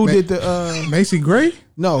 Who did the Macy Gray?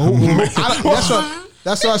 No,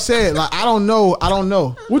 that's what I said. Like, I don't know.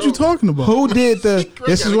 What you talking about? Who did the?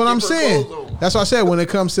 This is what I'm saying. That's what I said when it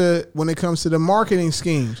comes to the marketing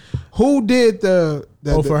schemes. Who did the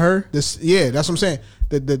for her? That's what I'm saying.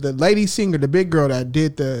 The lady singer, the big girl that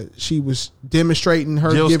did she was demonstrating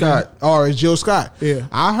her Jill Scott. Or it's Jill Scott. Yeah,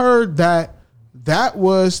 I heard that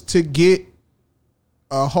was to get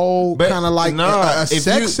a whole kind of like a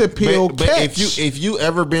sex appeal catch. If you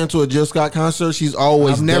ever been to a Jill Scott concert, she's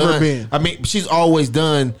always never been. I mean, she's always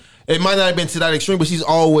done. It might not have been to that extreme, but she's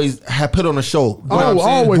always had put on a show. I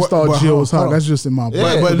always thought Jill was hot. That's just in my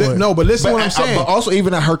brain. But listen what I'm saying. But also,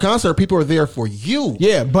 even at her concert, people are there for you.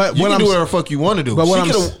 Yeah, but you can do whatever the fuck you want to do. But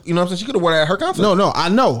you know what I'm saying? She could have worn it at her concert. No, I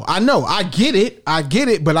know. I get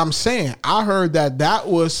it. But I'm saying, I heard that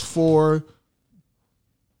was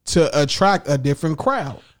to attract a different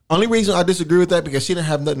crowd. Only reason I disagree with that because she didn't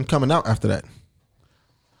have nothing coming out after that.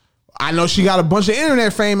 I know she got a bunch of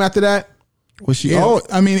internet fame after that. Was she? Yeah,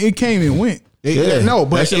 I mean, it came and went. But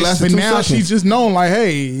now she's just known like,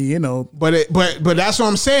 hey, you know. But that's what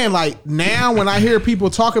I'm saying. Like, now when I hear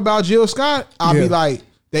people talk about Jill Scott, I'll be like,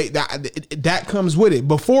 that comes with it.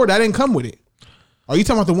 Before, that didn't come with it. Are you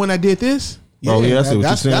talking about the one that did this?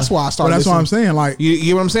 That's why I started. That's what I'm saying. Like, you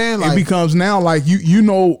get what I'm saying? Like, it becomes now like you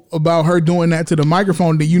know about her doing that to the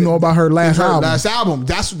microphone. That you know about her last album.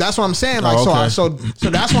 That's what I'm saying. Like, so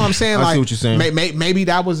that's what I'm saying. I like, see what you're saying. Maybe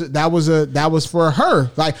that was for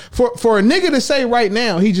her. Like, for a nigga to say right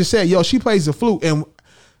now, he just said, "Yo, she plays the flute," and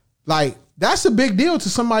like, that's a big deal to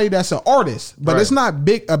somebody that's an artist, but it's not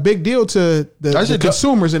a big deal to the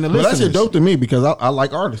consumers and the listeners. That's dope to me because I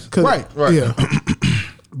like artists. Right. Yeah.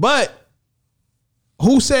 But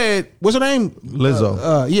who said, what's her name?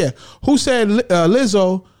 Lizzo. Yeah. Who said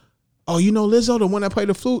Lizzo? Oh, you know Lizzo, the one that played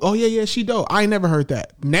the flute? Oh, yeah, she dope. I ain't never heard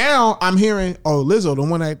that. Now I'm hearing, Lizzo, the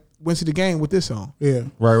one that went to the game with this song. Yeah.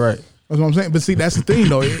 Right. That's what I'm saying. But see, that's the thing,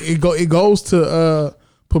 though. It goes to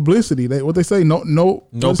publicity. What they say,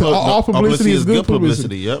 all publicity is good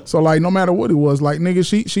publicity. Yep. So like, no matter what it was, like,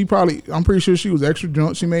 nigga, she probably, I'm pretty sure she was extra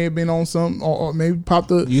drunk. She may have been on some, or maybe popped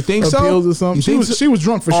the you think pills so? or something. She was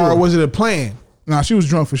drunk for sure. Or was it a plan? Nah, she was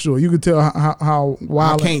drunk for sure. You could tell how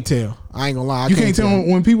wild. I can't tell. I ain't gonna lie. You can't tell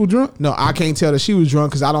when people drunk? No, I can't tell that she was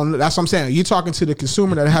drunk because I don't know. That's what I'm saying. You talking to the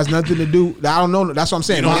consumer that has nothing to do. I don't know. That's what I'm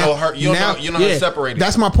saying. You don't know her. You don't know how to separate it.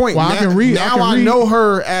 That's my point. Well, now I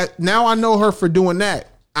know her for doing that.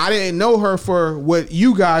 I didn't know her for what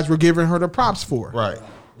you guys were giving her the props for. Right.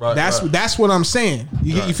 That's what I'm saying.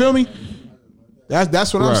 You feel me?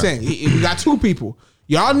 That's what I'm saying. We got two people.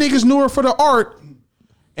 Y'all niggas knew her for the art.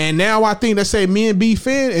 And now I think, let's say me and B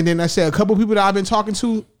Fin, and then I say a couple people that I've been talking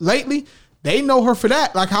to lately, they know her for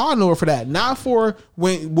that, like how I know her for that. Not for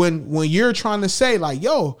when you're trying to say like,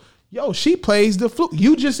 yo, she plays the flute.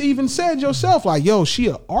 You just even said yourself like, yo, she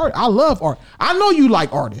an art. I love art. I know you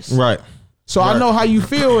like artists, right? So I know how you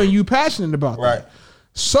feel and you passionate about that.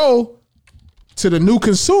 So to the new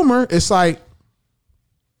consumer, it's like,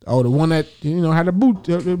 the one that had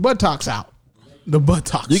the buttocks out, the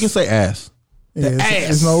buttocks. You can say ass. Yeah,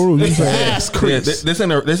 it's no rules. You can say ass, Chris. This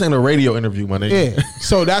ain't a radio interview, my nigga. Yeah.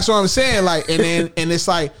 So that's what I'm saying. Like, and it's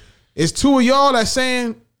like, it's two of y'all that's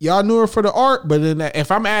saying y'all knew her for the art, but then if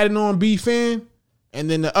I'm adding on B Fin and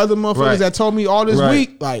then the other motherfuckers that told me all this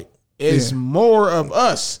week, like, it's more of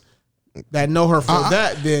us that know her for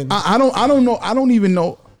that than I don't know. I don't even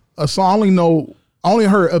know a song. I only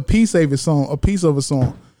heard a piece of a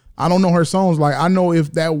song. I don't know her songs. Like, I know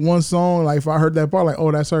if that one song, like if I heard that part, like,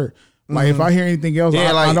 oh, that's her. Like, if I hear anything else,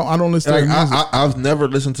 I don't listen to her music. I've never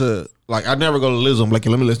listened to, like, I never go to Lizzo. I'm like,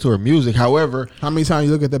 let me listen to her music. However, how many times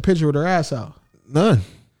you look at the picture with her ass out? None.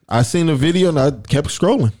 I seen the video and I kept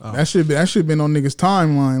scrolling. Oh. That shit been on niggas'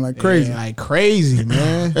 timeline like crazy,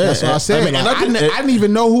 man. That's what I said. I didn't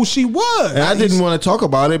even know who she was. And I didn't want to talk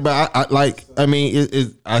about it, but I like I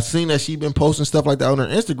mean, I seen that she been posting stuff like that on her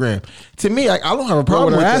Instagram. To me, I don't have a problem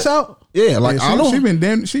with her that. ass out. Yeah, like I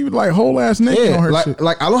don't. She was like whole ass naked on her shit.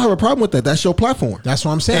 Like I don't have a problem with that. That's your platform. That's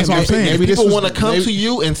what I'm saying. Maybe people want to come to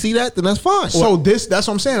you and see that, then that's fine. So that's what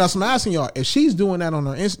I'm saying. That's what I'm asking y'all. If she's doing that on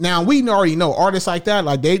her Instagram, now we already know artists like that,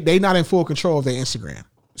 like they not in full control of their Instagram.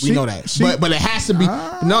 We know that, but it has to be.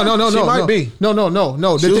 No. She might be. No.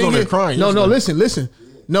 The she was thing on there is, crying. no.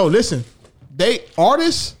 Listen. They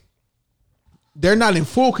artists. They're not in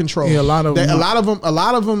full control. Yeah, a lot of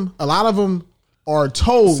them are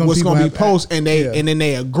told Some what's people going to be have- posted, and then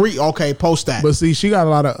they agree. Okay, post that. But see, she got a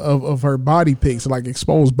lot of her body pics, like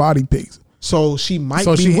exposed body pics. So she might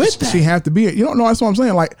be she, with that. She have to be. You don't know. That's what I'm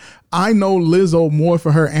saying. Like I know Lizzo more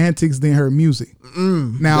for her antics than her music.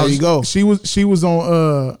 Now there you go. She was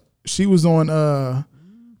on.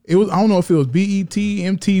 It was, I don't know if it was BET,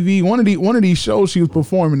 MTV, one of these shows she was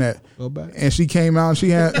performing at. Go back. And she came out and she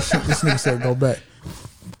had this nigga said go back.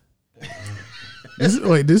 This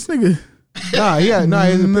nigga. Nah,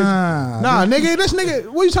 nigga, this nigga.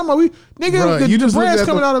 What you talking about? Bruh, The just brand's looked at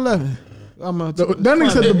coming the- out 11. That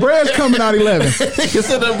nigga said the bread's coming out 11. He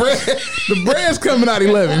said The bread's coming out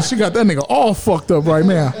 11. She got that nigga all fucked up right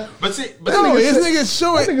now. But see, No, this nigga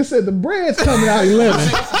showing. That nigga said the bread's coming out 11.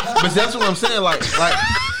 But that's what I'm saying. Like.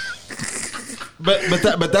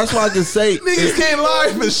 But that's why I can say Niggas can't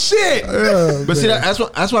lie for shit. But see, that's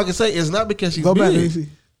why I can say it's not because she's Go back, big. easy.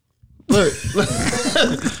 Look,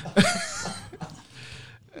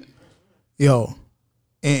 Yo,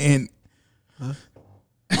 and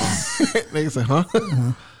nigga say, huh?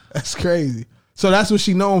 That's crazy. So that's what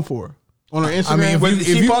she known for on her Instagram. I mean, But if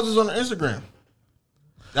she you- posts on her Instagram.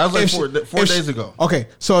 That was like four days ago. Okay,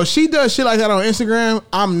 so if she does shit like that on Instagram,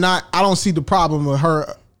 I don't see the problem with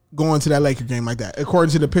her going to that Laker game like that.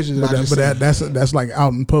 According to the pictures that I just seen. that's like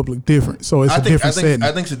out in public different. So it's a different setting.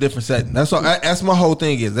 I think it's a different setting. That's all. That's my whole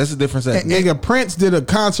thing. That's a different setting. Nigga, Prince did a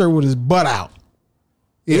concert with his butt out.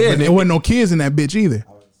 Yeah, but there wasn't no kids in that bitch either.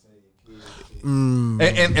 And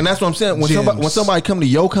that's what I'm saying. When somebody come to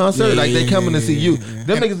your concert, like they coming to see you.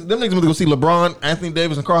 Them niggas went to go see LeBron, Anthony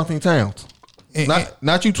Davis, and Karl Anthony Towns.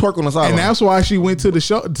 Not you twerk on the sideline. And that's why she went to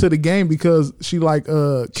the game because she like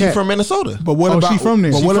She's from Minnesota. But what about she from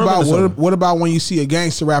there? But She what from about Minnesota. what about when you see a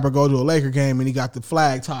gangster rapper go to a Laker game and he got the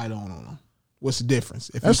flag tied on him? What's the difference?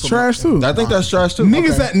 If That's you trash too. I think that's trash too.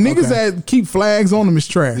 Niggas Okay. that keep flags on them is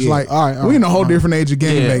trash. Yeah. Like All right, we in a whole all right. different age of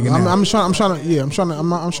gangbanging. I'm, now. I'm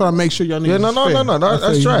trying to make sure y'all niggas. Yeah, no. I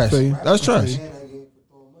That's feel trash. you. That's trash.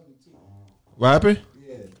 What happened?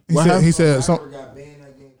 He said something.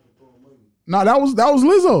 No, that was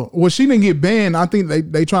Lizzo. Well, she didn't get banned. I think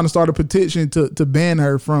they trying to start a petition to ban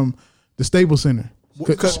her from the Staples Center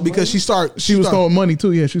Because she was throwing money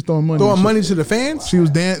too. Yeah, she was throwing money. throwing money to the fans. She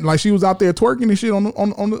was like she was out there twerking and shit on the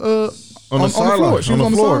On the floor. She was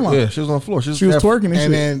on the floor. sideline. Yeah, she was on the floor. She was twerking and And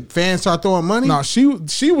shit. then fans start throwing money. No, she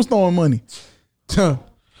was throwing money. Huh.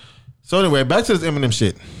 So anyway, back to this Eminem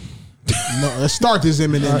shit. No, let's start this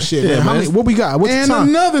Eminem shit. Yeah, man. How man. many, what we got? What's And the time?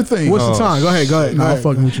 another thing. What's the time? Go ahead. Nah, I'm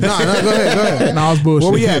fucking with you. Nah, go ahead. Nah, I was bullshit.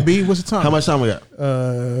 Where we at, B? What's the time? How much time we got?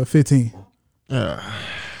 15.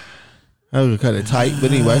 I was cut it tight,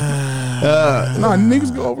 but anyway. Nah,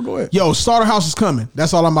 niggas go ahead. Yo, Starter House is coming.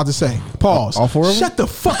 That's all I'm about to say. Pause. All four of them? Shut the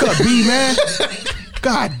fuck up, B, man.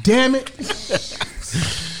 God damn it.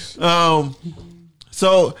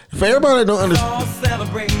 So for everybody that don't understand,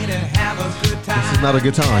 this is not a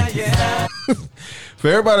good time. For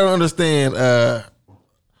everybody that don't understand,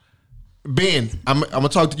 Ben, I'm gonna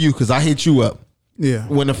talk to you because I hit you up. Yeah.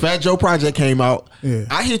 When the Fat Joe project came out, Yeah.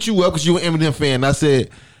 I hit you up because you an Eminem fan. And I said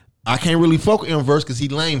I can't really fuck with him verse because he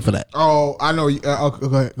lame for that. Oh, I know. Okay,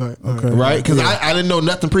 go ahead. Okay. Right? Because I didn't know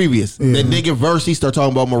nothing previous. Yeah. That nigga verse, he started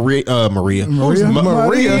talking about Maria.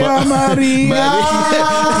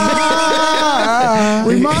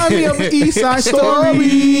 Remind me of the East Side Story.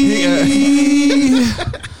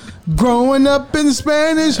 Growing up in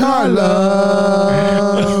Spanish Harlem.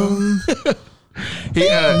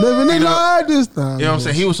 Living in life this time. You know what I'm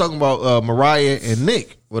saying? He was talking about Mariah and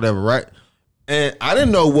Nick, whatever, right? And I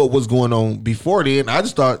didn't know what was going on before then. I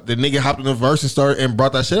just thought the nigga hopped in the verse and started and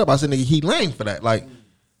brought that shit up. I said, nigga, he lame for that. Like,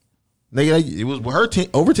 nigga, it was with her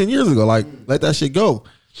over 10 years ago. Like, let that shit go.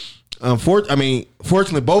 Fortunately,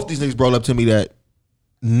 both these niggas brought up to me that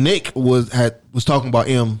Nick was talking about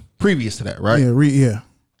M previous to that, right? Yeah.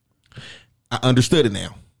 I understood it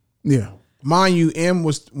now. Yeah. Mind you, M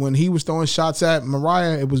was when he was throwing shots at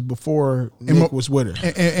Mariah. It was before Nick was with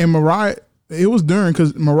her. And Mariah, It was during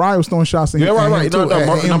because Mariah was throwing shots in. Yeah, right. No,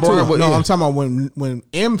 I'm talking about when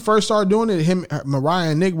M first started doing it.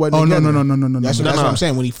 Mariah and Nick wasn't. Oh together. no. That's what I'm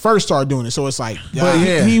saying. When he first started doing it, so it's like, but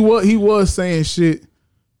he was saying shit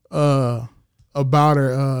about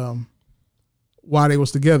her why they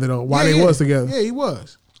was together though. Was together. Yeah, he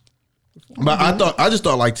was. But I just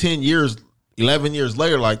thought like 10 years, 11 years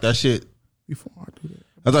later, like that shit. Before I do that,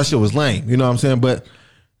 I thought shit was lame. You know what I'm saying? But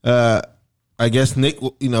I guess Nick,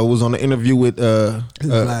 was on the interview with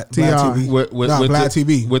Vlad TV. With Vlad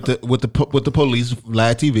TV with the police,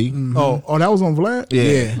 Vlad TV. Mm-hmm. Oh, that was on Vlad.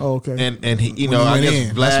 Yeah. Oh, okay. And he, I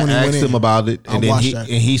guess Vlad asked him about it, and then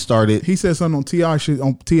he started. He said something on T.I. shit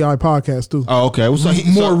on T.I. podcast too. Oh, okay. Well, so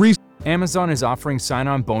more recent. Amazon is offering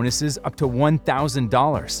sign-on bonuses up to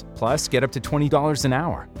 $1,000, plus get up to $20 an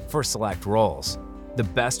hour for select roles. The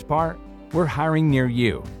best part? We're hiring near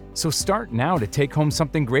you. So start now to take home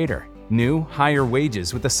something greater. New, higher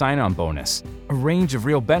wages with a sign-on bonus, a range of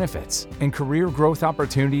real benefits, and career growth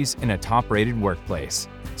opportunities in a top-rated workplace.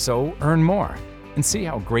 So earn more and see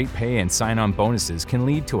how great pay and sign-on bonuses can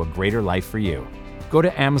lead to a greater life for you. Go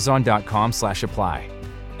to amazon.com/apply.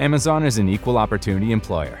 Amazon is an equal opportunity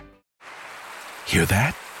employer. Hear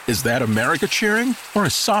that? Is that America cheering or a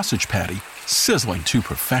sausage patty sizzling to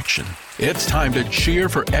perfection? It's time to cheer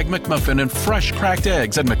for Egg McMuffin and fresh cracked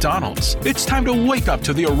eggs at McDonald's. It's time to wake up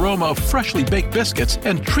to the aroma of freshly baked biscuits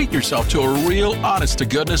and treat yourself to a real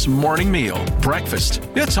honest-to-goodness morning meal. Breakfast,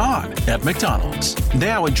 it's on at McDonald's.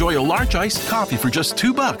 Now enjoy a large iced coffee for just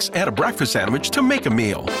 $2 and a breakfast sandwich to make a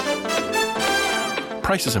meal.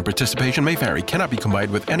 Prices and participation may vary. Cannot be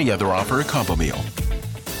combined with any other offer or combo meal.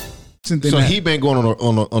 So he been going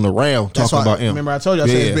on the round talking about M. Remember I told you, I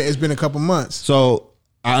said it's been a couple months. So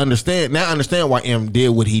I understand why M did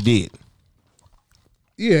what he did.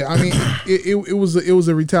 Yeah, I mean it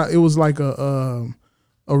was like a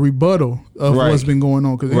rebuttal of what's been going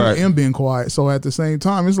on because M being quiet. So at the same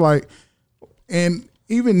time, it's like, and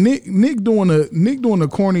even Nick doing a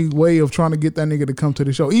corny way of trying to get that nigga to come to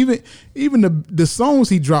the show. Even the songs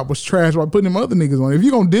he dropped was trash by putting them other niggas on. If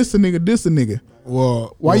you gonna diss a nigga.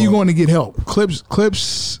 Well, why you going to get help? Clips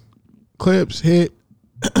hit.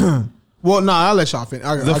 Well, no, I'll let y'all finish.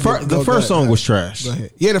 The first song was trash. Go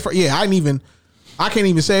ahead. Yeah, I can't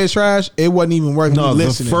even say it's trash. It wasn't even worth me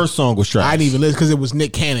listening. The first song was trash. I didn't even listen because it was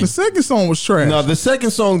Nick Cannon. The second song was trash. No, the second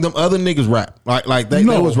song, them other niggas rap. Like they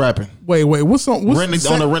was rapping. Wait, what song? On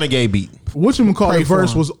the Renegade beat. Whatchamacallit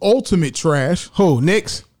verse was ultimate trash. Who?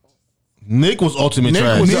 Nick's? Nick was ultimate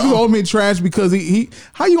trash. Nick was ultimate trash because he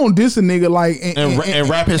how you gonna diss a nigga like and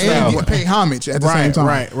rap his style and pay homage at the same time.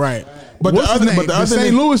 Right. But the other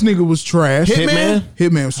St. Louis nigga was trash.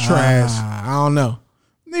 Hitman was trash. I don't know.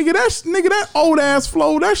 Nigga, that old ass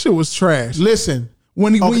flow, that shit was trash. Listen,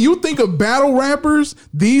 when you think of battle rappers,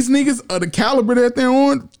 these niggas are the caliber that they're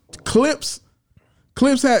on.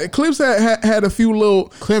 Clips had a few little.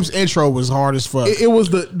 Clips intro was hard as fuck. It was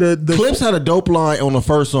the Clips had a dope line on the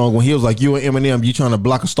first song when he was like, "You and Eminem, you trying to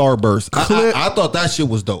block a starburst." I thought that shit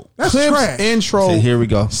was dope. That's Clips trash. Intro. See, here we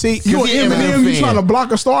go. See, you and Eminem, you trying to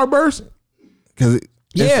block a starburst? Because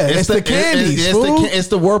it's the candies. It's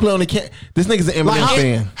the wordplay on the can. This nigga's an Eminem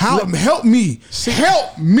fan. Help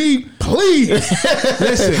me, please.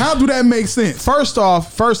 Listen, how do that make sense? First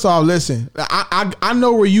off, listen. I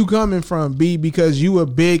know where you coming from, B, because you a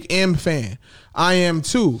big M fan. I am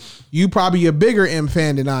too. You probably a bigger M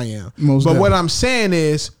fan than I am. But what I'm saying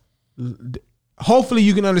is, hopefully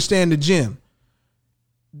you can understand the gym.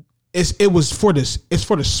 It's for the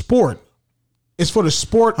sport. It's for the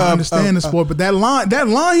sport. I understand the sport, but that line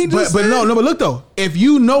he just but no, but look though, if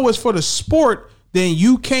you know it's for the sport, then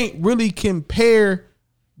you can't really compare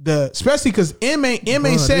especially because M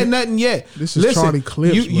ain't said nothing yet. This is Charlie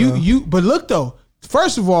Clips. But look though,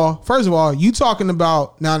 first of all, you talking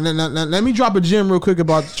about now. Let me drop a gem real quick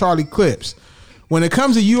about Charlie Clips. When it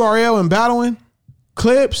comes to URL and battling,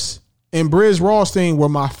 Clips and Briz Rawsteen were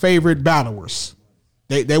my favorite battlers.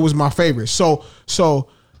 They was my favorite. So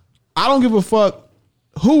I don't give a fuck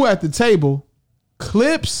who at the table.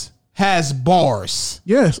 Clips has bars.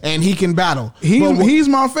 Yes. And he can battle. He's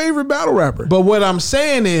my favorite battle rapper. But what I'm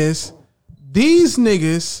saying is, these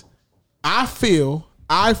niggas, I feel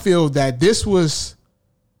that this was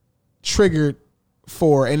triggered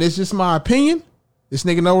for, and it's just my opinion. This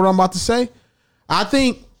nigga know what I'm about to say. I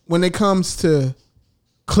think when it comes to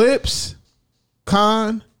Clips,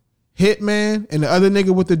 Khan, Hitman, and the other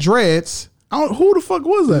nigga with the dreads, who the fuck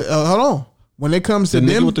was that? Hold on. When it comes to the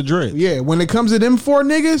them nigga with the dread, yeah. When it comes to them four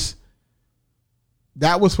niggas,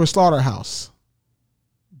 that was for Slaughterhouse.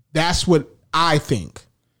 That's what I think.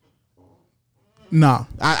 Nah,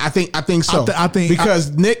 I think so. I think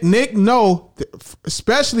because Nick know,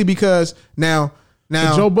 especially because now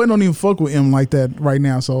Joe Budden don't even fuck with him like that right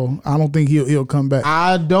now, so I don't think he'll come back.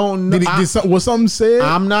 I don't know. Was something said?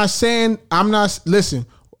 Listen,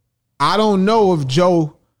 I don't know if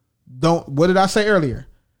Joe don't. What did I say earlier?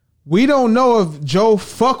 We don't know if Joe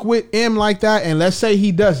fuck with him like that, and let's say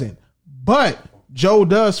he doesn't. But Joe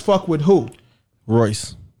does fuck with who?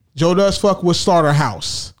 Royce. Joe does fuck with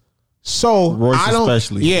Slaughterhouse. So Royce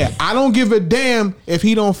especially. Yeah, I don't give a damn if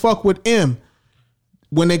he don't fuck with him.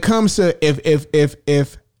 When it comes to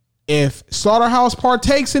if Slaughterhouse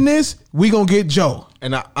partakes in this, we gonna get Joe.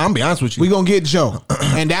 And I'm be honest with you, we gonna get Joe,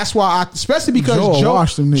 and that's why especially because Joe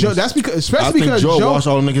washed them niggas. That's because I think Joe washed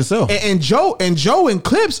all them niggas himself. And Joe and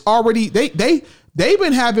Clips already they've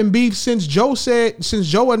been having beef since Joe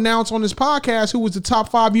announced on his podcast who was the top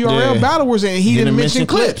 5 URL battlers, and he didn't mention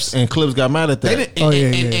Clips. And Clips got mad at that.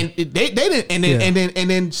 And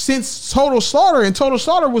then since Total Slaughter, and Total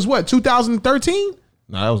Slaughter was what, 2013?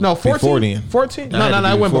 No, that was 14. 14? No,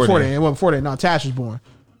 it wasn't before then. It wasn't before then. No, Tash was born.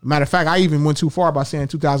 Matter of fact, I even went too far by saying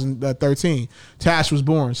 2013. Tash was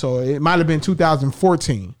born, so it might have been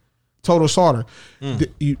 2014. Total Slaughter.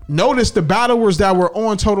 You notice the battlers that were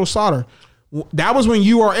on Total Slaughter. That was when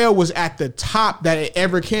URL was at the top that it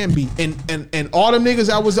ever can be, and all them niggas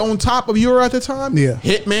that was on top of URL at the time. Yeah,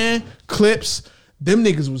 Hitman, Clips, them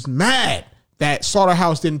niggas was mad that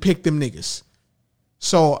Slaughterhouse didn't pick them niggas.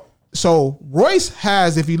 So Royce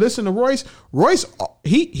has, if you listen to Royce,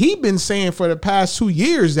 he been saying for the past 2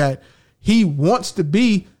 years that he wants to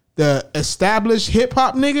be the established hip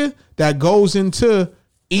hop nigga that goes into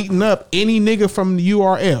eating up any nigga from the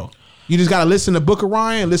URL. You just gotta listen to Book of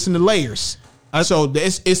Ryan, listen to Layers. So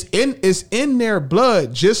it's in their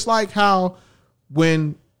blood, just like how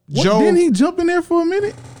when Joe didn't he jump in there for a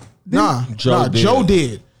minute? Joe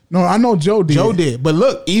did. No, I know Joe did. Joe did, but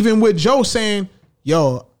look, even with Joe saying,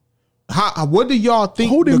 "Yo." What do y'all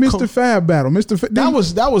think? Who did Mr. Fab battle? Mr. Fab, that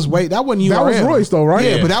wasn't URL. That was Royce though, right?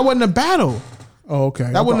 Yeah, but that wasn't a battle. Oh,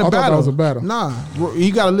 okay. That wasn't a battle. That was a battle. Nah,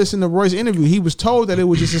 you got to listen to Royce's interview. He was told that it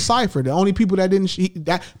was just a cipher. The only people that didn't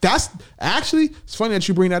that's actually, it's funny that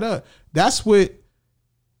you bring that up. That's what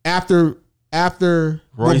after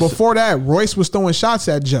well, before that, Royce was throwing shots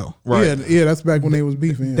at Joe. Right. Yeah, that's back when they was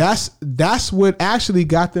beefing. Yeah. That's what actually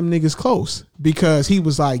got them niggas close, because he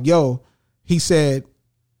was like, yo, he said,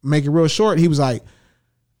 make it real short, he was like,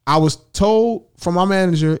 I was told from my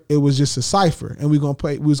manager it was just a cipher, and we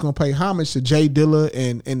was gonna pay homage to Jay Dilla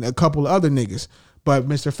and a couple of other niggas. But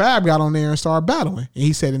Mr. Fab got on there and started battling, and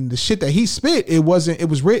he said, in the shit that he spit, it was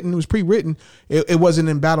pre-written, it wasn't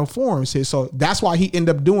in battle form. So that's why he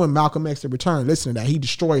ended up doing Malcolm X The Return. Listen to that, he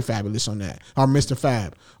destroyed Fabulous on that, or Mr.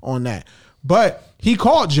 Fab on that. But he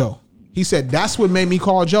called Joe. He said that's what made me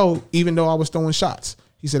call Joe, even though I was throwing shots.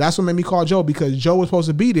 He said, that's what made me call Joe, because Joe was supposed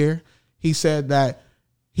to be there. He said that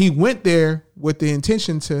he went there with the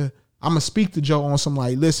intention to, I'm going to speak to Joe on some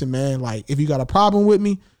like, listen, man, like, if you got a problem with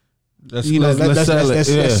me, let's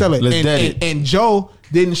sell it. And Joe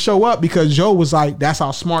didn't show up because Joe was like, that's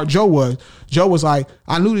how smart Joe was. Joe was like,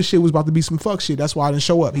 I knew this shit was about to be some fuck shit. That's why I didn't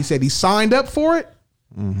show up. He said he signed up for it,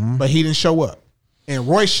 but he didn't show up. And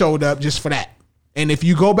Royce showed up just for that. And if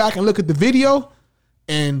you go back and look at the video,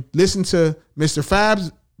 and listen to Mr.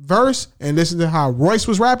 Fab's verse and listen to how Royce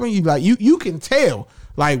was rapping, you can tell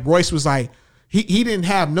like Royce was like, he didn't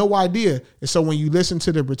have no idea. And so when you listen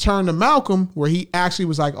to the Return to Malcolm, where he actually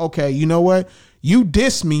was like, okay, you know what, you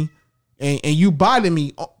diss me and you bodied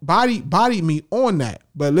me on that,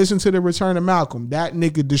 but listen to the Return to Malcolm, that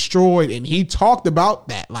nigga destroyed, and he talked about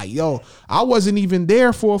that like, yo, I wasn't even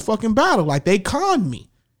there for a fucking battle, like they conned me.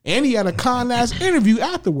 And he had a con-ass interview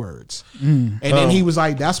afterwards. And then he was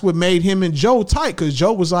like, that's what made him and Joe tight, because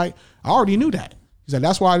Joe was like, I already knew that. He's like,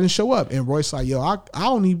 that's why I didn't show up. And Royce like, yo, I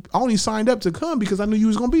only signed up to come because I knew you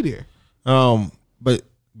was going to be there. But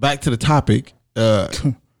back to the topic,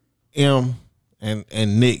 M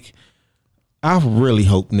and Nick, I really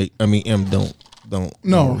hope M don't.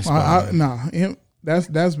 No, M,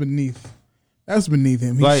 that's beneath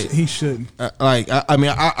him. He shouldn't.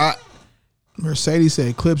 I Mercedes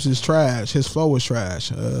said Clips is trash. His flow was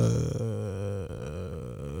trash. Yeah,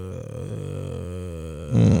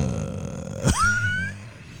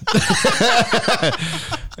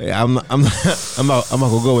 I'm not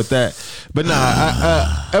gonna go with that. But nah,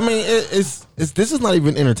 I mean, it's this is not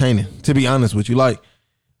even entertaining, to be honest with you. Like,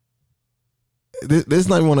 this is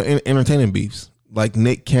not even one of entertaining beefs. Like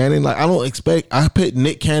Nick Cannon, like I put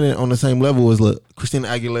Nick Cannon on the same level as Christina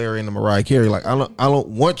Aguilera and Mariah Carey. Like I don't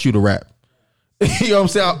want you to rap. You know what I'm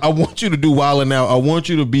saying? I want you to do Wild 'N Out. I want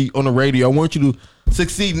you to be on the radio. I want you to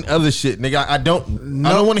succeed in other shit, nigga. I don't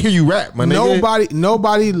want to hear you rap, my nigga.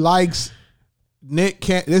 Nobody likes Nick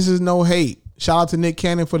Cannon. This is no hate. Shout out to Nick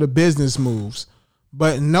Cannon for the business moves,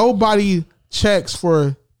 but nobody checks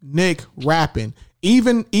for Nick rapping.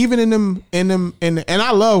 Even in them, and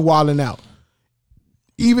I love Wild 'N Out.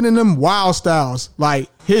 Even in them wild styles, like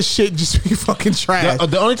his shit just be fucking trash.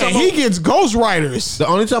 The only time he gets ghostwriters. The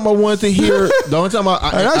only time I wanted to hear, the only time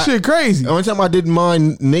that shit crazy. The only time I didn't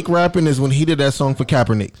mind Nick rapping is when he did that song for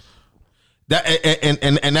Kaepernick. That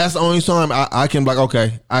and that's the only time I can be like,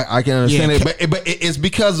 okay, I can understand it, but it's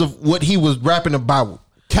because of what he was rapping about.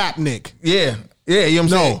 Kaepernick. Yeah. Yeah, you know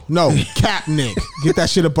what I'm saying? No, Kaepernick. Get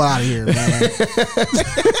that shit up out of here, man.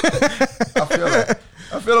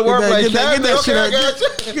 I feel the wordplay.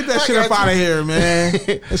 Get that shit up out of here, man.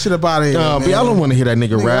 That shit up out of here. But I don't want to hear that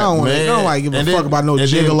nigga rap, man. I don't like give a fuck about no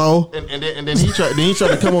gigolo. And then he tried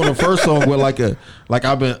to come on the first song with like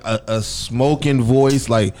I've been a smoking voice,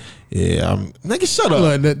 like nigga, shut up.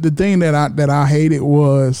 Look, the thing that I hated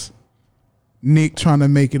was Nick trying to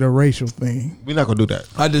make it a racial thing. We're not gonna do that.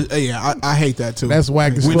 I hate that too. That's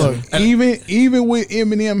whack as fuck. Even with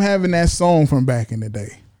Eminem having that song from back in the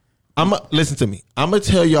day. Listen to me. I'm gonna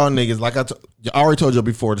tell y'all niggas, like I already told you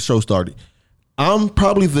before the show started. I'm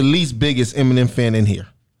probably the least biggest Eminem fan in here,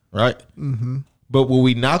 right? Mm-hmm. But what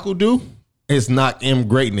we not gonna do is knock M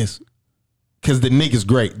greatness, because the nigga's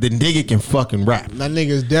great. The nigga can fucking rap. That nigga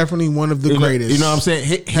is definitely one of the greatest. You know what I'm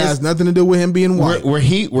saying? Has nothing to do with him being white. Where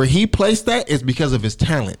he placed that is because of his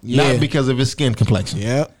talent, not because of his skin complexion.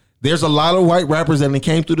 Yeah. There's a lot of white rappers that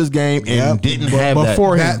came through this game and didn't have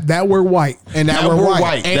before that. That were white. And that were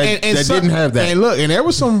white. And didn't have that. And look, and there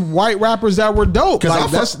were some white rappers that were dope. Like, I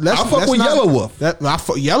fuck with Yellow Wolf.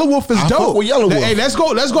 Yellow Wolf is dope. I fuck with Yellow Wolf. Hey, let's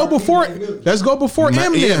go before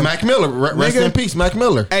Eminem. Yeah, Mac Miller. Rest in peace, Mac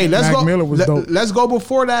Miller. Hey, Miller was dope. Let's go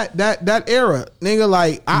before that era. Nigga,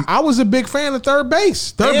 like, I was a big fan of Third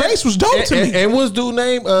Base. Third Base was dope to me. And what's dude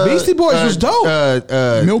name? Beastie Boys was dope.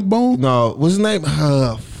 Milkbone? No, what's his name?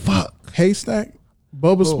 Fuck. Haystack?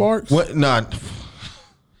 Bubba Sparks? What? Nah,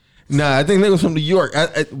 I think niggas from New York.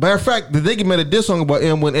 Matter of fact, the nigga made a diss song about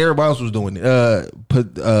him when everybody else was doing it.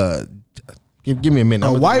 Give me a minute.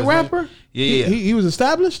 A white rapper? Yeah. He was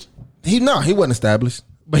established? He wasn't established.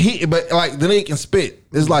 But like the nigga can spit.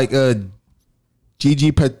 It's like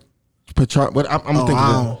Gigi Patron. What I'm thinking.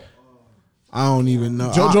 I don't even know.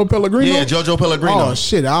 Jojo Pellegrino? Yeah, Jojo Pellegrino. Oh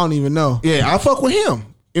shit, I don't even know. Yeah, I fuck with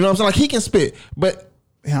him. You know what I'm saying? Like he can spit, but.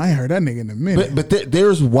 Yeah, I ain't heard that nigga in a minute. But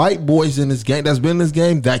there's white boys in this game that's been in this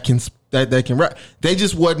game that can rap. They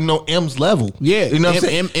just wasn't on M's level. Yeah, you know what I'm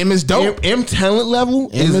saying? M is dope. M talent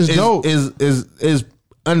level is dope. Is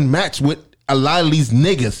unmatched with a lot of these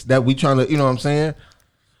niggas that we trying to. You know what I'm saying?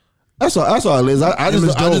 That's all it is. I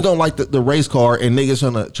just don't like the race car and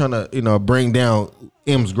niggas trying to bring down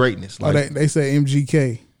M's greatness. Like they say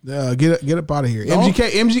MGK. Get up out of here.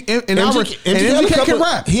 MGK can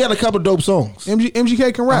rap. He had a couple dope songs.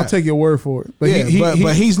 MGK can rap. I'll take your word for it. But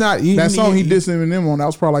but he's not. That song he dissed Eminem on, that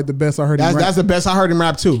was probably like the best I heard him rap. That's the best I heard him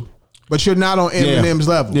rap too. But you're not on Eminem's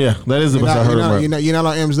level. Yeah, that is the best I heard him rap. You're not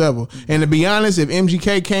on M's level. And to be honest, if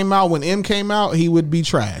MGK came out when M came out, he would be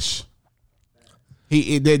trash.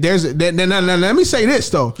 Let me say this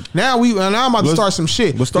though. Now I'm about to start some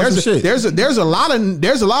shit. Let's start some shit. There's a lot of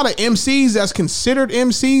MCs that's considered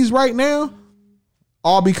MCs right now,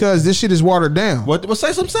 all because this shit is watered down. What? Well,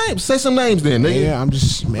 say some names then, nigga. Yeah, I'm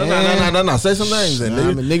just man. No. Say some names then,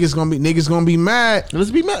 nigga. Niggas gonna be mad.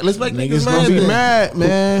 Let's be mad. Let's make niggas gonna be mad,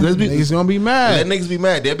 man. Niggas gonna be mad. Let niggas be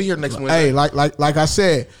mad. They'll be here next Wednesday. Hey, like I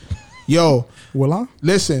said, yo, will I?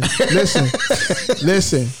 Listen.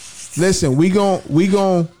 Listen, we gon'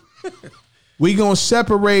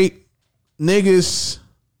 separate niggas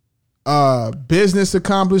business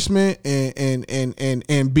accomplishment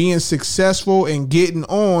and being successful and getting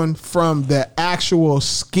on from the actual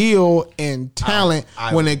skill and talent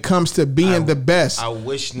when it comes to being the best. I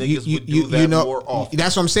wish niggas would do that more often.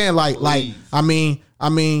 That's what I'm saying. Like I mean,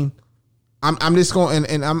 I'm just going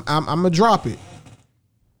and I'm gonna drop it.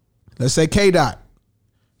 Let's say K-Dot.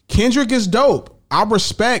 Kendrick is dope. I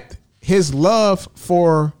respect his love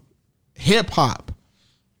for hip hop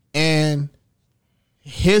and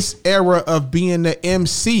his era of being the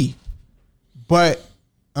MC. But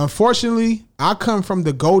unfortunately, I come from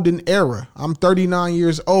the golden era. I'm 39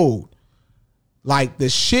 years old. Like the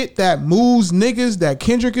shit that moves niggas that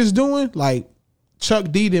Kendrick is doing, like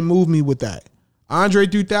Chuck D didn't move me with that. Andre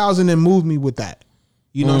 3000 didn't move me with that.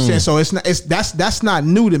 You know what I'm saying? So that's not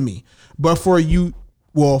new to me. But for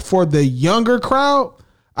the younger crowd,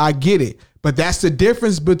 I get it. But that's the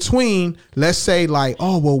difference between, let's say, like,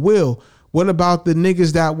 oh, well, Will, what about the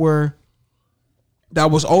niggas that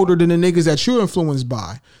was older than the niggas that you're influenced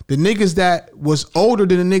by? The niggas that was older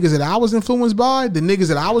than the niggas that I was influenced by, the niggas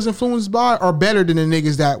that I was influenced by are better than the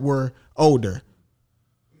niggas that were older.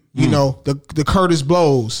 You know, the Curtis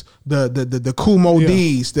Blows, the Kumo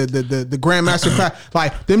D's, the Grandmaster Class.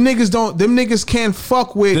 Like them niggas can't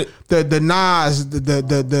fuck with the Nas,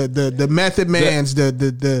 the Method Mans,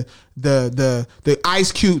 the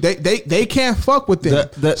Ice Cube. They can't fuck with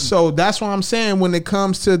them. So that's what I'm saying when it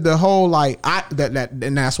comes to the whole like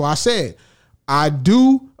and that's why I said I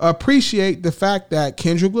do appreciate the fact that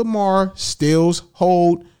Kendrick Lamar still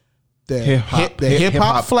hold the hip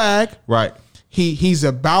hop flag. Right. He's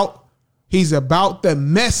about the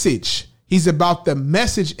message. He's about the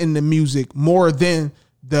message in the music more than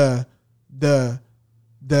the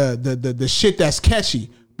shit that's catchy.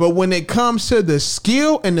 But when it comes to the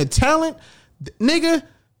skill and the talent, nigga,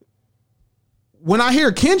 when I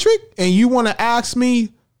hear Kendrick and you want to ask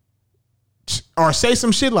me or say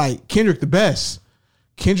some shit like Kendrick the best,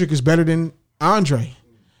 Kendrick is better than Andre.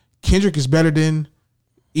 Kendrick is better than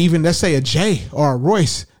even, let's say, a Jay or a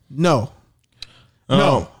Royce. No.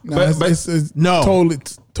 But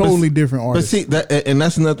it's totally different artists. But see, and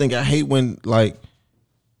that's another thing I hate when, like,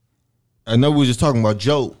 I know we were just talking about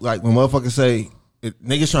Joe. Like when motherfuckers say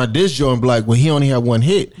niggas trying to diss Joe and be like, well, he only had one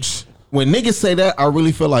hit. When niggas say that, I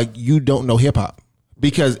really feel like you don't know hip hop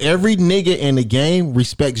because every nigga in the game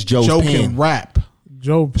respects Joe's pen. Can rap.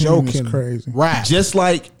 Joe Penn is crazy. Rap. Just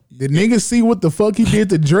like the niggas see what the fuck he did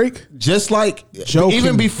to Drake. Just like Joe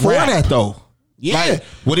even before rap. That though. Yeah, like,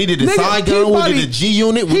 what he did to Saigon, what he did to G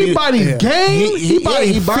Unit, he bodied Game, he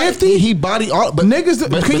bodied 50, he bodied all. But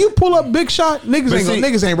niggas, can you pull up Big Shot?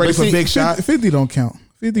 Niggas ain't ready for Big Shot. 50 don't count.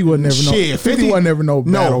 50 wasn't never know. Shit, 50 wasn't never no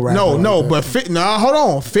battle rapper. No, but hold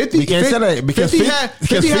on. 50. We can't say that because 50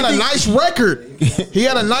 had a nice record. He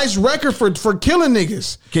had a nice record for killing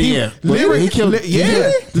niggas.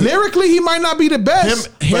 Lyrically, he might not be the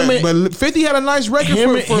best. But 50 had a nice record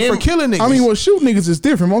for killing niggas. I mean, well, shoot niggas is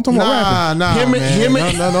different. I'm talking about rapping.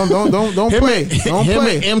 Don't play. Him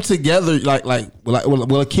and M together, like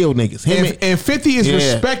will kill niggas. And 50 is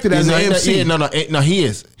respected as an MC. No, he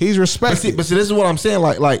is. He's respected. But see, this is what I'm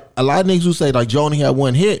saying. Like a lot of niggas who say like Joe only had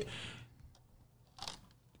one hit.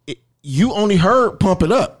 You only heard Pump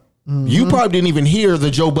It Up. Mm-hmm. You probably didn't even hear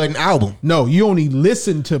the Joe Budden album. No, you only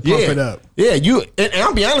listened to Pump It Up. Yeah, and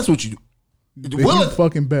I'll be honest with you. Will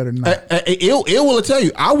fucking better now. It will tell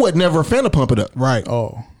you. I was never a fan of Pump It Up. Right.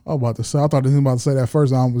 Oh, I was about to say. I thought he was about to say that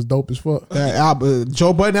first album was dope as fuck. That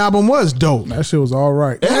Joe Budden album was dope. That shit was all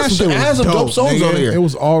right. It has some dope songs on there. It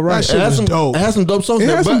was all right. That shit was dope. It has some dope songs. It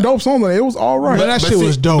has some dope songs on there. It was all right. But that shit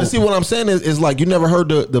was dope. But see, what I'm saying is like you never heard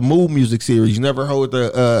the Mood Music series. You never heard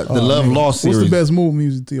the Love Lost series. What's the best Mood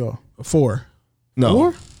Music to y'all? 4.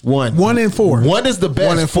 No. 4? 1 and 4. 1 is the best.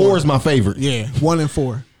 1 and 4 is my favorite. Yeah, 1 and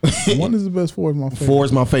 4. 1 is the best. 4 is my favorite. 4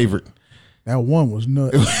 is my favorite. That 1 was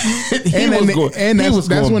nuts.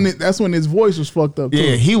 That's when his voice was fucked up too.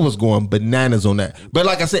 Yeah, he was going bananas on that. But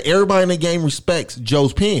like I said, everybody in the game respects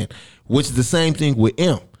Joe's pen, which is the same thing with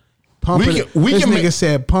M. This nigga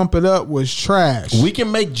said Pump It Up was trash. We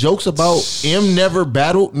can make jokes about M never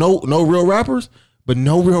battled no real rappers. But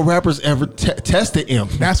no real rappers ever tested M.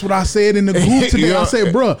 That's what I said in the group today. I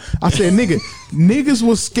said, niggas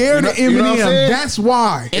was scared of Eminem. You know That's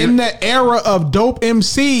why. In the era of dope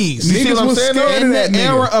MCs. Niggas was scared in the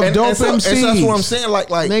era of dope MCs. And that's what I'm saying. Like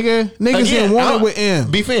niggas didn't want it with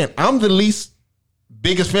M. Be fair, I'm the least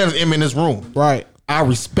biggest fan of M in this room. Right. I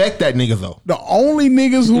respect that nigga though. The only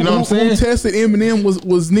niggas who tested Eminem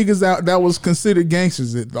was niggas out that was considered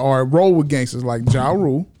gangsters or roll with gangsters like Ja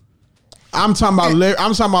Rule. I'm talking about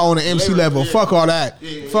on the MC level. Fuck all that.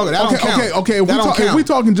 Fuck it. That don't count. Okay. If we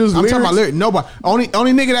talking just I'm lyrics. talking about lyrics. Nobody. Only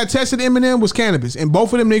nigga that tested Eminem was Cannabis, and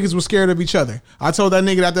both of them niggas were scared of each other. I told that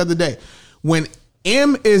nigga that the other day. When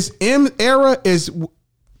M era is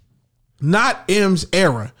not M's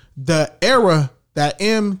era. The era that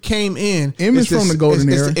M came in. M is from the golden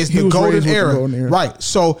era. It's the golden era. Right.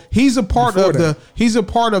 So he's a part of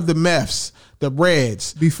the Meths. The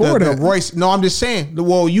Reds before the Royce. No, I'm just saying.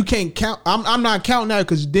 Well, you can't count. I'm not counting that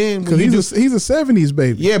because then he's a 70s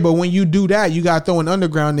baby. Yeah, but when you do that, you got to throw in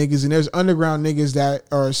underground niggas, and there's underground niggas that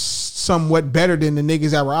are somewhat better than the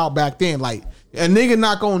niggas that were out back then. Like a nigga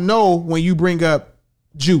not gonna know when you bring up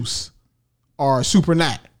Juice or Super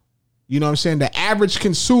Nat. You know what I'm saying? The average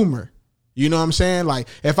consumer. You know what I'm saying? Like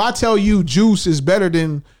if I tell you Juice is better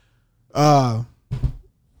than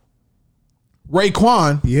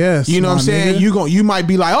Raekwon, yes, you know what I'm saying? Nigga. You might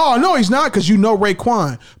be like, oh no, he's not, because you know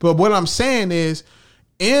Raekwon. But what I'm saying is,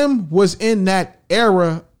 M was in that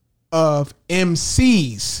era of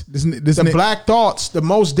MCs, the Black Thoughts, the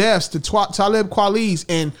Mos Defs, the Talib Kweli's,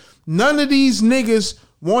 and none of these niggas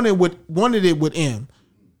wanted it with M.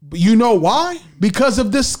 But you know why? Because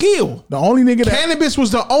of the skill. The only nigga Cannabis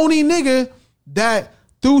was the only nigga that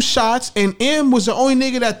threw shots, and M was the only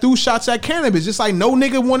nigga that threw shots at Cannabis. Just like no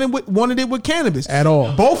nigga wanted it with Cannabis at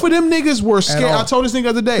all. Both of them niggas were scared. I told this nigga the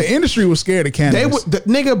other day. The industry was scared of Cannabis.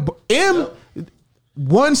 M,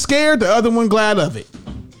 one scared, the other one glad of it.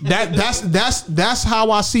 That's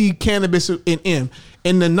how I see Cannabis in M.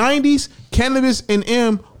 In the 90s, Cannabis and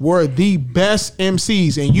M were the best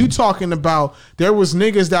MCs. And you talking about there was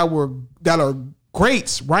niggas that are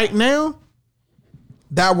greats right now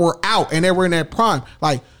that were out and they were in their prime.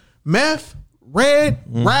 Like Meth, Red,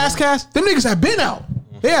 Razzcast, them niggas have been out.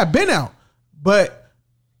 They have been out. But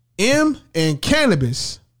M and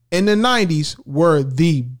Cannabis in the 90s were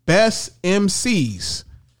the best MCs.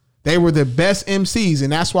 They were the best MCs,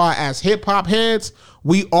 and that's why as hip-hop heads,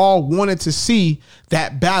 we all wanted to see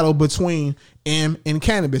that battle between M and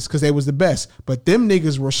Cannabis because they was the best. But them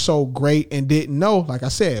niggas were so great and didn't know. Like I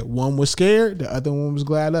said, one was scared, the other one was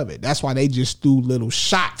glad of it. That's why they just threw little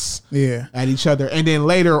shots at each other. And then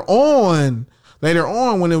later on,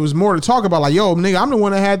 when it was more to talk about, like, yo, nigga, I'm the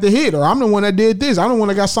one that had the hit, or I'm the one that did this. I'm the one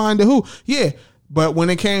that got signed to who. Yeah, but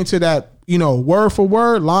when it came to that, word for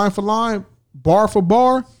word, line for line, bar for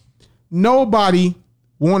bar, nobody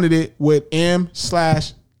wanted it with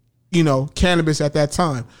M/Cannabis at that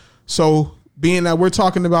time. So being that we're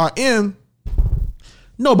talking about M,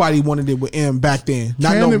 nobody wanted it with M back then.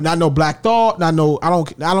 Not no Black Thought. Not no. I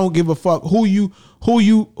don't give a fuck who you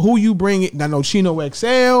bring it. Not no Chino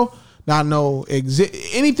XL. Not no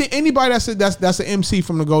anything. Anybody that's an MC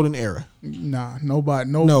from the golden era. Nah,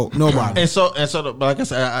 nobody. Nobody. And so, like I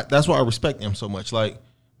said, that's why I respect him so much. Like.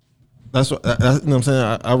 That's what you know what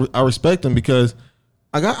I'm saying. I respect him because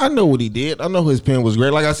I know what he did. I know his pen was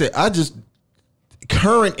great. Like I said,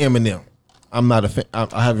 current Eminem, I'm not a fan.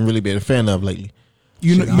 I haven't really been a fan of lately.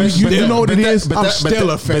 You know what it is. I'm still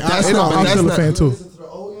a fan. I'm still a fan too.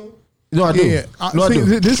 No, I do. Yeah,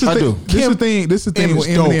 This is the thing with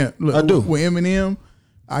Eminem. Look, I do. With Eminem,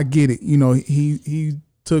 I get it. He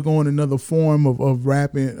took on another form of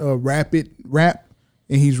rapping, rapid rap,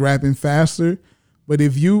 and he's rapping faster. But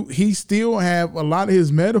he still have a lot of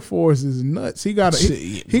his metaphors is nuts. He got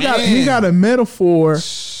a metaphor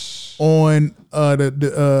on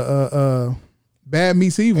the Bad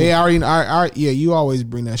Meets Evil. Hey, you always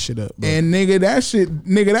bring that shit up, bro. And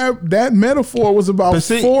that metaphor was about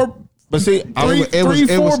four. But see,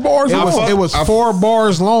 four bars long. It was 4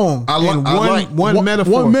 bars long. One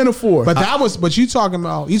metaphor. One metaphor. But you talking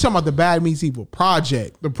about the Bad Meets Evil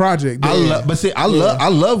project. The project. I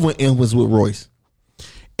love when M was with Royce.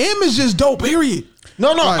 M is just dope, period.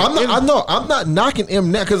 No, I'm not knocking M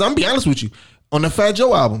now because I'm be honest with you. On the Fat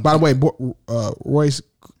Joe album. By the way,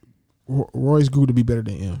 Royce grew to be better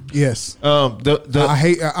than M. Yes. I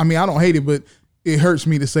don't hate it, but it hurts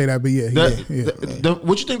me to say that. But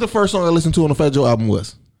what you think the first song I listened to on the Fat Joe album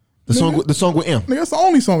was? The song with M. That's the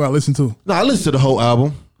only song I listened to. No, I listened to the whole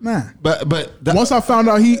album. Nah. But once I found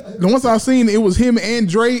out once I seen it was him and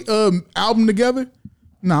Dre album together.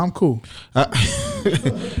 Nah, I'm cool. But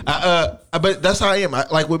that's how I am.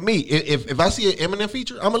 Like with me, if I see an Eminem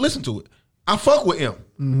feature, I'm gonna listen to it. I fuck with him.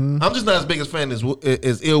 Mm-hmm. I'm just not as big a fan as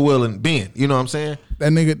Ill Will and Ben. You know what I'm saying?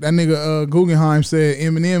 That nigga Guggenheim said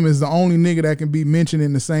Eminem is the only nigga that can be mentioned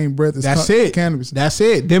in the same breath as Cannabis. That's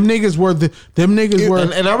it. Them niggas were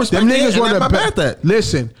and I respect them niggas were the best. That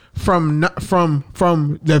listen from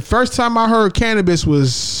the first time I heard Cannabis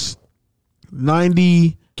was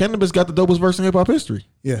 90. Cannabis got the dopest verse in hip hop history.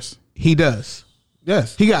 Yes, he does.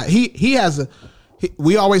 Yes, he has a.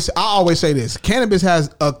 I always say this. Cannabis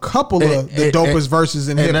has a couple of the dopest verses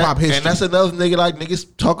in hip hop history, and that's another nigga like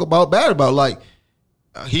niggas talk bad about. Like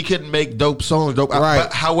he couldn't make dope songs, right?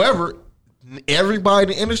 But however,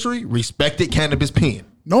 everybody in the industry respected Cannabis pen.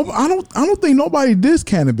 No, I don't think nobody dissed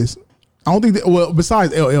Cannabis. I don't think that, well,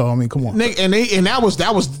 besides LL. I mean, come on, and that was,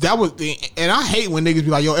 and I hate when niggas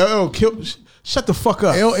be like, yo, LL killed. Shut the fuck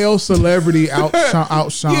up. LL celebrity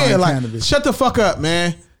outshine Cannabis. Shut the fuck up,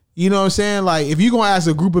 man. You know what I'm saying? Like, if you gonna ask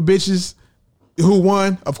a group of bitches who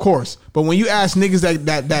won, of course. But when you ask niggas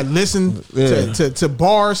that listen to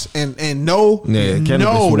bars and know,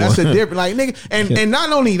 that's a different like nigga. And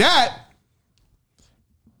not only that,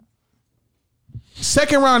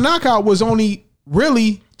 second round knockout was only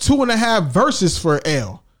really 2.5 verses for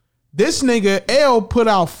L. This nigga L put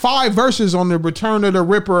out 5 verses on the Return of the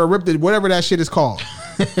Ripper or Rip the whatever that shit is called.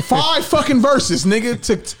 5 fucking verses, nigga,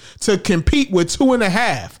 to compete with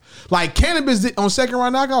 2.5. Like Cannabis on Second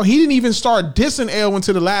Round Knockout, he didn't even start dissing L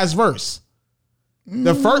until the last verse.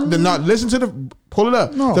 Listen to pull it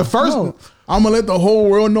up. No, the first. No. I'm gonna let the whole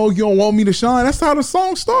world know you don't want me to shine. That's how the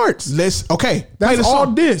song starts. That's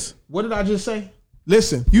all diss. What did I just say?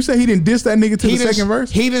 Listen, you said he didn't diss that nigga to the second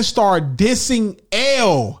verse. He didn't start dissing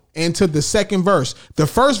L into the second verse. The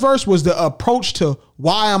first verse was the approach to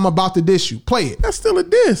why I'm about to diss you. Play it. That's still a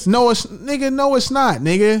diss. No, it's not,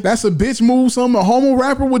 nigga. That's a bitch move. Something a homo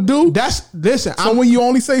rapper would do. So when you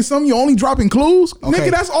only say something, you only dropping clues, okay.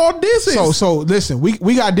 Nigga. That's all disses. So listen,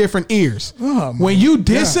 we got different ears. Oh, when you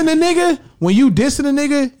dissing a nigga,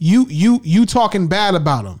 you talking bad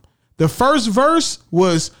about him. The first verse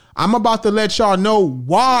was, I'm about to let y'all know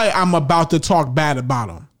why I'm about to talk bad about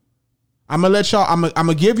him. I'm gonna let y'all. I'm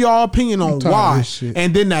gonna give y'all opinion on why,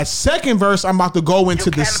 and then that second verse, I'm about to go into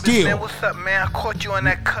the skill. Man, what's up, man? I caught you on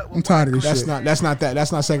that cut. I'm tired of this That's shit.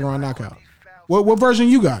 That's not Second Round Knockout. What version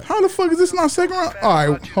you got? How the fuck is this not second round? All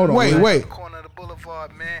right, hold on. Wait.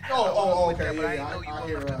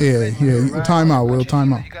 Yeah. Time out, Will.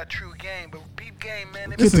 Time out.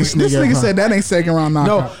 This nigga said that ain't second round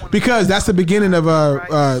knockout. No, because that's the beginning of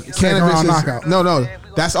second round knockout. No,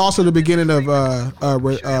 that's also the beginning of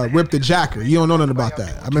Rip the Jacker. You don't know nothing about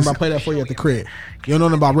that. I remember I played that for you at the crib. You don't know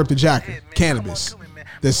nothing about Rip the Jacker, Cannabis.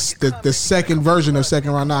 The second version of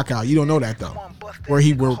Second Round Knockout. You don't know that though.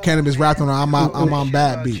 Where Cannabis rapped on I'm on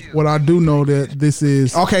bad beat. What I do know that this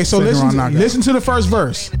is okay. So listen to the first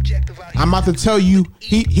verse. I'm about to tell you.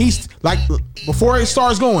 He's like before it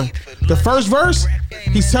starts going. The first verse,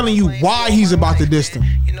 he's telling you why he's about to diss him.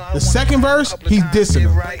 The second verse, he's dissing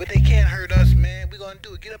him. But they can't hurt us, man. We gonna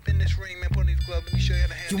do it. Get up in this ring, man. Put on these gloves. Let me show you how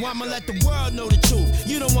to handle it. You want me to let the world know the truth.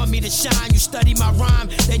 You don't want me to shine. You study my rhyme,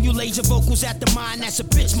 then you laser vocals at the mind. That's a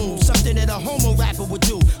bitch move, something that a homo rapper would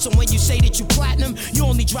do. So when you say that you platinum, you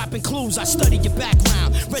only dropping clues. I studied your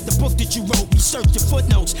background, read the book that you wrote, researched your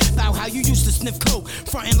footnotes about how you used to sniff coke,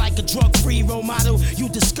 fronting like a drug-free role model. You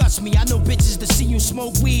disgust me. I know bitches that see you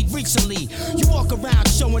smoke weed recently. You walk around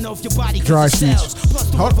showing off your body. Dry speech.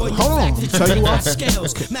 Hold on. Tell you what.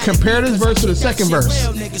 Compare this verse to the second verse.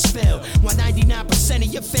 199%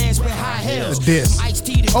 of your fans wear high heels. This.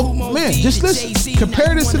 Oh man, just listen.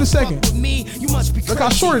 Compare this to the second. Look how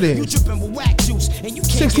short it is.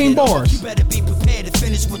 16 bars. You better be prepared to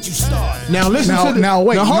finish what you start. Now listen to the, now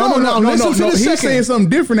wait. Hold on. Listen to the He's second. saying something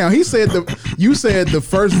different now. He said you said the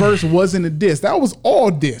first verse wasn't a diss. That was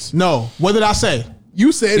all diss. No. What did I say?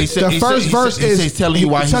 You said the first verse is telling you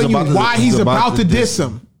why he's about to diss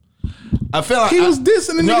him. I feel like he was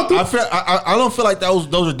dissing the nigga. I don't feel like those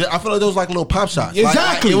are. I feel like those like little pop shots.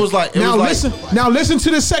 Exactly. Now listen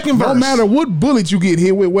to the second verse. No matter what bullet you get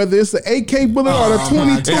hit with, whether it's the AK bullet or the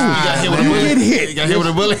 22, you get hit. You got hit with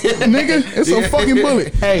a bullet, nigga. It's a fucking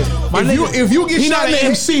bullet. Hey, if you get shot in the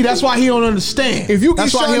MC, that's why he don't understand. If you get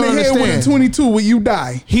shot in the head with a 22, will you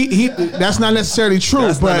die? He that's not necessarily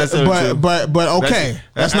true. But okay,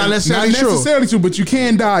 that's not necessarily true. Not necessarily true, but you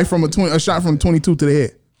can die from a shot from 22 to the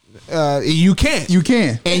head. You can't.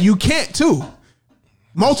 And you can't too.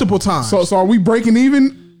 Multiple times. So are we breaking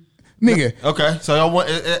even? Nigga. Okay. So y'all want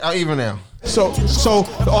even now. So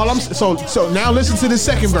now listen to the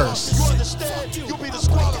second verse.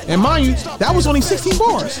 And mind you, that was only 16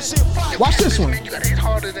 bars. Watch this one. You gotta hit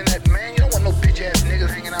harder than that, man. You don't want no bitch ass niggas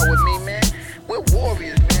hanging out with me, man. We're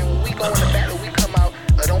warriors, man. When we go into battle, we come out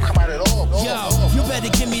don't come out at all. Yo, you better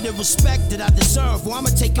give me the respect that I deserve, or I'ma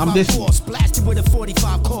take it by force, blast you with a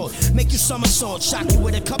 45 cord, make you somersault, shock you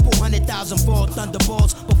with a couple 100,000 volt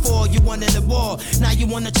thunderbolts. Before you wanted the war, now you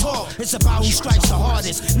wanna talk. It's about who strikes the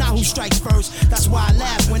hardest, not who strikes first. That's why I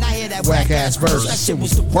laugh when I hear that whack ass verse. That shit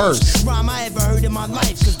was the worst rhyme I ever heard in my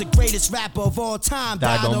life, cause the greatest rapper of all time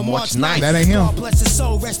died on March 9th. That ain't him. God bless his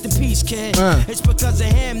soul, rest in peace, kid. It's because of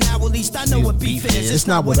him, now at least I know what beef is. It's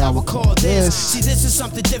not what I would call this. See, this is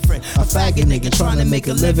something different. A faggot nigga trying to make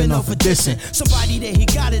a living off of dissing somebody that he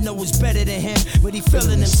gotta know is better than him, but he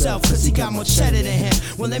feeling himself cause he got more cheddar than him.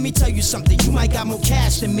 Well, let me tell you something, you might got more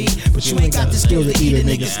cash than me, but you ain't got the skill to eat a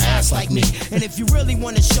nigga's ass like me. And if you really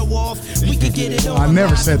want to show off, we can get it on. I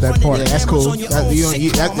never said that part. Yeah, that's cool.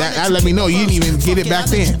 That let me know you didn't even get it back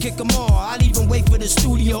then. I'd even wait for the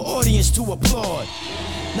studio audience to applaud.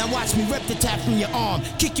 Now watch me rip the tap from your arm,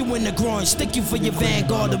 kick you in the groin, stick you for your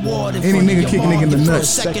Vanguard award. Any nigga kick nigga in the nuts.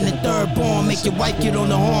 Second and third born, make your wife get on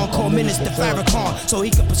the horn, call Minister Farrakhan, so he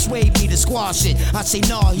could persuade me to squash it. I say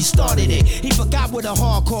nah, he started it. He forgot what a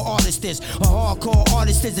hardcore artist is. A hardcore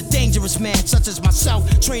artist is a dangerous man, such as myself,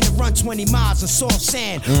 trained to run 20 miles in soft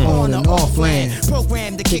sand, on and off land,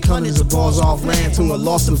 programmed to kick hundreds of balls off land to a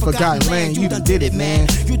lost and forgotten land. You done did it, man.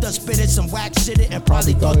 You done spitted some whack shit and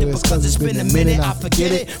probably thought that because it's been a minute I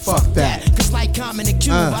forget it. it? Fuck that. Cause like Common and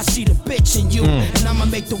Cube, I see the bitch in you. And I'ma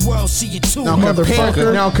make the world see you too.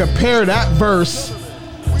 Now compare that verse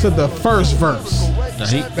to the first verse.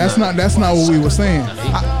 That's not what we were saying.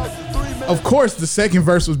 Of course, the second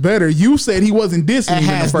verse was better. You said he wasn't dissing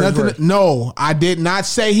him in the first verse. No, I did not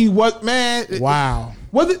say he was. Man, wow.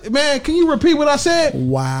 Man, can you repeat what I said?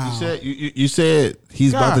 Wow. You said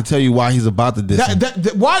he's about to tell you why he's about to diss him.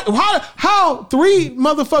 How 3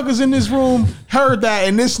 motherfuckers in this room heard that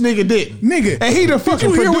and this nigga didn't? Nigga, and he the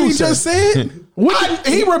fucking producer. What he just said?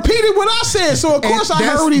 He repeated what I said, so of course I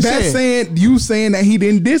heard what he said. Saying you saying that he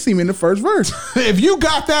didn't diss him in the first verse. If you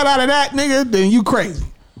got that out of that nigga, then you crazy.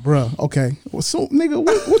 Bruh, okay. Well, so, nigga,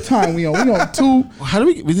 what time we on? We on 2. How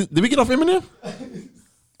did we get off Eminem?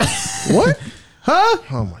 What? Huh?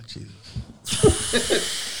 Oh, my Jesus.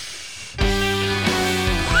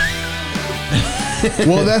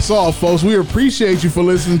 Well, that's all, folks. We appreciate you for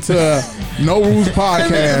listening to No Rules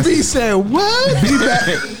Podcast. He said, what?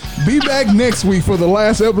 Be back next week for the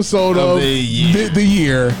last episode of the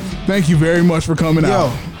year. Thank you very much for coming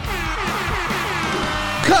out.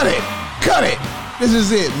 Cut it. This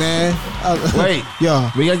is it, man. Wait, yo,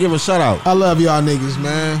 we gotta give a shout out. I love y'all niggas,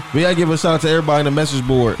 man. We gotta give a shout out to everybody in the message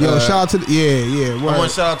board. Yo, shout out to I want to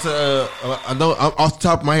shout out to. I know off the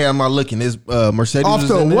top of my head, I'm not looking. Is Mercedes off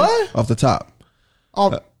the what? Off the top.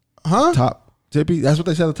 Top Tippy. That's what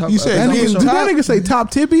they said at the top. You said did that nigga say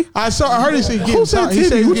top Tippy? I heard he said who said Tippy?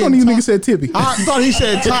 Said which one of you niggas said Tippy? I thought he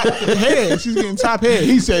said top head. She's getting top head.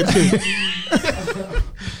 He said Tippy.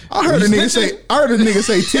 I heard a nigga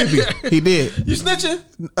say Tippy. He did. You snitching?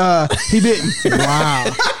 He didn't.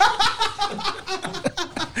 Wow.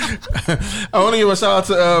 I want to give a shout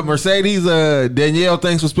out to Mercedes. Danielle,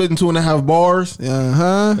 thanks for splitting 2.5 bars.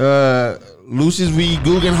 Lucius V.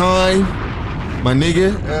 Guggenheim, my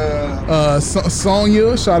nigga.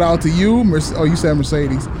 Sonya, shout out to you. You said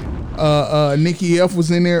Mercedes. Nikki F was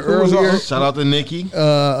in there earlier. Shout out to Nikki.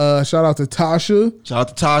 Shout out to Tasha. Shout out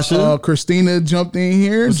to Tasha. Christina jumped in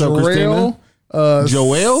here. What's up, Christina?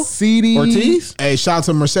 Joel CD Ortiz. Hey, shout out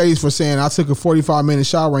to Mercedes for saying I took a 45-minute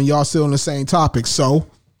shower and y'all still on the same topic. So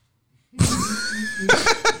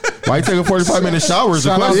why you take a 45-minute shower? Is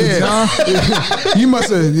the question. You must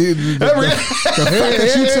have. The fact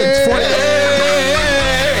that you took 40.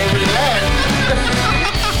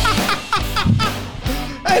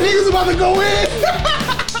 Hey, niggas about to go in.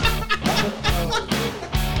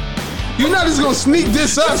 You're not just gonna sneak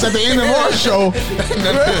this us at the end of our show.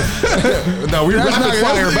 No, we're rapid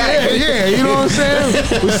fire back. Yeah, you know what I'm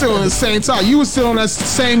saying? We're still on the same time. You were still on that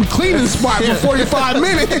same cleaning spot for 45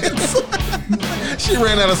 minutes. She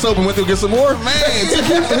ran out of soap and went to get some more. Man,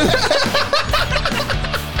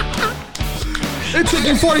 it took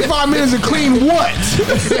you 45 minutes to clean what?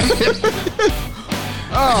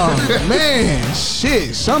 Oh man,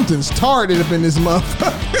 shit! Something's tarted up in this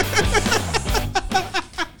motherfucker,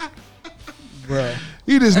 bro.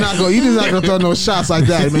 You just not gonna throw no shots like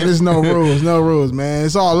that, man. There's no rules, man.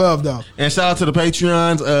 It's all love though. And shout out to the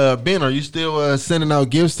Patreons. Ben, are you still sending out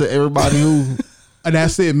gifts to everybody who?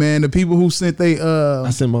 That's it, man. The people who sent I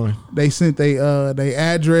sent mine. They sent they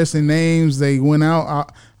address and names. They went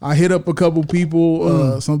out. I hit up a couple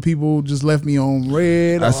people. Some people just left me on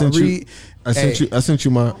red. I sent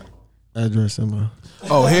you my address and my.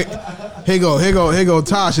 Oh, here go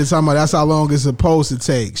Tasha talking about that's how long it's supposed to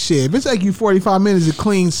take. Shit, if it take you 45 minutes to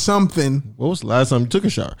clean something. What was the last time you took a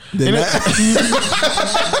shower? Hey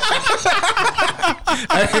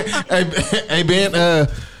Ben,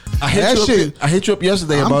 I hit you up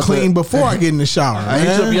yesterday I'm about clean before I get in the shower. I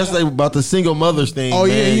hit you up yesterday about the single mothers thing. Oh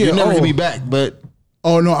man. yeah. You never hit me back, but.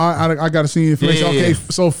 Oh no, I got to see the information. Yeah. Okay,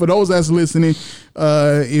 so for those that's listening,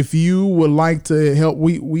 if you would like to help,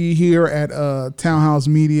 we here at Townhouse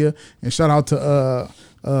Media, and shout out to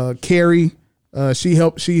Carrie. She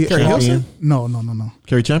helped. Carrie Hilson? No.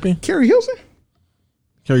 Carrie Champion? Carrie Hilson?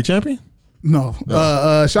 Carrie Champion? No.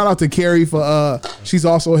 Shout out to Carrie for she's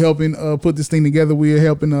also helping put this thing together. We are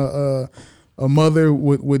helping a mother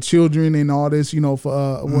with children and all this, you know, for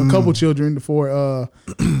a couple children for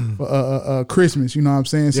Christmas, you know what I'm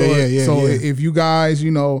saying? So if you guys,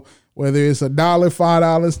 you know, whether it's $1, $5,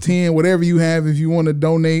 $10, whatever you have, if you want to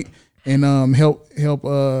donate and help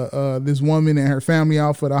this woman and her family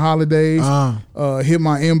out for the holidays, hit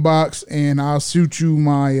my inbox and I'll shoot you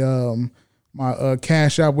my my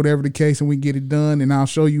cash out, whatever the case, and we get it done, and I'll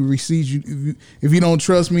show you receipts. If you don't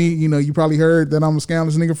trust me, you know, you probably heard that I'm a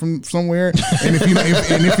scandalous nigga from somewhere, and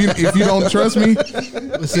if you don't trust me,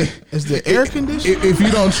 is the air conditioner? If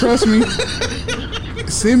you don't trust me,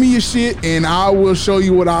 send me your shit, and I will show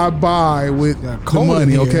you what I buy with the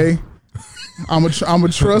money. Okay. I'm a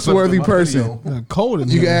trustworthy person. Cold in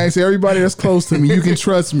You here. can ask everybody that's close to me. You can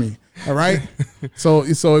trust me. All right. So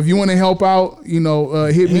if you want to help out, hit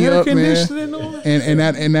me Air up, man. conditioning on?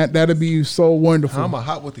 And that'll be so wonderful. I'm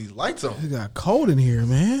hot with these lights on. It got cold in here,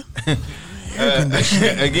 man.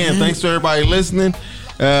 Again, thanks to everybody listening.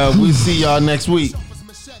 We'll see y'all next week.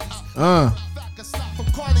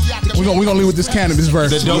 We're gonna leave with this cannabis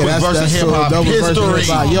verse. The dopest verse in hip hop history.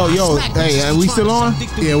 Yo, hey, are we still on?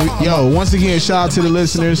 Yeah, once again, shout out to the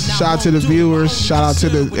listeners, shout out to the viewers, shout out to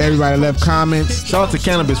everybody that left comments. Shout out to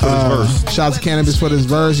Cannabis for this verse. Shout out to Cannabis for this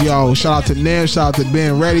verse, yo. Shout out to Nim, shout out to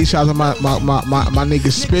Ben Ready, shout out to my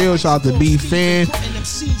nigga Spill, shout out to B Finn.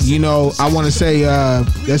 I want to say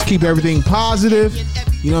let's keep everything positive.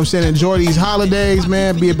 You know what I'm saying? Enjoy these holidays,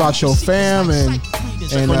 man. Be about your fam and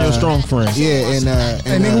your strong friends. Yeah,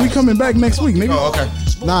 and nigga, we coming back next week, nigga. Oh, okay.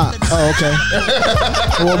 Nah. Oh, okay.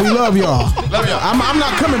 Well, we love y'all. Love y'all. I'm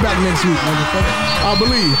not coming back next week, motherfucker. I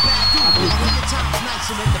believe.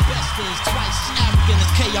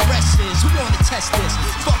 Who wanna test this?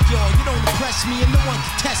 Fuck y'all, you don't impress me and no one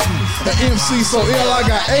can test me. The MC so ill, I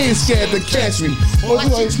got AIDS scared to catch me. Oh,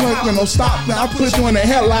 you ain't smoking, no stop now. I put you in a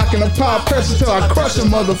headlock and a power pressure till I crush a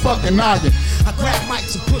motherfucking noggin. I grab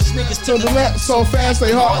mics and push niggas To the left so fast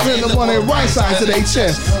they hard in the on their right side to their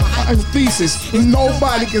chest. My thesis,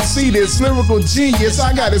 nobody can see this lyrical genius.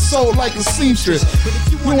 I got it sold like a seamstress.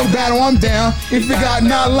 You want battle, I'm down. If you got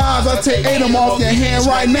 9 lives, I'll take 8 of them off your hand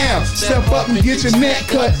right now. Step up and get your neck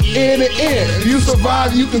cut ear to ear. If you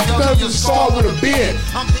survive, you can cut your saw with a beard.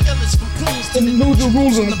 I'm the illest from Queens to And New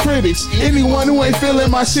Jerusalem, the critics. Anyone who ain't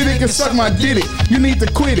feeling my shit, it can suck my ditty. You need to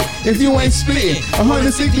quit it if you ain't spitting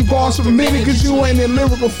 160 bars per minute, cause you ain't in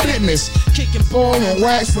lyrical fitness. kicking Ball and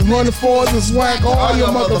wax and running forwards and swank. All your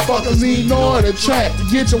motherfuckers need no the track to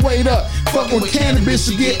get your weight up. Fuck with cannabis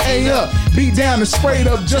to get A up. Beat down and sprayed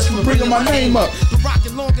up just for bringing my name up. the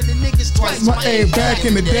rockin' longer than niggas twice. My aim back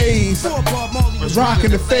in the days, Before Bob Marley was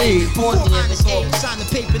rocking the fade. Before Honest Abe signed the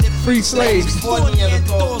paper that Free slaves. Before the end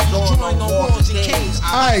doors was drawing on walls and caves.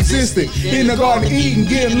 I existed in the Garden of Eden,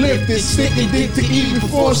 getting lifted, sticking dick to eat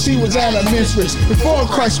before she was at her mistress. Before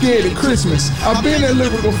Christ scared at Christmas, I've been in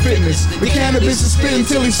lyrical fitness. The cannabis is spitting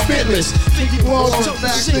till he's spitless. Well,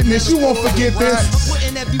 fitness, you won't forget this.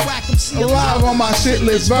 Putting every whack MC Alive on my shit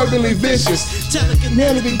list, verbally vicious.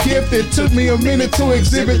 Nearly gifted, took me a minute to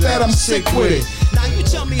exhibit that I'm sick with it. Now you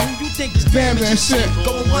tell me who you think is Damn that shit.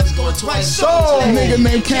 going once, going twice. So, nigga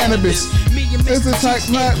named Cannabis. It's a type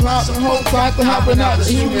flat, hop, and hope, hopping out the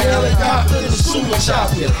human helicopter, the super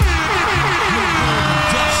chopper.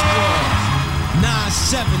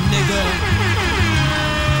 9-7, nigga.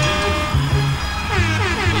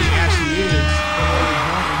 He actually is.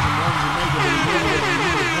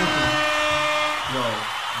 Yo,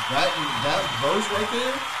 that verse right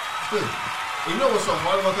there. You know what's so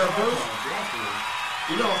hard about that verse?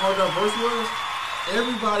 You know how hard that verse was?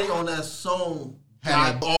 Everybody on that song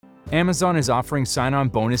had all. Amazon is offering sign-on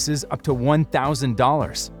bonuses up to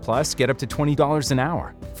 $1,000, plus get up to $20 an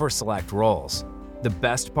hour for select roles. The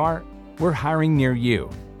best part? We're hiring near you.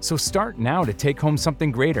 So start now to take home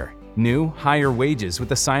something greater. New, higher wages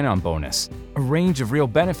with a sign-on bonus, a range of real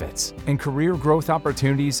benefits, and career growth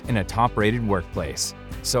opportunities in a top-rated workplace.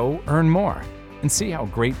 So earn more and see how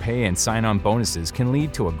great pay and sign-on bonuses can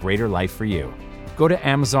lead to a greater life for you. Go to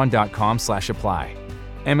amazon.com/apply.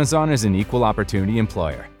 Amazon is an equal opportunity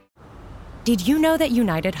employer. Did you know that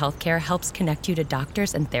United Healthcare helps connect you to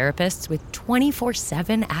doctors and therapists with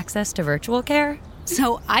 24/7 access to virtual care?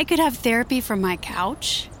 So I could have therapy from my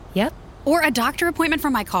couch? Yep. Or a doctor appointment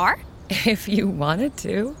from my car? If you wanted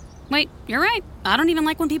to. Wait, you're right. I don't even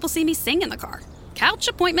like when people see me sing in the car. Couch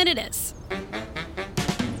appointment it is.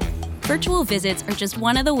 Virtual visits are just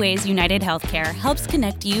one of the ways United Healthcare helps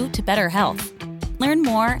connect you to better health. Learn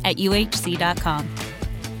more at uhc.com.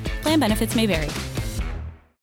 Plan benefits may vary.